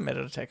stick with the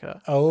metal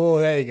detector. Oh,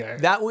 there you go.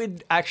 That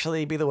would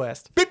actually be the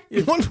worst. What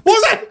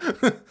was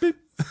that?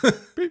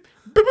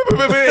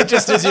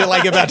 Just as you're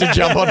like about to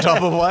jump on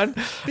top of one.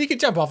 You could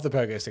jump off the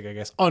pogo stick, I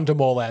guess, onto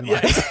more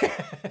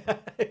landmines.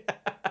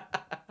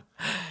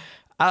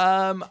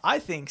 I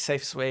think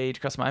safest way to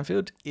cross a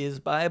minefield is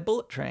by a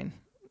bullet train.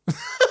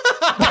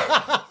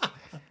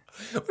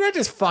 We're not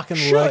just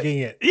fucking lugging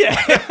it.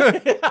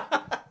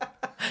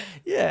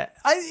 Yeah,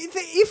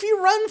 if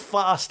you run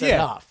fast Yeah.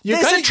 enough, You're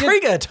there's a gonna get-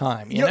 trigger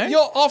time. You know.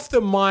 You're off the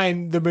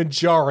mine the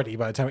majority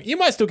by the time. You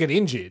might still get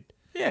injured.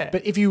 Yeah.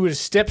 But if you were to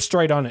step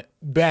straight on it,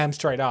 bam,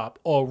 straight up,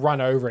 or run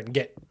over it and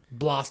get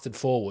blasted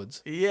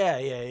forwards. Yeah.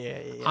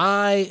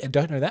 I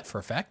don't know that for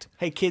a fact.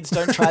 Hey kids,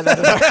 don't try that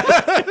at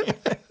home.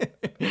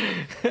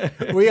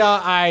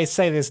 I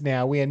say this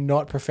now, we are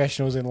not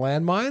professionals in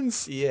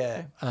landmines.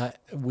 Yeah.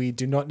 We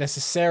do not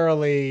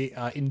necessarily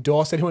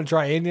endorse anyone to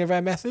try any of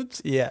our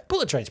methods. Yeah.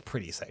 Bullet train's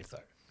pretty safe though.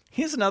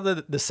 Here's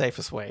the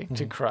safest way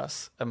to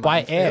cross a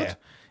By minefield. air.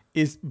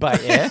 Is by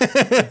air.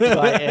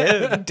 By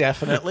air,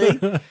 definitely.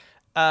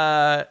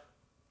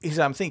 here's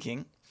what I'm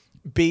thinking,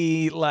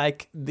 be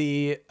like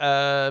the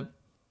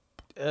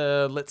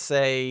let's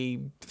say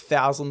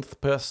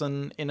 1,000th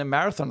person in a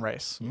marathon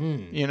race.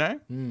 You know,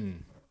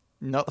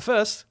 not the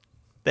first;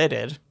 they're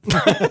dead.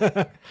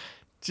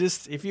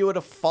 Just if you were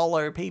to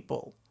follow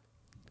people,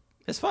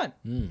 it's fine.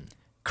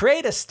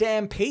 Create a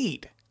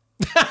stampede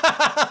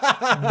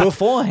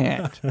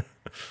beforehand.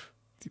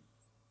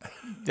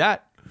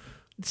 That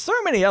so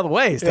many other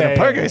ways than a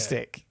pogo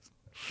stick.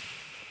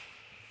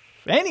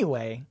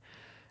 Anyway,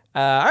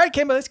 all right,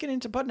 Kimber, let's get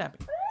into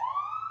podnapping.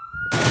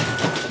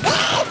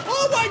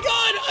 Oh my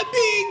God, I'm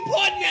being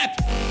podnapped.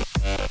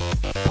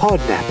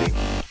 Podnapping.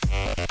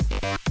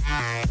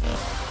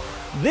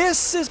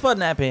 This is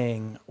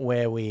podnapping,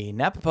 where we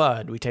nap a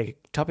pod. We take a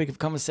topic of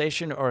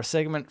conversation or a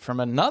segment from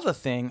another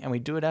thing, and we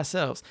do it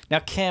ourselves. Now,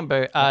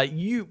 Cambo,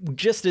 you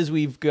just as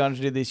we've gone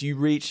to do this, you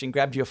reached and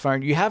grabbed your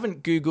phone. You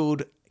haven't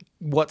Googled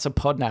what's a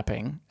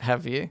podnapping,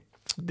 have you?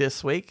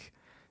 This week?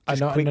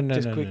 No,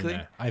 quickly.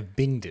 no. I've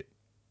binged it.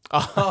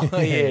 Oh,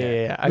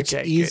 yeah. Okay, Which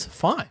is good.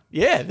 fine.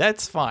 Yeah,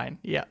 that's fine.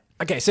 Yeah.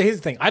 Okay, so here's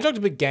the thing. I talked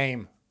a big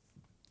game,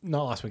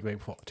 not last week, the week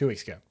before, 2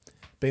 weeks ago,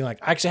 being like,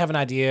 I actually have an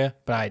idea,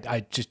 but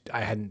I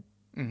hadn't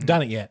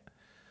done it yet.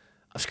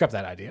 I've scrapped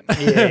that idea.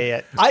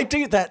 Yeah. I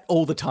do that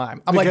all the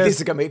time. I'm like, Because this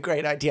is going to be a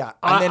great idea.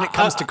 And then it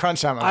comes to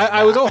crunch time. I'm like,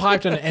 I was all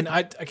hyped on it, and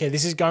okay,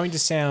 this is going to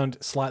sound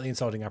slightly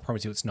insulting. I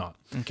promise you it's not.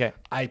 okay.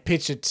 I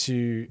pitched it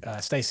to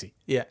Stacey.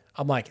 Yeah.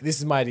 I'm like, this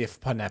is my idea for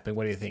podnapping.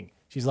 What do you think?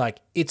 She's like,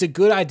 it's a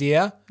good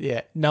idea.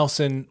 Yeah.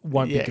 Nelson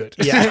won't Yeah. be good.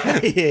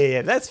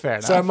 yeah. That's fair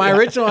enough. So my Yeah.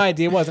 original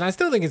idea was, and I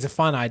still think it's a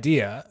fun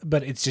idea,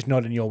 but it's just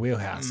not in your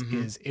wheelhouse,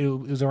 is it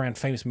was around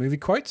famous movie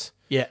quotes.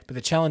 Yeah. But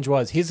the challenge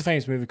was, here's a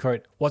famous movie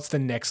quote. What's the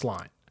next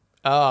line?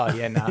 Oh,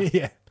 yeah, no.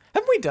 Yeah.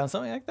 Haven't we done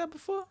something like that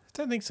before? I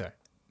don't think so.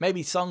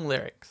 Maybe song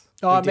lyrics.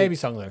 Oh, We did. maybe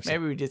song lyrics.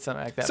 Maybe we did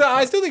something like that. So before.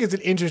 I still think it's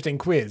an interesting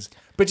quiz,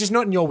 but just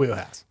not in your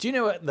wheelhouse. Do you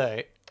know what,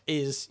 though?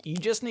 Is you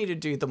just need to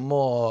do the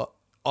more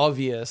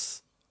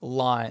obvious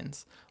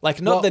lines.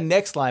 Like, not Well- the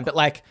next line, but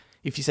like,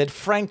 if you said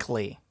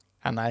frankly,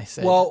 and I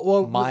said,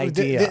 Well, my the,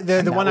 dear. the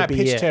and that one I would be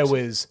pitched her it.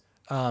 was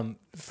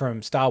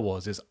from Star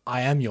Wars is,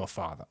 I am your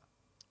father.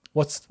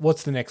 What's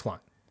the next line?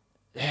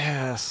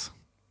 Yes.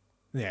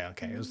 Yeah,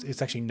 okay.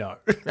 It's actually no.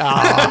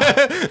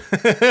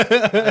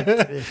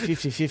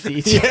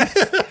 50-50.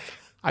 Yeah.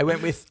 I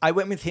went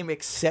with him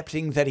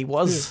accepting that he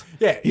was.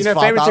 Yeah, his you know,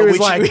 famous father, two is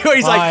which- like,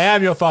 he's like, I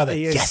am your father.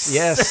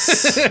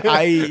 yes.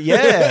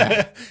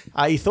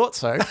 I thought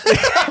so.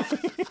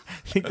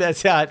 I think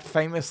that's how it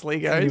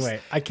famously goes.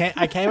 Anyway, I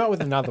came up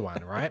with another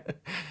one, right? I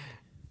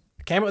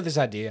came up with this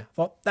idea.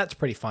 Thought that's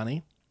pretty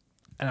funny,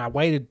 and I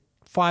waited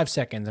 5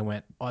 seconds and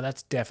went, "Oh,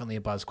 that's definitely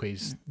a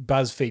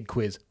BuzzFeed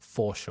quiz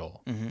for sure."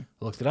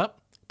 Looked it up.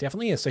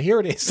 Definitely is. So here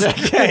it is.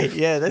 Okay,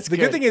 yeah, that's The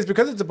good thing is,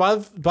 because it's a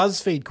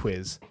BuzzFeed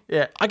quiz,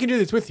 Yeah. I can do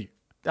this with you.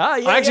 Ah,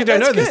 yeah, I actually don't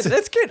that's know good. this.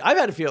 That's good. I've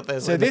had a few of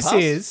those. So this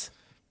is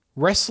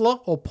wrestler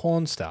or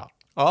porn star.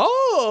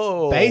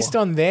 Oh. Based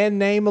on their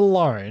name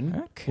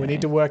alone, Okay. we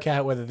need to work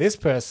out whether this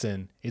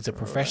person is a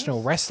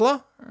professional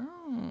wrestler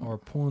or a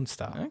porn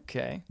star.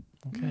 Okay.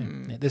 Okay.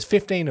 Yeah, there's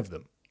 15 of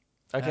them.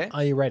 Okay.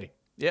 Are you ready?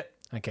 Yep.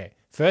 Okay.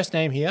 First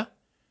name here,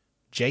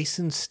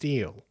 Jason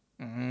Steele.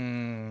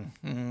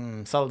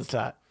 Solid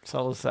start.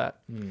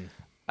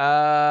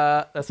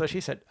 That's what she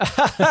said. Is it?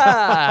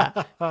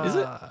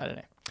 I don't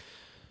know.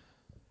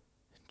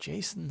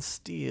 Jason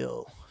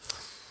Steele.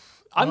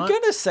 I'm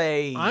gonna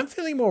say. I'm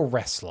feeling more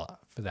wrestler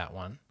for that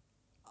one.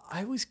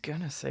 I was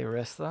gonna say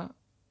wrestler,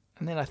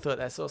 and then I thought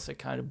that's also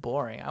kind of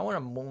boring. I want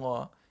a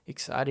more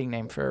exciting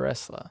name for a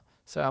wrestler,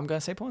 so I'm gonna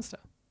say porn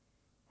star.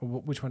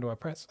 Which one do I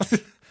press?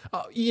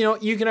 Oh, you know,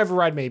 you can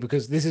override me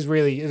because this is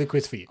really the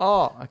quiz for you.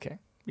 Oh, okay.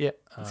 Yeah,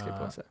 let's go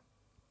porn star.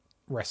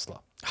 Wrestler.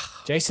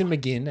 Jason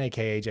McGinn,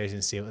 aka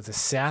Jason Steele, is a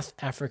South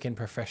African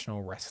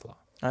professional wrestler.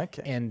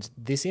 Okay. And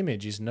this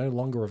image is no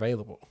longer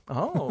available.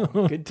 Oh,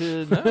 good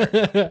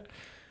to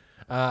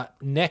know.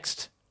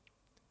 Next,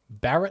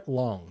 Barrett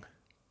Long.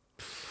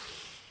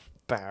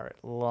 Barrett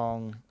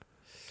Long.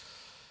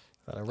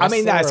 A I mean,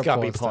 wrestler that's or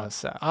gotta be porn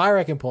star. I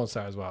reckon porn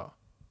star as well.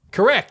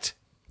 Correct.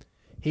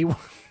 He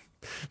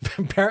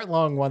Barrett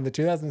Long won the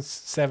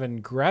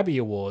 2007 Grabby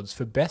Awards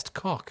for Best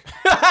Cock.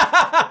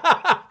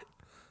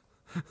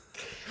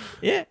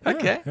 Yeah.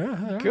 Okay.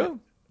 Cool.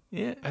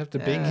 Yeah. I have to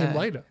bing him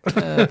later.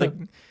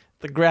 The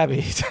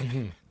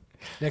grabbies.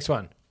 Next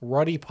one,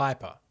 Roddy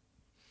Piper.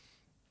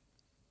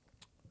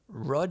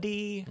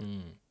 Roddy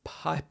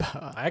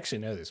Piper. I actually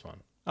know this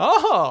one.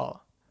 Oh,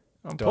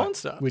 Do I- porn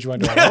star. Which one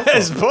do I know?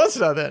 It's porn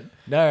star then.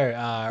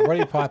 No,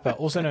 Roddy Piper,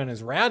 also known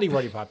as Rowdy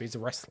Roddy Piper, he's a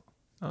wrestler.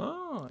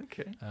 Oh,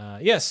 okay.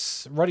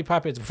 Yes, Roddy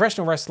Piper is a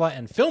professional wrestler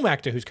and film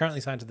actor who's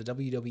currently signed to the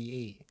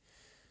WWE.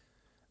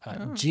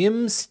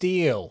 Jim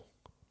Steele.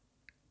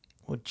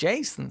 Well,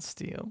 Jason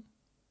Steele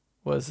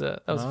was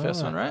that was the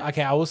first one, right?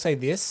 Okay, I will say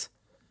this.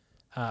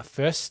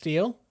 First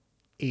Steele,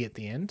 E at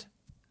the end.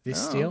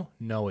 This Steele,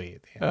 no E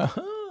at the end.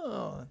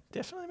 Oh,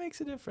 definitely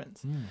makes a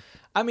difference.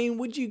 I mean,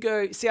 would you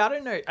go? See, I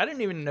don't know. I don't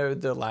even know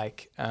the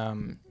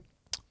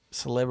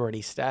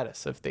celebrity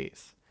status of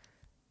these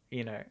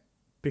you know,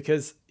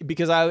 because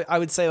I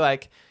would say,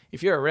 like,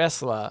 if you're a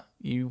wrestler,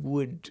 you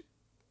would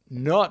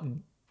not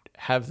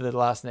have the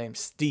last name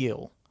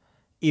Steele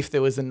if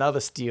there was another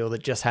Steele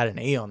that just had an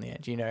E on the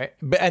end, you know,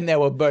 and they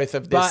were both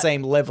of the But-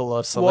 same level of Well,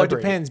 it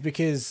celebrity. depends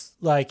because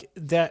like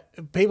that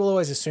people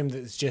always assume that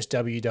it's just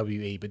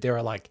WWE, but there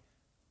are like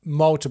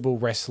multiple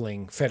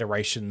wrestling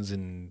federations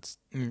and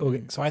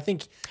so I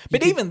think.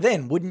 But even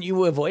then, wouldn't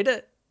you avoid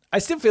it? I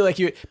still feel like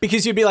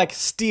because you'd be like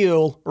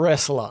Steel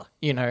wrestler,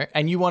 you know,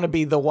 and you want to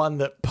be the one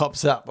that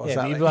pops up or yeah,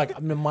 something. you'd be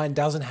like, mine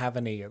doesn't have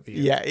an E at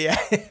the end. yeah.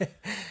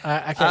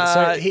 Okay,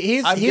 so I'm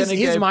here's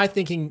gonna go- my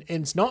thinking.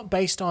 It's not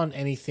based on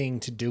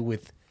anything to do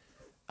with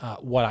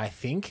what I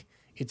think.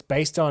 It's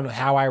based on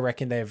how I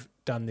reckon they've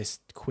done this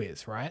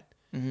quiz, right?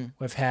 Mm-hmm.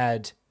 We've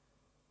had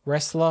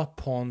wrestler,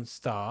 porn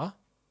star,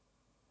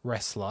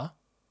 wrestler.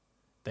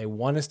 They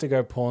want us to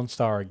go porn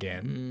star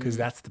again because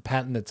that's the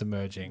pattern that's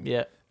emerging.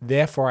 Yeah.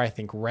 Therefore, I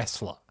think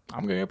wrestler.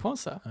 I'm going to go porn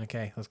star.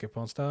 Okay, let's go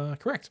porn star.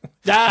 Correct.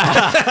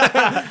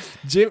 Ah!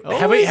 Jim,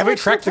 have we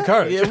cracked the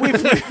code? Yeah,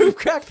 we've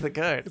cracked the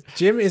code.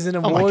 Jim is an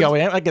Oh award. my God,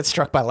 I get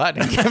struck by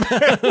lightning.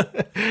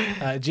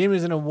 Jim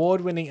is an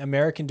award-winning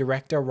American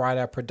director,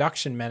 writer,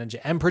 production manager,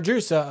 and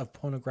producer of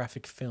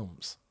pornographic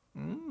films.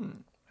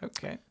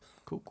 Okay.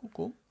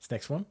 Cool. This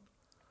next one.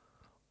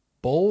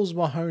 Balls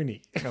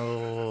Mahoney.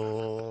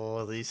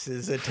 Oh, this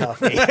is a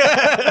toughie.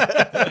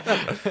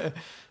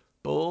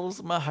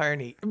 Balls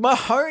Mahoney.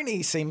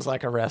 Mahoney seems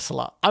like a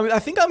wrestler. I mean, I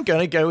think I'm going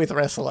to go with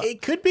wrestler.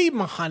 It could be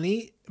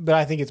Mahoney, but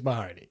I think it's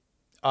Mahoney.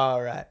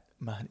 All right.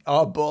 Mahoney.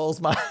 Oh,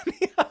 Balls Mahoney.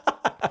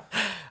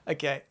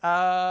 Okay.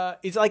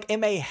 It's like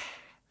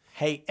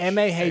M-A-H.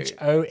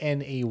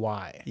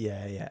 Mahoney.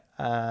 Yeah.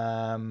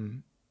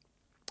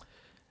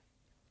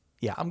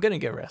 Yeah, I'm going to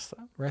go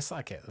wrestler. Wrestler?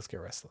 Okay, let's go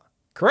wrestler.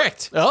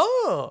 Correct.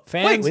 Oh. Wait,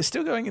 Fans- we're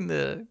still going in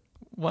the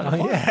one.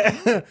 Oh,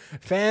 yeah.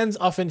 Fans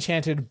often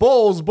chanted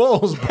balls,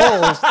 balls,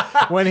 balls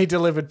when he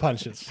delivered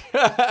punches.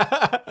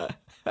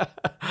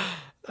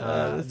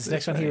 This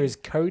next one here is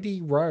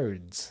Cody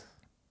Rhodes.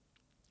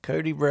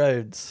 Cody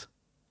Rhodes.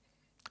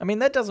 I mean,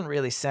 that doesn't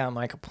really sound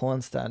like a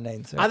porn star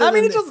name. So. Other I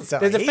mean, than it doesn't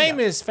sound There's like a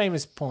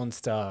famous porn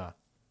star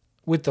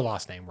with the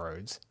last name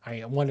Rhodes.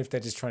 I wonder if they're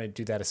just trying to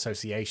do that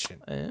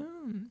association.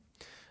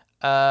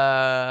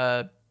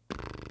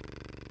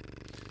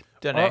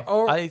 Don't know.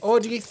 Or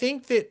do you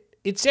think that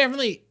it's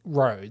definitely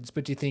Rhodes,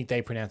 but do you think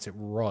they pronounce it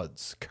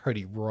Rods?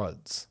 Cody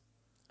Rods.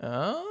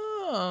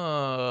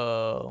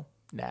 Oh.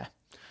 Nah.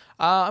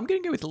 I'm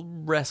going to go with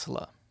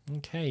wrestler.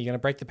 Okay, you're going to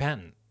break the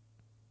patent.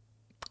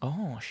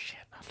 Oh, shit.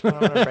 I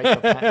don't want to break the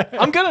pattern.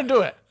 I'm going to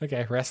do it.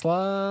 Okay,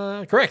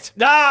 wrestler. Correct.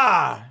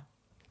 Ah!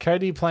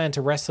 Cody planned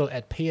to wrestle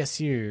at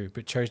PSU,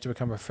 but chose to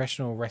become a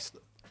professional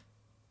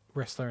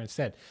wrestler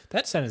instead.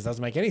 That sentence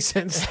doesn't make any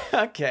sense.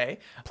 Okay.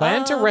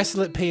 Planned to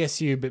wrestle at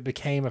PSU, but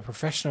became a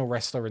professional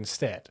wrestler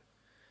instead.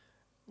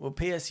 Well,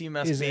 PSU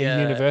must Is be a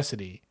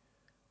university,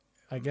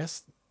 I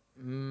guess.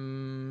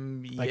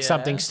 Like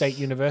something state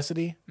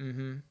university.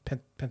 Mm-hmm.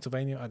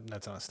 Pennsylvania.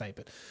 That's not a state,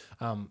 but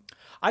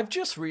I've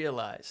just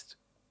realized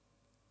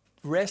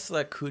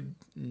wrestler could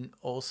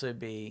also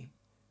be,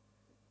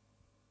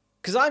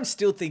 because I'm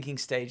still thinking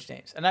stage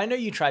names, and I know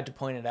you tried to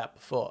point it out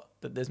before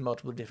that there's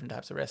multiple different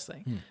types of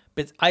wrestling,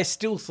 but I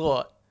still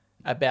thought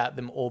about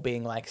them all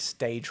being like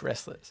stage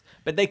wrestlers,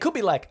 but they could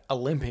be like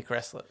Olympic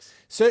wrestlers.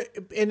 so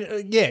and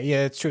yeah,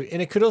 it's true.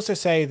 And it could also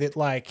say that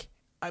like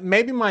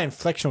maybe my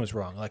inflection was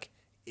wrong. Like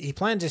he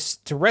planned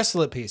to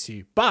wrestle at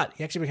PSU, but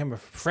he actually became a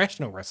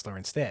professional wrestler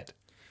instead.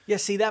 Yeah,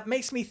 see, that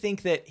makes me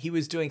think that he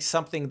was doing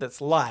something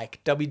that's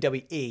like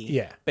WWE,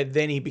 Yeah. but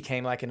then he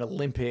became like an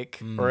Olympic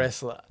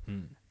wrestler.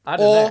 I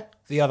don't Or know.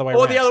 the other way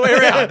Or around. the other way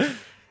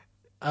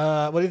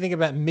around. What do you think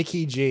about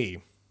Mickey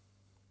G?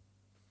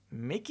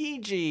 Mickey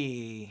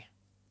G.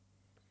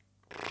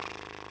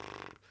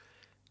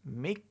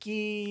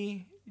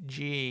 Mickey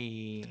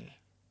G.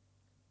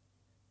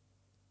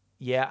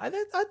 Yeah,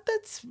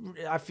 that's,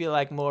 I feel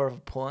like more of a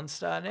porn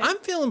star name. I'm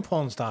feeling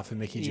porn star for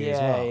Mickey G as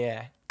well.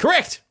 Yeah.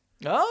 Correct.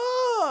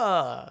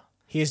 Oh.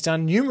 He has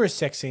done numerous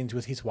sex scenes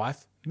with his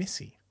wife,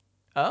 Missy.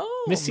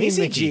 Oh, Missy and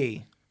Missy Mickey.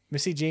 G.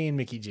 Missy G and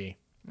Mickey G.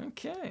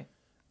 Okay.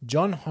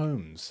 John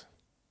Holmes.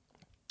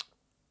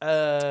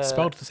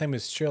 Spelled the same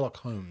as Sherlock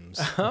Holmes.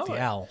 With the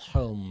L.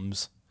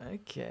 Holmes.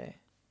 Okay.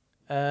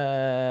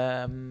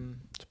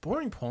 It's a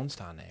boring porn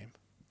star name,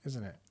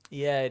 isn't it?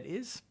 Yeah, it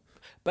is.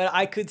 But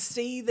I could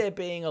see there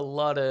being a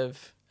lot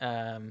of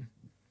John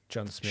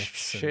Smith.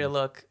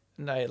 Sherlock.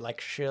 No, like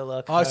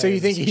Sherlock. Oh, so you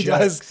think Holmes he jokes,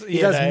 does? He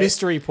you does know?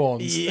 mystery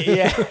porns.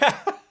 Yeah.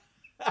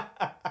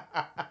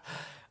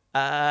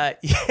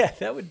 Yeah,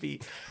 that would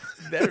be.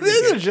 That would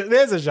be good.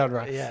 There's a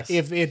genre. Yes.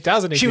 If it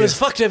doesn't She exist, was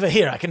fucked over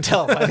here. I can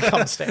tell by the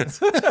cum stains.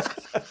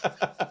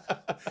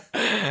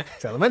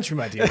 it's elementary,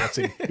 my dear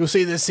Watson. You'll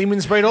see the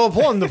semen sprayed all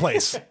upon the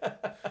place,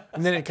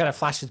 and then it kind of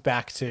flashes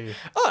back to.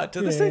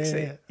 To the sex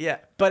scene. Yeah,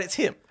 but it's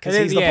him because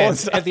And he's the porn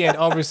star. at the end,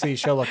 obviously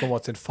Sherlock and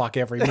Watson fuck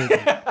every movie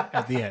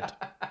at the end.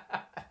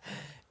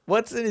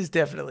 Watson is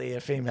definitely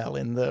a female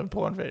in the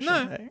porn version.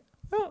 No.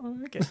 Oh,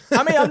 Okay.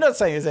 I mean, I'm not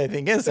saying there's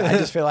anything against it. I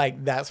just feel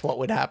like that's what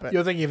would happen.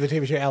 You're thinking of the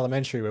TV show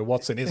Elementary, where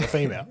Watson is a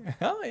female.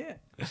 Oh yeah.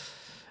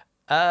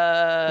 What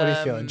are you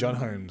feeling, John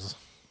Holmes?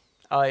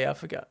 Oh yeah, I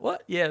forgot.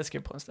 What? Yeah, let's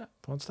get porn star.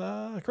 Porn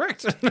star,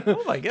 correct.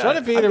 Oh my god. John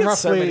appeared in I've got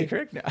so many roughly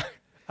correct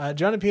now.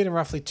 John appeared in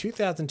roughly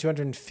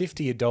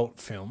 2,250 adult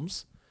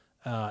films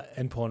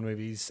and porn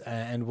movies,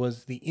 and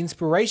was the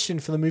inspiration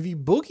for the movie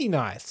Boogie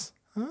Nights.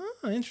 Oh,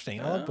 interesting.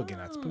 I love Boogie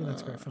Nights. Boogie Nights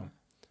is a great film.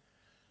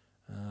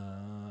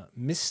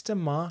 Mr.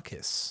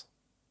 Marcus.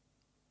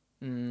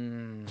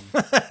 Is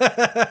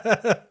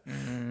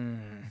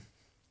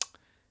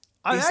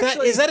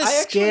that a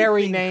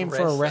scary name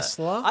for a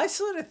wrestler? I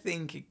sort of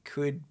think it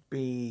could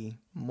be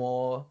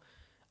more.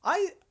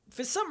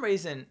 For some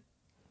reason,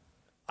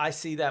 I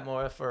see that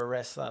more for a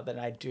wrestler than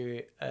I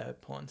do a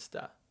porn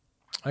star.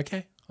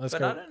 Okay, let's But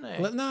go. I don't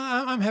know. No,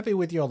 I'm happy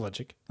with your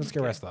logic. Let's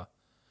go wrestler.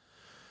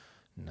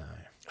 No.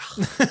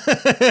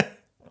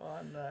 Oh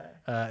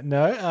no.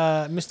 No,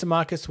 Mr.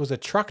 Marcus was a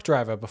truck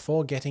driver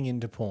before getting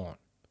into porn.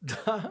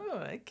 Oh,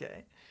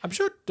 okay. I'm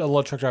sure a lot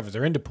of truck drivers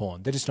are into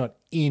porn. They're just not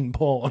in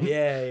porn.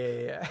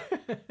 Yeah.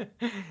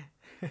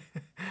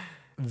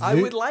 I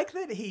would like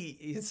that he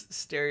is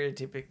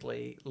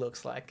stereotypically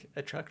looks like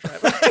a truck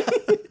driver.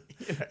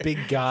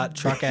 Big gut,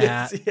 trucker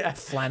Yes, hat, yeah.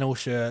 flannel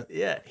shirt.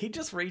 Yeah, he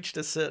just reached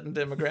a certain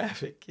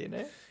demographic, He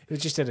was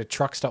just at a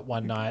truck stop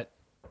one night,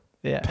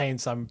 Yeah. paying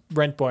some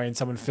rent boy, and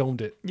someone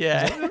filmed it.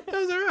 Yeah. That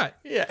was all right.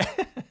 Yeah.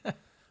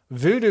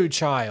 Voodoo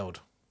Child.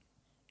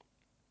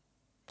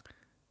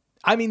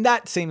 I mean,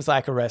 that seems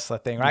like a wrestler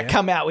thing, right? Yeah.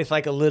 Come out with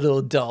like a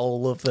little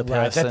doll of the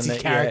Right, person. that's his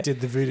that- character,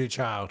 the Voodoo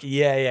Child.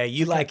 Yeah.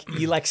 You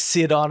like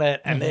sit on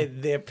it and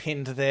they're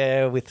pinned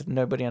there with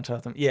nobody on top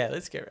of them. Yeah,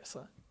 let's go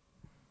wrestler.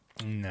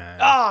 No.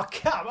 Oh,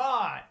 come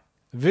on.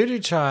 Voodoo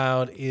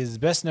Child is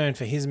best known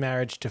for his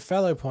marriage to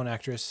fellow porn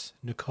actress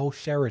Nicole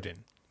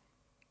Sheridan.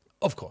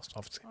 Of course,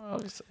 obviously.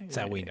 Obviously. That's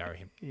how we know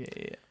him.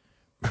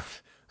 Yeah.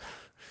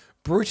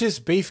 Brutus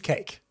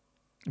Beefcake.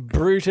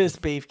 Brutus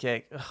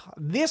Beefcake. Ugh,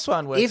 this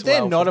one works If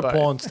they're well not for a both.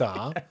 porn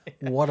star,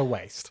 what a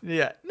waste.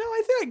 Yeah. No,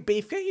 I feel like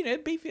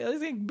Beefcake, Beefcake, I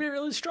think be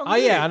really strong. Oh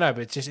yeah, I know,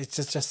 but it's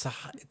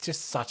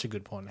just such a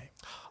good porn name.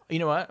 You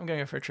know what? I'm going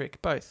to go for a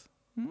trick. Both.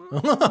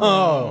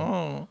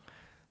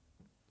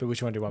 But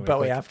which one do you want me But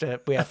to we click?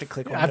 have to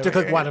click one. I have to of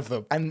click it. one of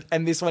them.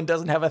 And this one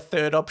doesn't have a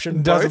third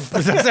option. Doesn't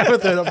Both. have a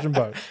third option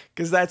both.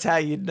 Because that's how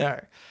you'd know.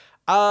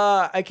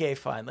 Okay,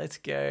 fine. Let's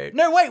go.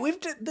 No,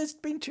 wait. There's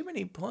been too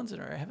many pawns in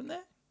a row, haven't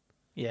there?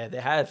 Yeah,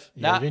 there have.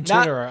 Yeah,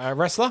 a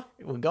wrestler?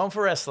 We're going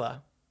for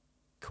wrestler.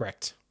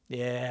 Correct.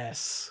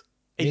 Yes.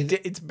 Neither-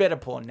 It's better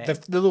pawn name. The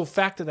little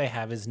factor they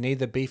have is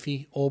neither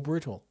beefy or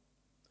brutal.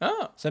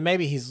 Oh, So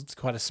maybe he's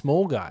quite a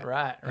small guy.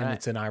 Right, And right.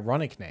 it's an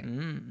ironic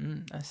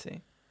name. I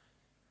see.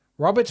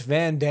 Robert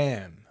Van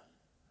Dam.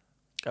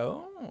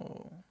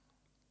 Oh,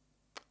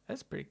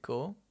 that's pretty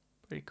cool.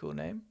 Pretty cool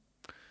name.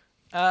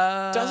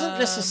 Doesn't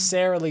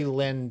necessarily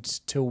lend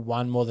to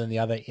one more than the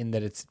other in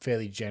that it's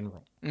fairly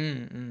general.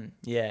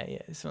 Yeah.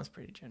 This one's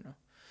pretty general.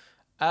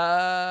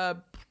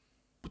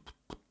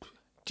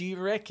 Do you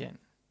reckon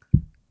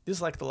this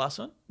is like the last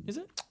one? Is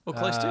it or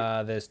close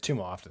to? There's two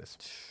more after this.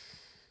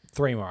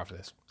 Three more after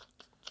this.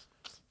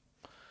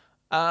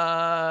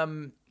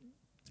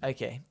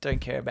 Okay.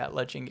 Don't care about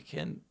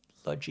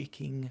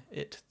logicking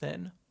it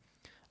then.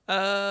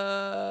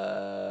 I'm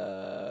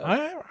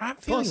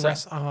feeling What's that?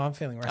 wrestler. Oh, I'm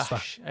feeling wrestler.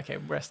 Okay,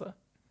 wrestler.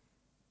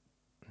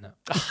 No.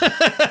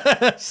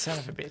 Son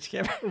of a bitch,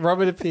 Kevin.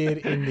 Robert appeared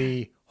in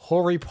the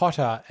Harry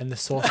Potter and the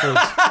Sorcerer's...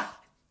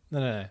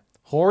 No.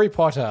 Harry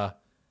Potter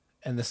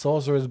and the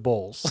Sorcerer's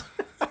Balls.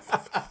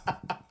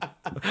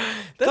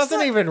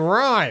 Doesn't even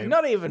rhyme.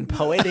 Not even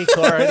poetic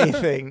or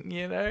anything,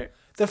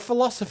 The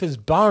Philosopher's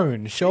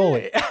Bone,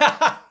 surely.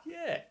 Yeah,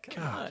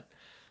 come on.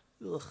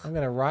 Ugh. I'm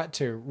going to write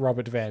to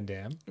Robert Van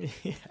Dam.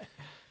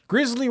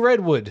 Grizzly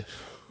Redwood.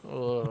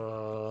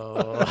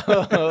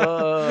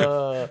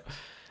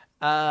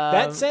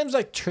 That sounds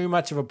like too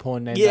much of a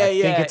porn name.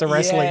 I think it's a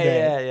wrestling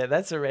name. Yeah,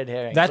 that's a red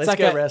herring. That's Let's like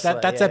go a wrestler.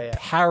 that's yeah, a yeah.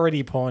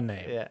 parody porn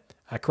name. Yeah.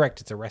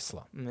 Correct. It's a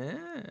wrestler. Yeah.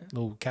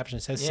 Little caption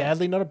says, Yes.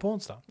 "Sadly, not a porn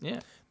star."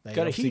 Yeah. They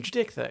Got a obviously- huge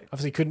dick though.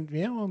 Obviously, couldn't.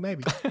 Yeah, well,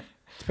 maybe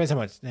depends how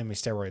many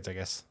steroids. I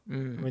guess. I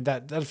mean,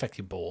 that affects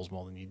your balls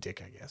more than your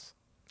dick. I guess.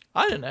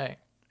 I don't know.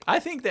 I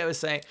think they were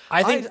saying.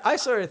 I think- I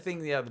saw a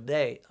thing the other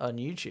day on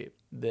YouTube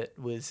that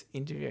was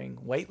interviewing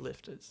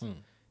weightlifters,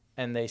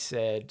 and they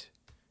said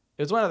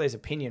it was one of those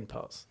opinion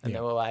polls, and Yeah.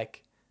 they were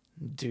like,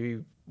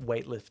 "Do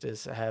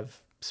weightlifters have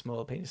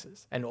smaller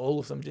penises?" And all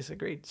of them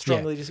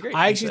strongly disagreed.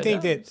 I And actually said,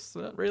 think "No, that- it's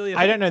not really.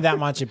 I don't know that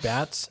much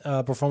about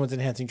performance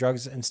enhancing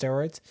drugs and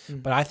steroids,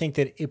 but I think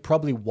that it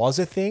probably was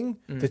a thing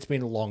that's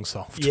been long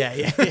solved.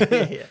 Yeah.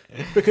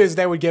 Because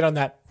they would get on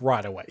that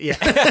right away. Yeah.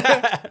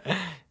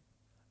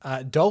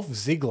 Dolph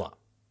Ziggler.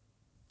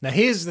 Now,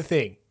 here's the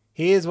thing.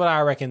 Here's what I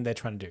reckon they're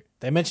trying to do.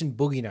 They mentioned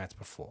Boogie Nights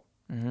before.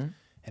 And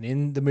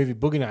in the movie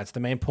Boogie Nights, the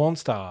main porn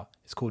star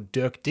is called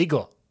Dirk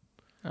Diggler.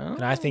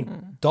 And I think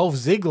Dolph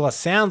Ziggler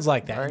sounds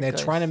like that. Very and they're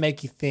close. trying to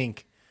make you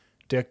think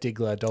Dirk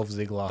Diggler, Dolph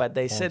Ziggler. But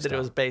they porn said that it star.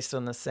 was based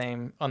on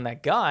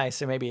that guy,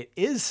 so maybe it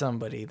is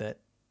somebody that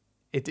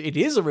it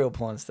is a real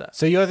porn star.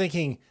 So you're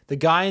thinking the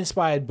guy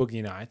inspired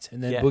Boogie Nights,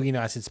 and then Yeah. Boogie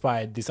Nights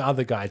inspired this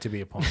other guy to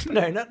be a porn star.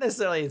 No, not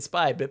necessarily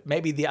inspired, but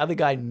maybe the other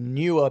guy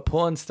knew a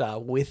porn star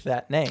with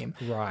that name.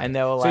 Right. And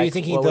they were like, so you're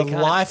thinking well, the we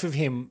can't- life of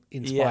him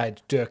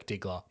inspired Dirk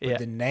Diggler, but Yeah.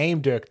 the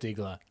name Dirk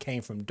Diggler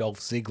came from Dolph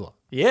Ziggler.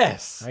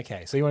 Yes.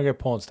 Okay, so you want to go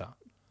porn star.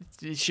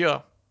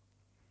 Sure.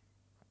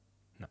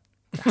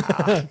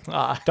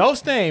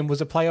 Dolph's name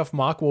was a play off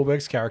Mark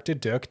Wahlberg's character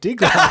Dirk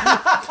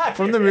Diggler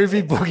from the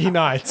movie Boogie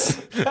Nights.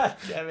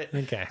 Damn it.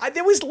 Okay.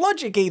 There was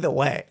logic either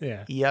way.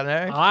 Yeah. You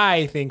know?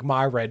 I think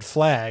my red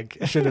flag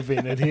should have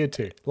been adhered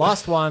to.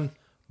 Last one,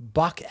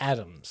 Buck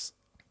Adams.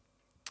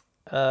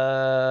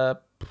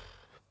 Buck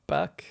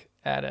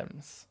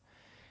Adams.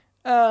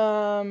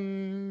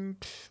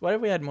 What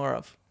have we had more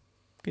of?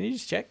 Can you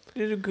just check?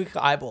 Do a quick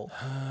eyeball.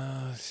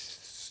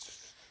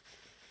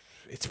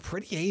 It's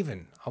pretty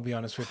even, I'll be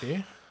honest with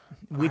you.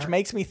 Which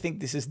makes me think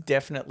this is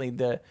definitely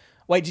the...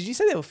 Wait, did you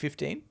say they were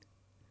 15?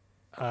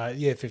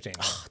 Yeah, 15.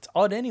 It's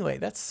odd anyway.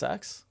 That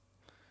sucks.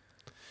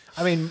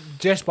 I mean,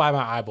 just by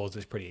my eyeballs,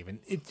 it's pretty even.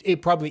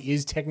 It probably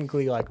is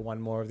technically like one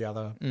more of the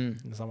other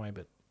in some way,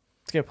 but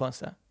Let's get a porn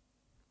star.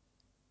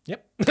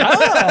 yep.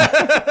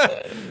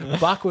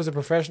 Buck was a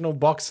professional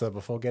boxer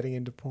before getting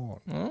into porn.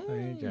 There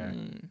you go.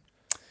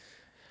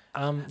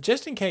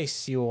 Just in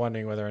case you were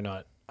wondering whether or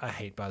not I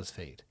hate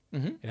BuzzFeed,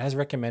 it has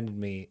recommended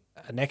me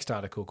a next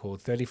article called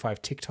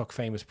 35 TikTok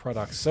famous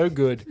products so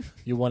good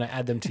you want to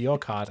add them to your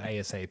cart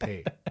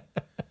ASAP.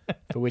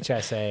 For which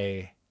I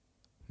say,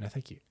 no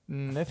thank you.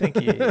 No,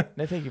 thank you.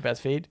 No, thank you,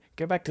 BuzzFeed.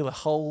 Go back to the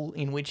hole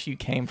in which you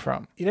came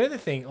from. You know the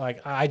thing,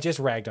 like I just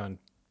ragged on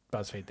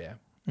BuzzFeed there.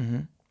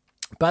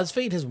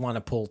 BuzzFeed has won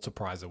a Pulitzer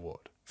Prize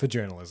award for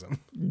journalism.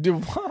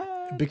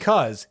 What?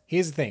 Because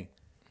here's the thing,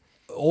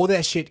 all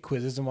their shit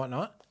quizzes and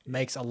whatnot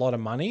makes a lot of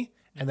money,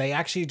 and they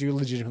actually do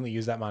legitimately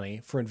use that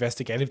money for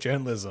investigative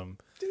journalism.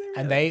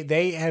 And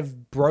they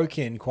have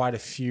broken quite a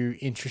few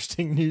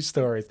interesting news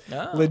stories.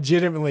 Oh.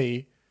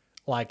 Legitimately,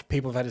 like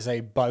people have had to say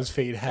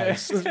BuzzFeed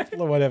has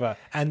or whatever,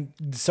 and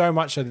so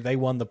much so that they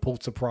won the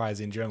Pulitzer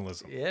Prize in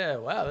journalism. Yeah,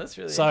 wow, that's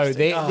really So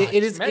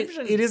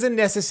interesting. it is a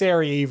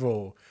necessary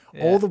evil.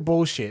 All the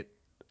bullshit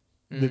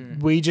that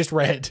we just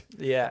read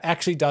Yeah.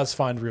 actually does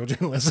find real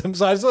journalism.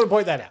 So I just want to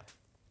point that out.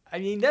 I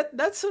mean,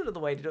 that's sort of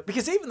the way to do it.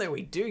 Because even though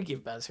we do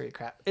give BuzzFeed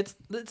crap, it's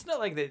not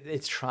like that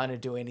it's trying to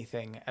do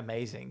anything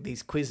amazing.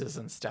 These quizzes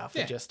and stuff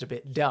Yeah. are just a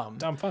bit dumb.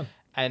 Dumb fun.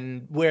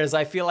 And whereas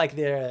I feel like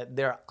there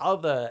are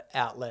other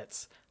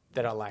outlets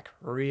that are like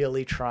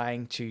really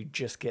trying to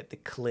just get the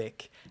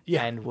click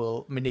and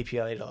will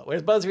manipulate it a lot.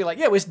 Whereas BuzzFeed, like,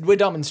 yeah, we're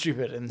dumb and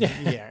stupid, and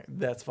yeah,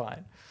 that's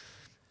fine.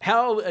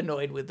 How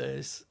annoyed would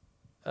those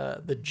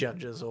the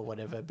judges or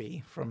whatever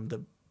be from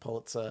the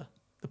Pulitzer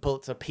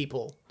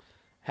people?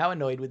 How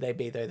annoyed would they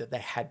be though that they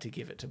had to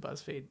give it to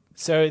BuzzFeed?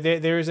 So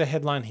there is a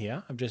headline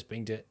here. I'm just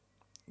being it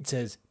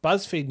says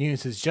BuzzFeed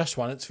News has just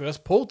won its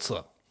first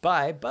Pulitzer.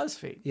 By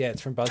BuzzFeed. Yeah,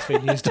 it's from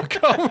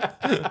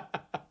BuzzFeedNews.com.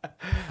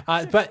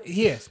 But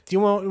here, do you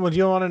want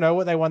to know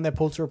what they won their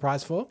Pulitzer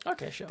Prize for?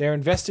 Okay, sure. Their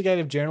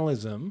investigative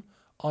journalism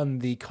on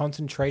the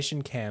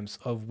concentration camps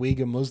of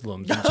Uyghur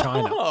Muslims in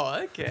China.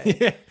 Oh,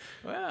 okay.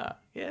 Wow.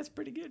 Yeah, it's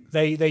pretty good.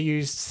 They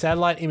used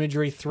satellite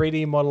imagery,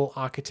 3D model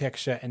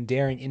architecture, and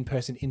daring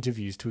in-person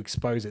interviews to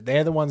expose it.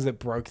 They're the ones that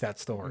broke that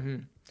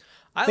story.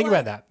 Think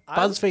about that.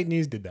 BuzzFeed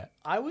News did that.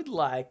 I would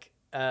like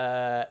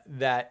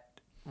that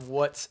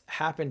what's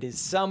happened is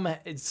some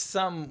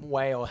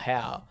way or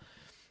how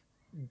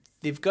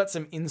they've got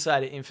some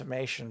insider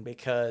information,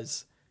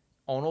 because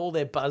on all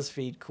their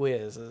BuzzFeed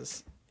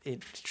quizzes,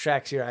 it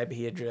tracks your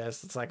IP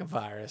address. It's like a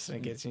virus, and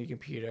it gets in your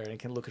computer, and it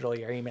can look at all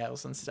your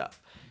emails and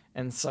stuff.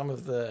 And some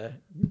of the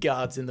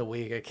guards in the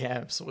Uyghur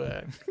camps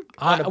were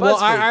on a Well,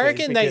 BuzzFeed I quiz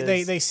reckon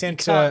they because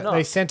sent you can't not.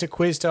 they sent a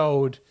quiz to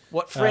old.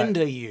 What friend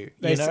are you?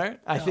 they You know,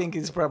 I think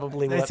is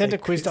probably They what sent a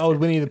quiz to old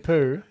Winnie the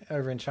Pooh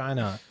over in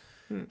China,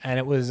 and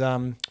it was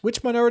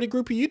which minority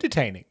group are you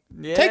detaining?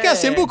 Take our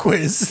simple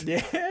quiz.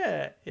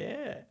 Yeah.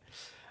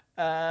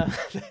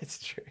 That's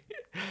true.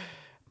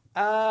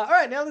 All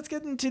right, now let's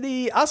get into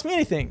the Ask Me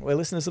Anything, where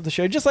listeners of the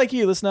show, just like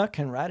you, listener,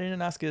 can write in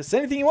and ask us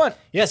anything you want.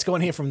 Yes, go on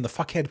here from the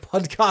fuckhead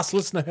podcast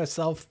listener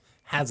herself,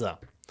 Hazza.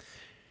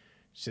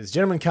 She says,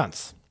 "Gentlemen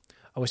cunts,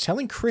 I was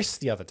telling Chris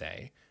the other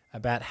day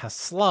about how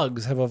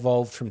slugs have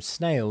evolved from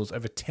snails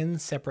over 10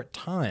 separate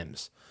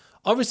times.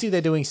 Obviously, they're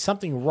doing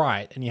something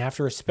right, and you have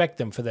to respect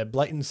them for their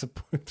blatant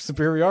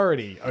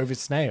superiority over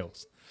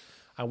snails.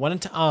 I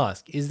wanted to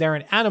ask, is there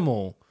an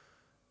animal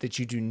that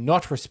you do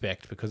not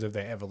respect because of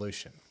their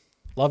evolution?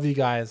 Love you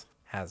guys,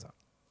 Hazza."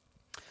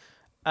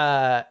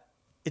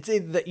 It's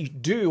either that you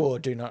do or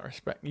do not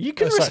respect. You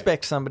can sorry.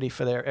 respect somebody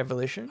for their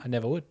evolution. I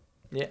never would.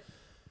 Yeah.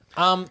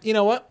 You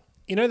know what?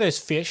 You know those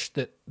fish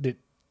that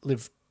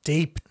live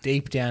deep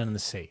down in the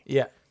sea?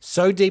 Yeah.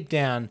 So deep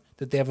down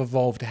that they've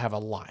evolved to have a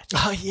light.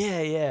 Oh,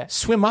 yeah.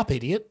 Swim up,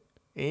 idiot.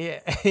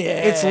 Yeah.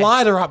 It's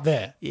lighter up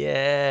there.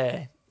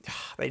 Yeah.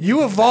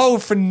 You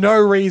evolved for no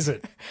reason.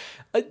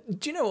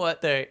 Do you know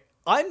what, though?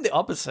 I'm the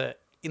opposite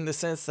in the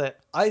sense that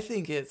I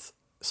think it's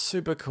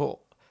super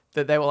cool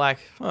that they were like,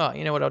 oh,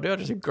 you know what I'll do? I'll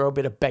just grow a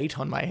bit of bait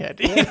on my head.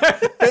 You know?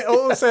 But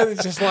also,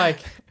 it's just like,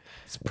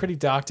 it's pretty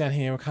dark down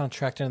here. We can't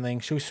attract anything.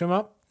 Should we swim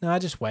up? No,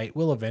 just wait.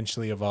 We'll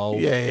eventually evolve.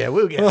 Yeah,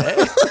 we'll get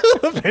there.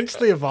 We'll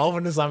eventually evolve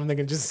into something that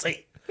can just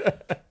see.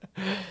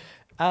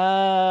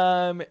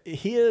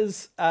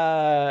 Here's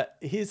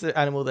the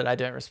animal that I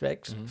don't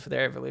respect for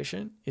their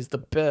evolution is the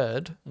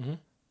bird. Mm-hmm.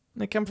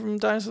 They come from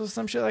dinosaurs or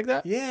some shit like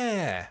that.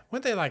 Yeah.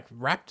 Weren't they like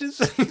raptors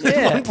Yeah.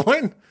 at one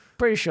point?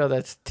 Pretty sure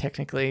that's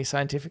technically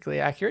scientifically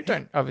accurate.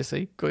 Don't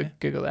obviously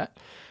Google that.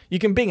 You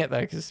can Bing it though,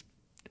 because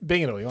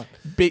Bing it all you want.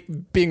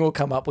 Bing will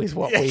come up with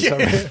what we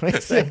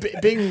say.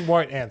 Bing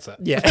won't answer.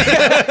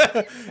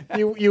 Yeah,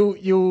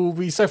 You'll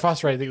be so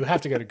frustrated that you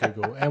have to go to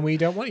Google, and we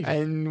don't want you to.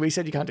 and we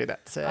said you can't do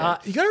that. So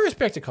You got to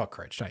respect a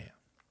cockroach, don't you?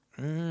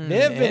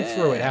 They've been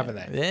through it, haven't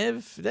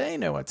they? They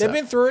know what's They've up.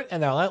 been through it,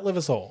 and they'll outlive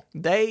us all.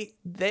 They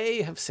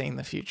have seen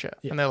the future,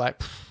 and they're like,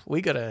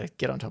 we got to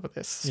get on top of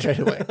this straight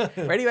away.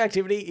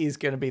 Radioactivity is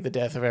going to be the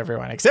death of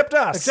everyone except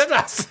us. Except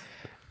us.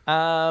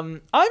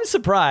 I'm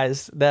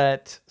surprised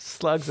that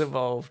slugs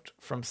evolved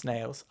from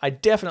snails. I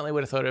definitely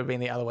would have thought it would have been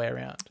the other way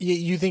around.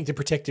 You think the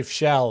protective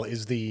shell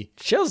is the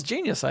Shell's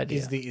genius idea.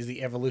 is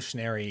the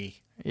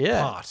evolutionary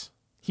Yeah. part?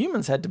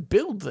 Humans had to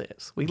build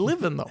this. We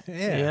live in them.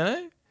 Yeah. You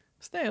know?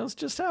 Snails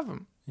just have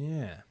them.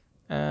 Yeah.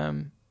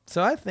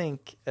 So I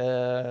think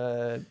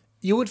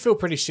You would feel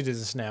pretty shit as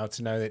a snail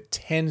to know that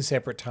 10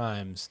 separate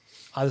times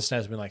other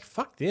snails have been like,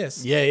 fuck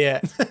this.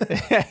 yeah.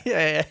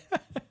 yeah.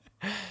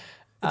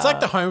 It's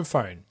like the home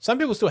phone. Some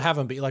people still have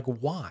them, but you're like,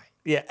 why?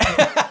 Yeah.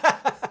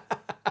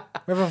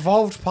 We've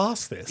evolved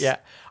past this. Yeah.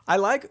 I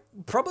like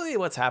probably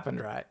what's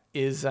happened, right,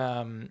 is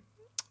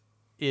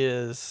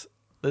there's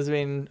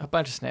been a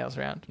bunch of snails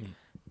around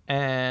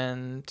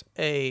and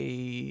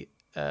they're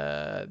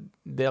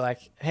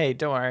like, hey,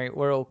 don't worry,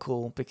 we're all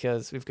cool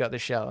because we've got the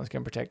shell and it's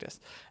going to protect us.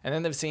 And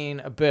then they've seen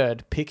a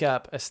bird pick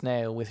up a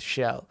snail with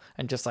shell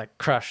and just like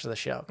crush the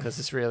shell because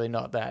it's really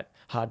not that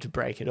hard to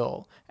break at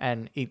all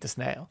and eat the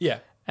snail. Yeah.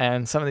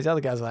 And some of these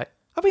other guys are like,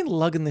 I've been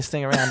lugging this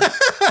thing around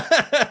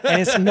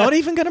and it's not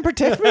even going to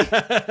protect me.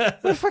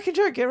 What a fucking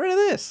joke. Get rid of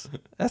this.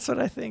 That's what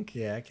I think.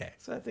 Yeah, okay.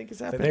 That's what I think is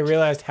So happening. they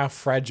realized how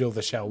fragile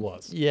the shell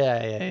was.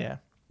 Yeah.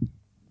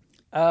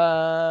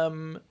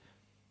 Were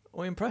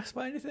you impressed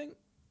by anything?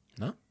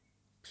 No?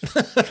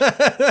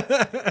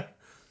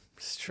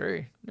 It's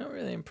true. Not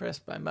really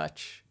impressed by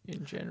much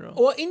in general.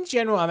 Well, in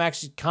general, I'm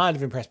actually kind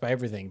of impressed by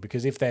everything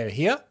because if they're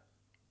here,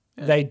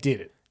 they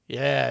did it.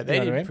 Yeah, they You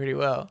know what did I mean? pretty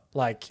well.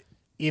 Like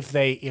if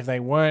they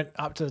weren't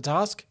up to the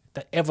task,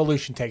 that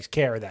evolution takes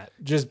care of that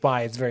just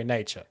by its very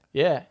nature.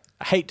 Yeah.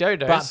 I hate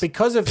dodos. But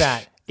because of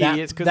that,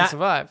 idiots couldn't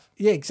survive.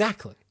 Yeah,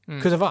 exactly.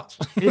 Because of us.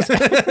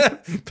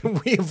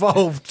 We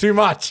evolved too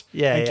much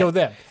and killed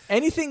them.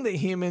 Anything that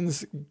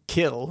humans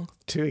kill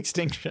to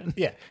extinction.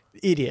 Yeah.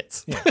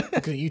 Idiots. Yeah.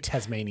 Look at you,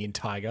 Tasmanian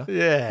tiger.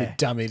 Yeah. You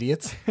dumb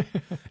idiots.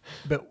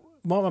 But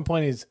what my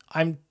point is,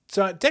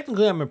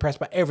 technically I'm impressed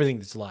by everything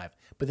that's alive,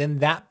 but then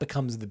that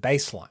becomes the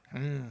baseline.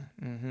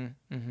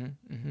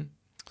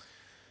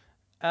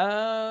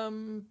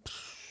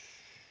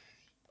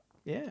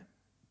 Yeah.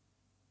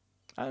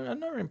 I'm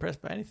not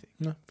impressed by anything.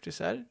 No. I've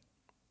decided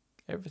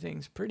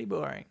everything's pretty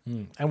boring.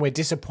 And we're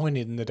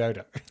disappointed in the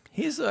dodo.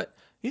 Here's what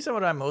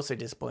I'm also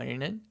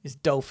disappointed in is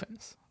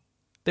dolphins.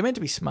 They're meant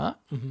to be smart.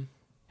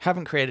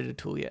 Haven't created a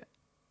tool yet.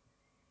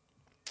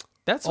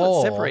 That's what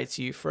Or separates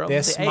you from They're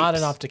the smart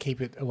apes. enough to keep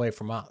it away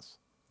from us.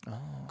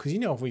 Because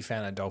if we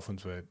found our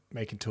dolphins were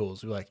making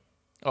tools, we'd be like,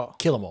 Oh,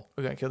 kill them all.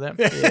 we're gonna kill them.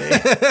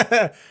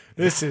 Yeah.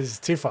 This is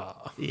too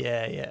far.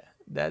 Yeah.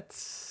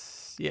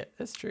 That's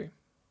true.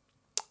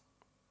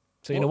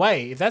 So in a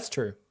way, if that's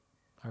true,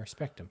 I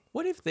respect them.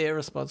 What if they're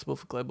responsible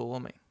for global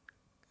warming?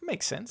 It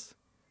makes sense.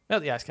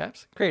 Melt the ice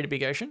caps, create a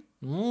big ocean,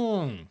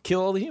 kill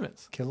all the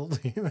humans. Kill all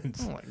the humans.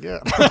 Oh my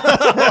god.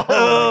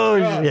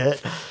 Oh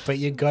shit. But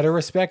you got to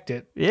respect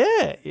it.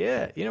 Yeah.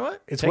 You know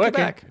what? It's Take working. It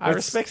back. I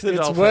respect the it's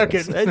dolphins.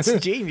 working. It's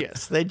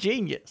genius. They're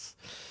genius.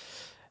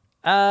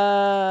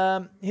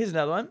 Here's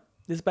another one.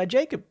 This is by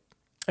Jacob.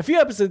 A few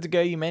episodes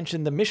ago, you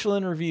mentioned the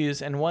Michelin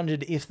reviews and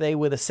wondered if they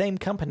were the same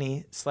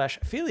company /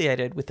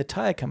 affiliated with the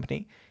tire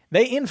company.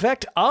 They, in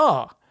fact,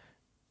 are,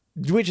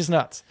 which is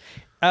nuts.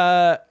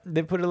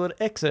 They put a little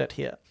excerpt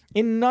here.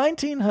 In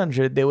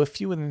 1900, there were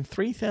fewer than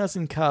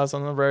 3,000 cars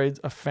on the roads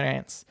of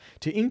France.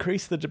 To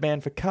increase the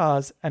demand for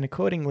cars, and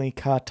accordingly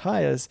car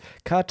tires,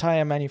 car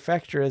tire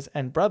manufacturers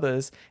and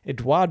brothers,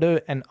 Eduardo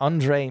and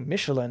André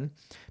Michelin,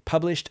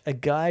 published a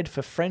guide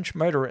for French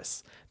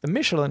motorists, the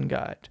Michelin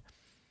Guide.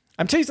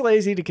 I'm too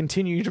lazy to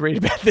continue to read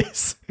about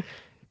this,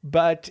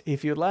 but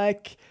if you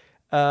like,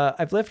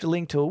 I've left a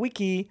link to a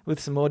wiki with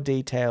some more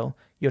detail.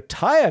 Your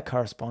tire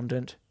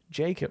correspondent,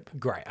 Jacob.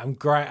 Great. I'm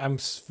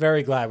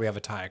very glad we have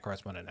a tire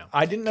correspondent now.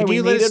 I didn't know Can we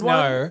you let needed us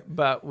know? one,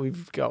 but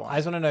we've got one. I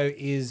just want to know,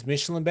 is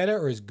Michelin better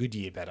or is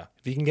Goodyear better?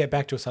 If you can get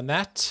back to us on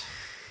that,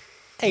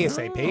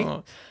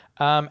 ASAP.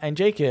 Oh. And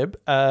Jacob,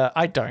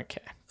 I don't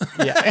care.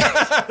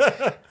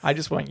 Yeah. I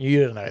just want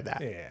you to know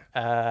that.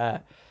 Yeah.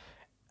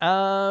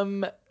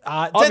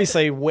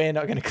 Obviously, we're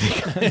not going to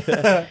click on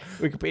the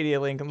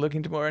Wikipedia link and look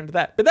into more into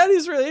that. But that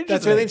is really interesting.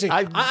 That's really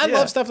interesting. I yeah.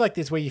 love stuff like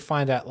this where you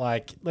find out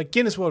like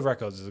Guinness World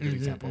Records is a good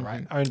example,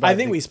 right? Owned by I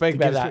think we spoke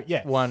about Guinness that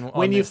yeah. one on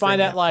when you this find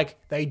thing, out like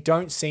they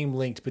don't seem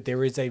linked, but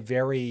there is a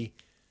very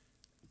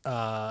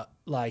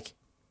like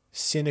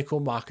cynical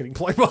marketing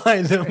ploy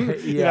behind them.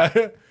 Yeah.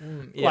 You know?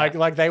 yeah.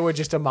 Like they were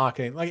just a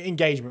marketing like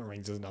engagement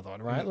rings is another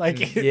one, right?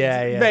 Like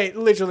yeah.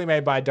 literally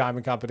made by a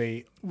diamond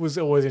company, was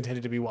always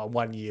intended to be a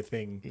 1 year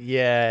thing.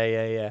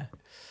 Yeah.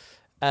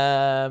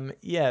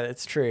 Yeah,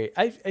 that's true.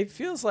 It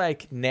feels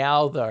like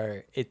now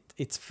though,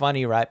 it's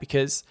funny, right?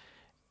 Because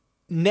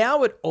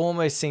now it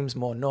almost seems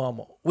more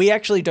normal. We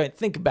actually don't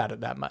think about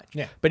it that much.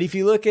 Yeah. But if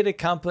you look at a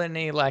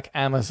company like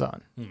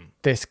Amazon,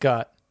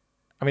 that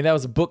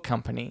was a book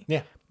company.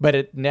 Yeah. But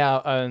it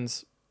now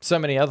owns so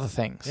many other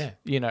things. Yeah.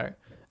 You know.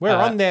 We're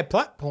on their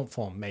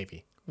platform,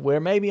 maybe. We're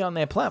maybe on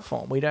their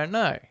platform. We don't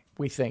know.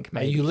 We think Are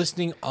maybe. you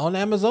listening on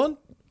Amazon?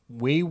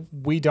 We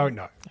don't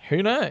know.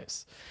 Who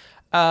knows?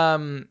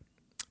 But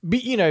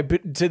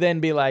to then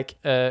be like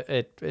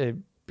a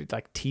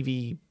like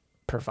TV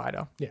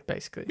provider,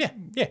 basically,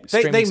 Yeah.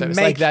 Streaming service.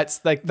 Like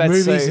that's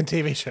movies so, and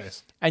TV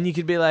shows. and you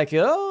could be like,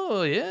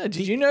 oh yeah,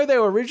 did you know they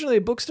were originally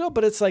a bookstore?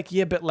 But it's like,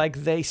 yeah, but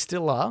like they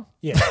still are.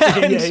 Yeah.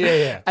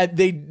 Yeah. And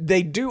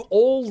they do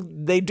all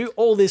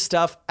this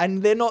stuff,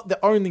 and they're not the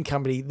only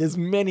company. There's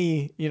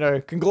many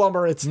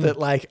conglomerates that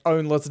like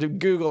own lots of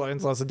Google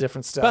owns lots of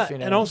different stuff.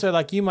 But and also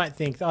like you might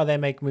think, oh, they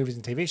make movies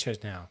and TV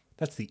shows now.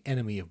 That's the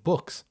enemy of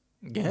books.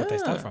 What they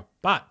start from.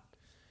 But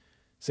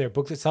is there a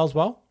book that sells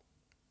well?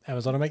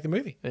 Amazon will make the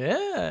movie.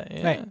 yeah.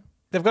 Mate,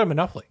 they've got a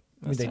monopoly.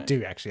 I mean, That's they right.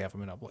 do actually have a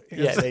monopoly.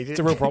 Yeah, they do. It's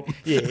a real problem.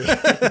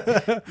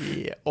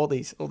 Yeah. All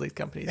these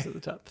companies at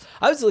the top.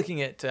 I was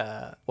looking at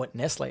what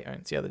Nestle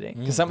owns the other day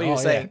because somebody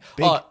was saying,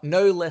 Big.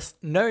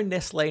 no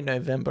Nestle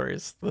November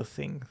is the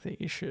thing that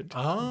you should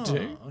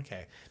do.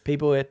 Okay.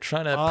 People are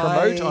trying to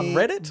promote on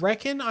Reddit.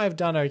 Reckon I've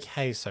done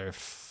okay so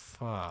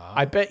far.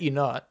 I bet you're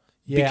not.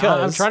 Yeah,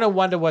 because I'm trying to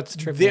wonder what's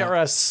tripping there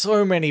are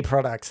so many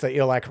products that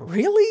you're like,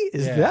 really?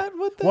 Is that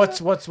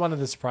what? What's one of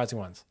the surprising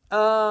ones?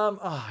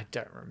 I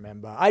don't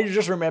remember. I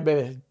just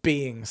remember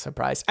being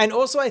surprised, and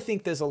also I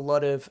think there's a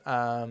lot of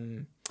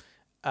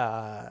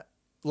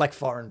like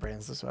foreign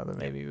brands as well that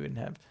maybe we wouldn't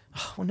have.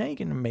 Oh, well, now you're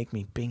gonna make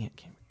me Bing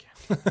it.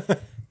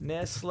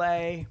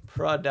 Nestle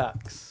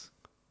products.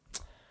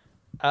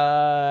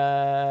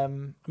 I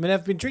mean,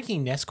 I've been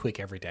drinking Nesquik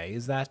every day.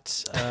 Is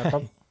that a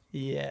problem?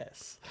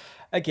 Yes.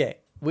 Okay,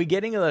 we're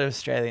getting a lot of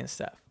Australian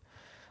stuff.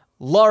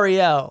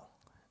 L'Oreal,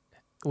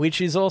 which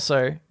is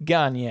also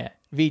Garnier,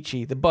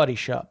 Vichy, The Body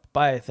Shop,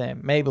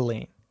 Biotherm,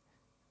 Maybelline,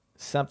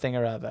 something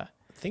or other.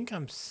 I think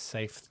I'm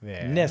safe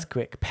there.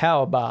 Nesquik,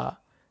 Power Bar.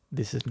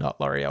 This is not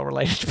L'Oreal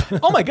related.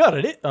 But, oh my God,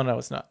 it is. Oh no,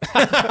 it's not.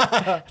 I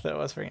thought it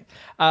was for it.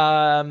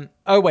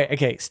 Oh wait,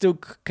 okay. Still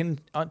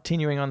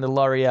continuing on the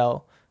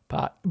L'Oreal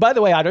part. By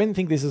the way, I don't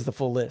think this is the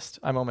full list.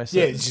 I'm almost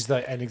certain. it's just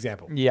like an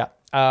example. Yeah.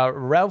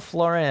 Ralph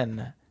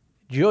Lauren,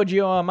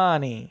 Giorgio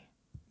Armani,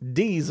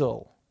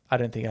 Diesel. I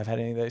don't think I've had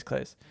any of those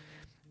clothes.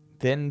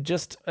 Then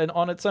just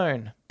on its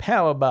own,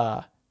 Power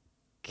Bar,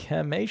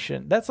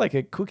 Carnation. That's like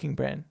a cooking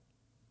brand.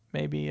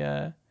 Maybe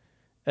a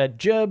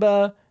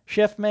Gerber,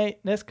 Chefmate,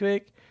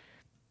 Nesquik,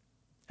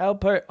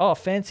 Alpo. Oh,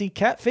 Fancy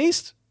Cat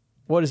Feast.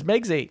 What does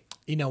Megs eat?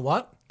 You know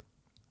what?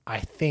 I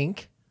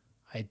think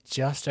I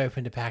just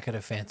opened a packet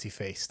of Fancy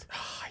Feast.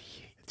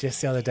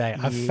 Just the other day.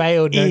 I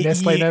failed no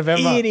Nestle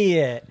November.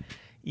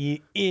 You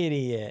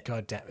idiot.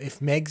 God damn. If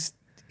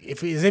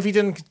he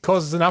didn't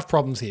cause us enough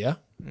problems here.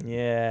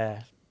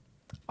 Yeah.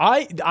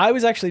 I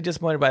was actually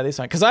disappointed by this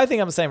one because I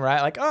think I'm the same,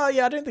 right? Like, oh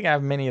yeah, I don't think I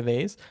have many of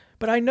these.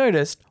 But I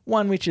noticed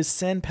one which is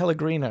San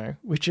Pellegrino,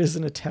 which is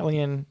an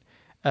Italian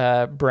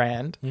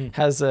brand,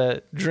 has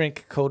a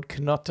drink called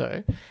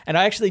Canotto. And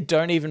I actually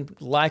don't even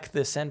like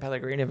the San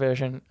Pellegrino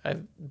version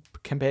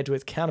compared to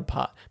its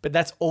counterpart. But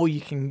that's all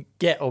you can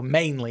get, or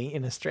mainly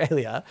in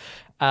Australia.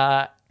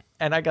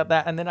 And I got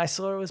that, and then I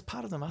saw it was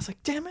part of them. I was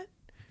like, damn it.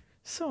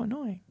 So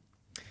annoying.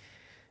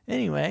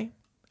 Anyway,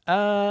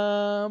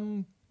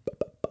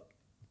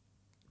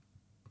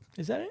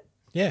 is that it?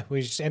 Yeah,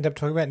 we just end up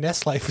talking about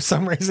Nestle for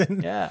some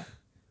reason. Yeah.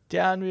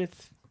 Down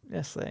with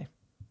Nestle.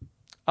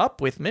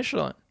 Up with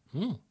Michelin.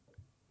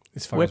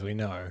 As far as we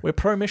know. We're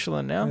pro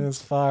Michelin now.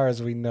 As far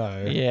as we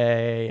know.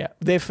 Yeah.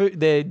 Their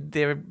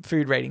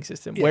food rating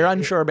system. We're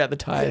unsure about the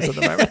tires at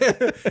the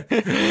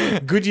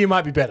moment. Goodyear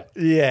might be better.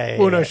 Yeah.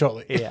 We'll know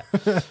shortly. Yeah.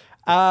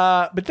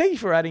 But thank you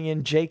for writing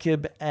in,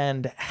 Jacob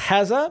and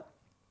Hazza.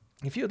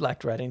 If you would like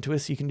to write into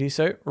us, you can do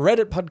so.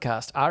 Reddit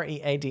podcast,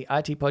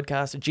 READIT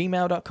podcast at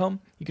gmail.com.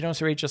 You can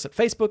also reach us at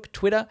Facebook,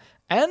 Twitter,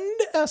 and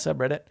our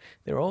subreddit.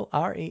 They're all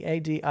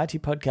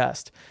READIT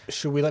podcast.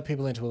 Should we let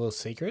people into a little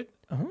secret?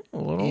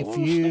 If If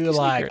you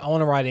like, I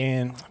want to write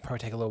in, probably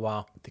take a little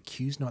while. The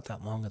queue's not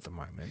that long at the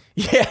moment.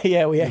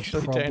 Yeah, we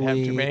actually don't have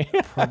too many.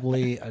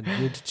 Probably a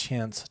good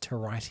chance to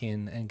write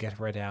in and get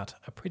read out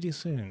pretty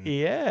soon.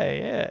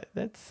 Yeah.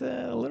 That's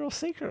a little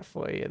secret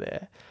for you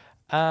there.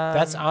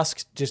 That's us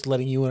just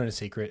letting you in on a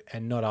secret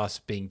and not us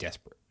being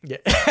desperate. Yeah.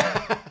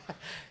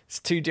 It's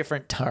two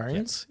different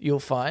tones, you'll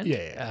find.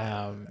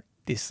 Yeah.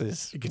 This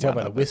is. You can tell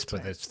by the one of whisper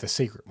that's the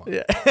secret one.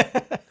 Yeah.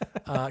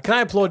 Can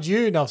I applaud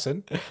you,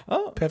 Nelson?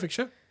 Oh. Perfect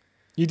show.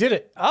 You did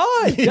it.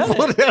 Oh, You done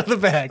pulled it. it out of the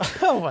bag.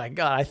 Oh my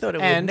God. I thought it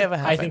would And never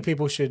happen. I think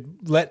people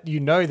should let you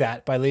know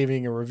that by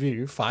leaving a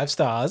review, 5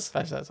 stars,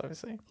 5 stars,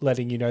 obviously.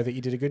 letting you know that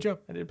you did a good job.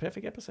 I did a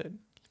perfect episode.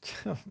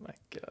 Oh my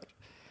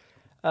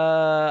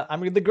God.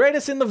 I'm the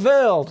greatest in the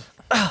world.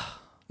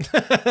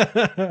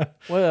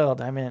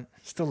 World, I meant.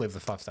 Still leave the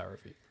 5-star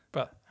review.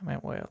 But I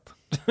meant world.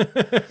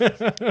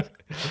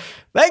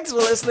 Thanks for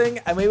listening,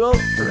 and we will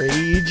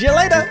read you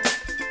later.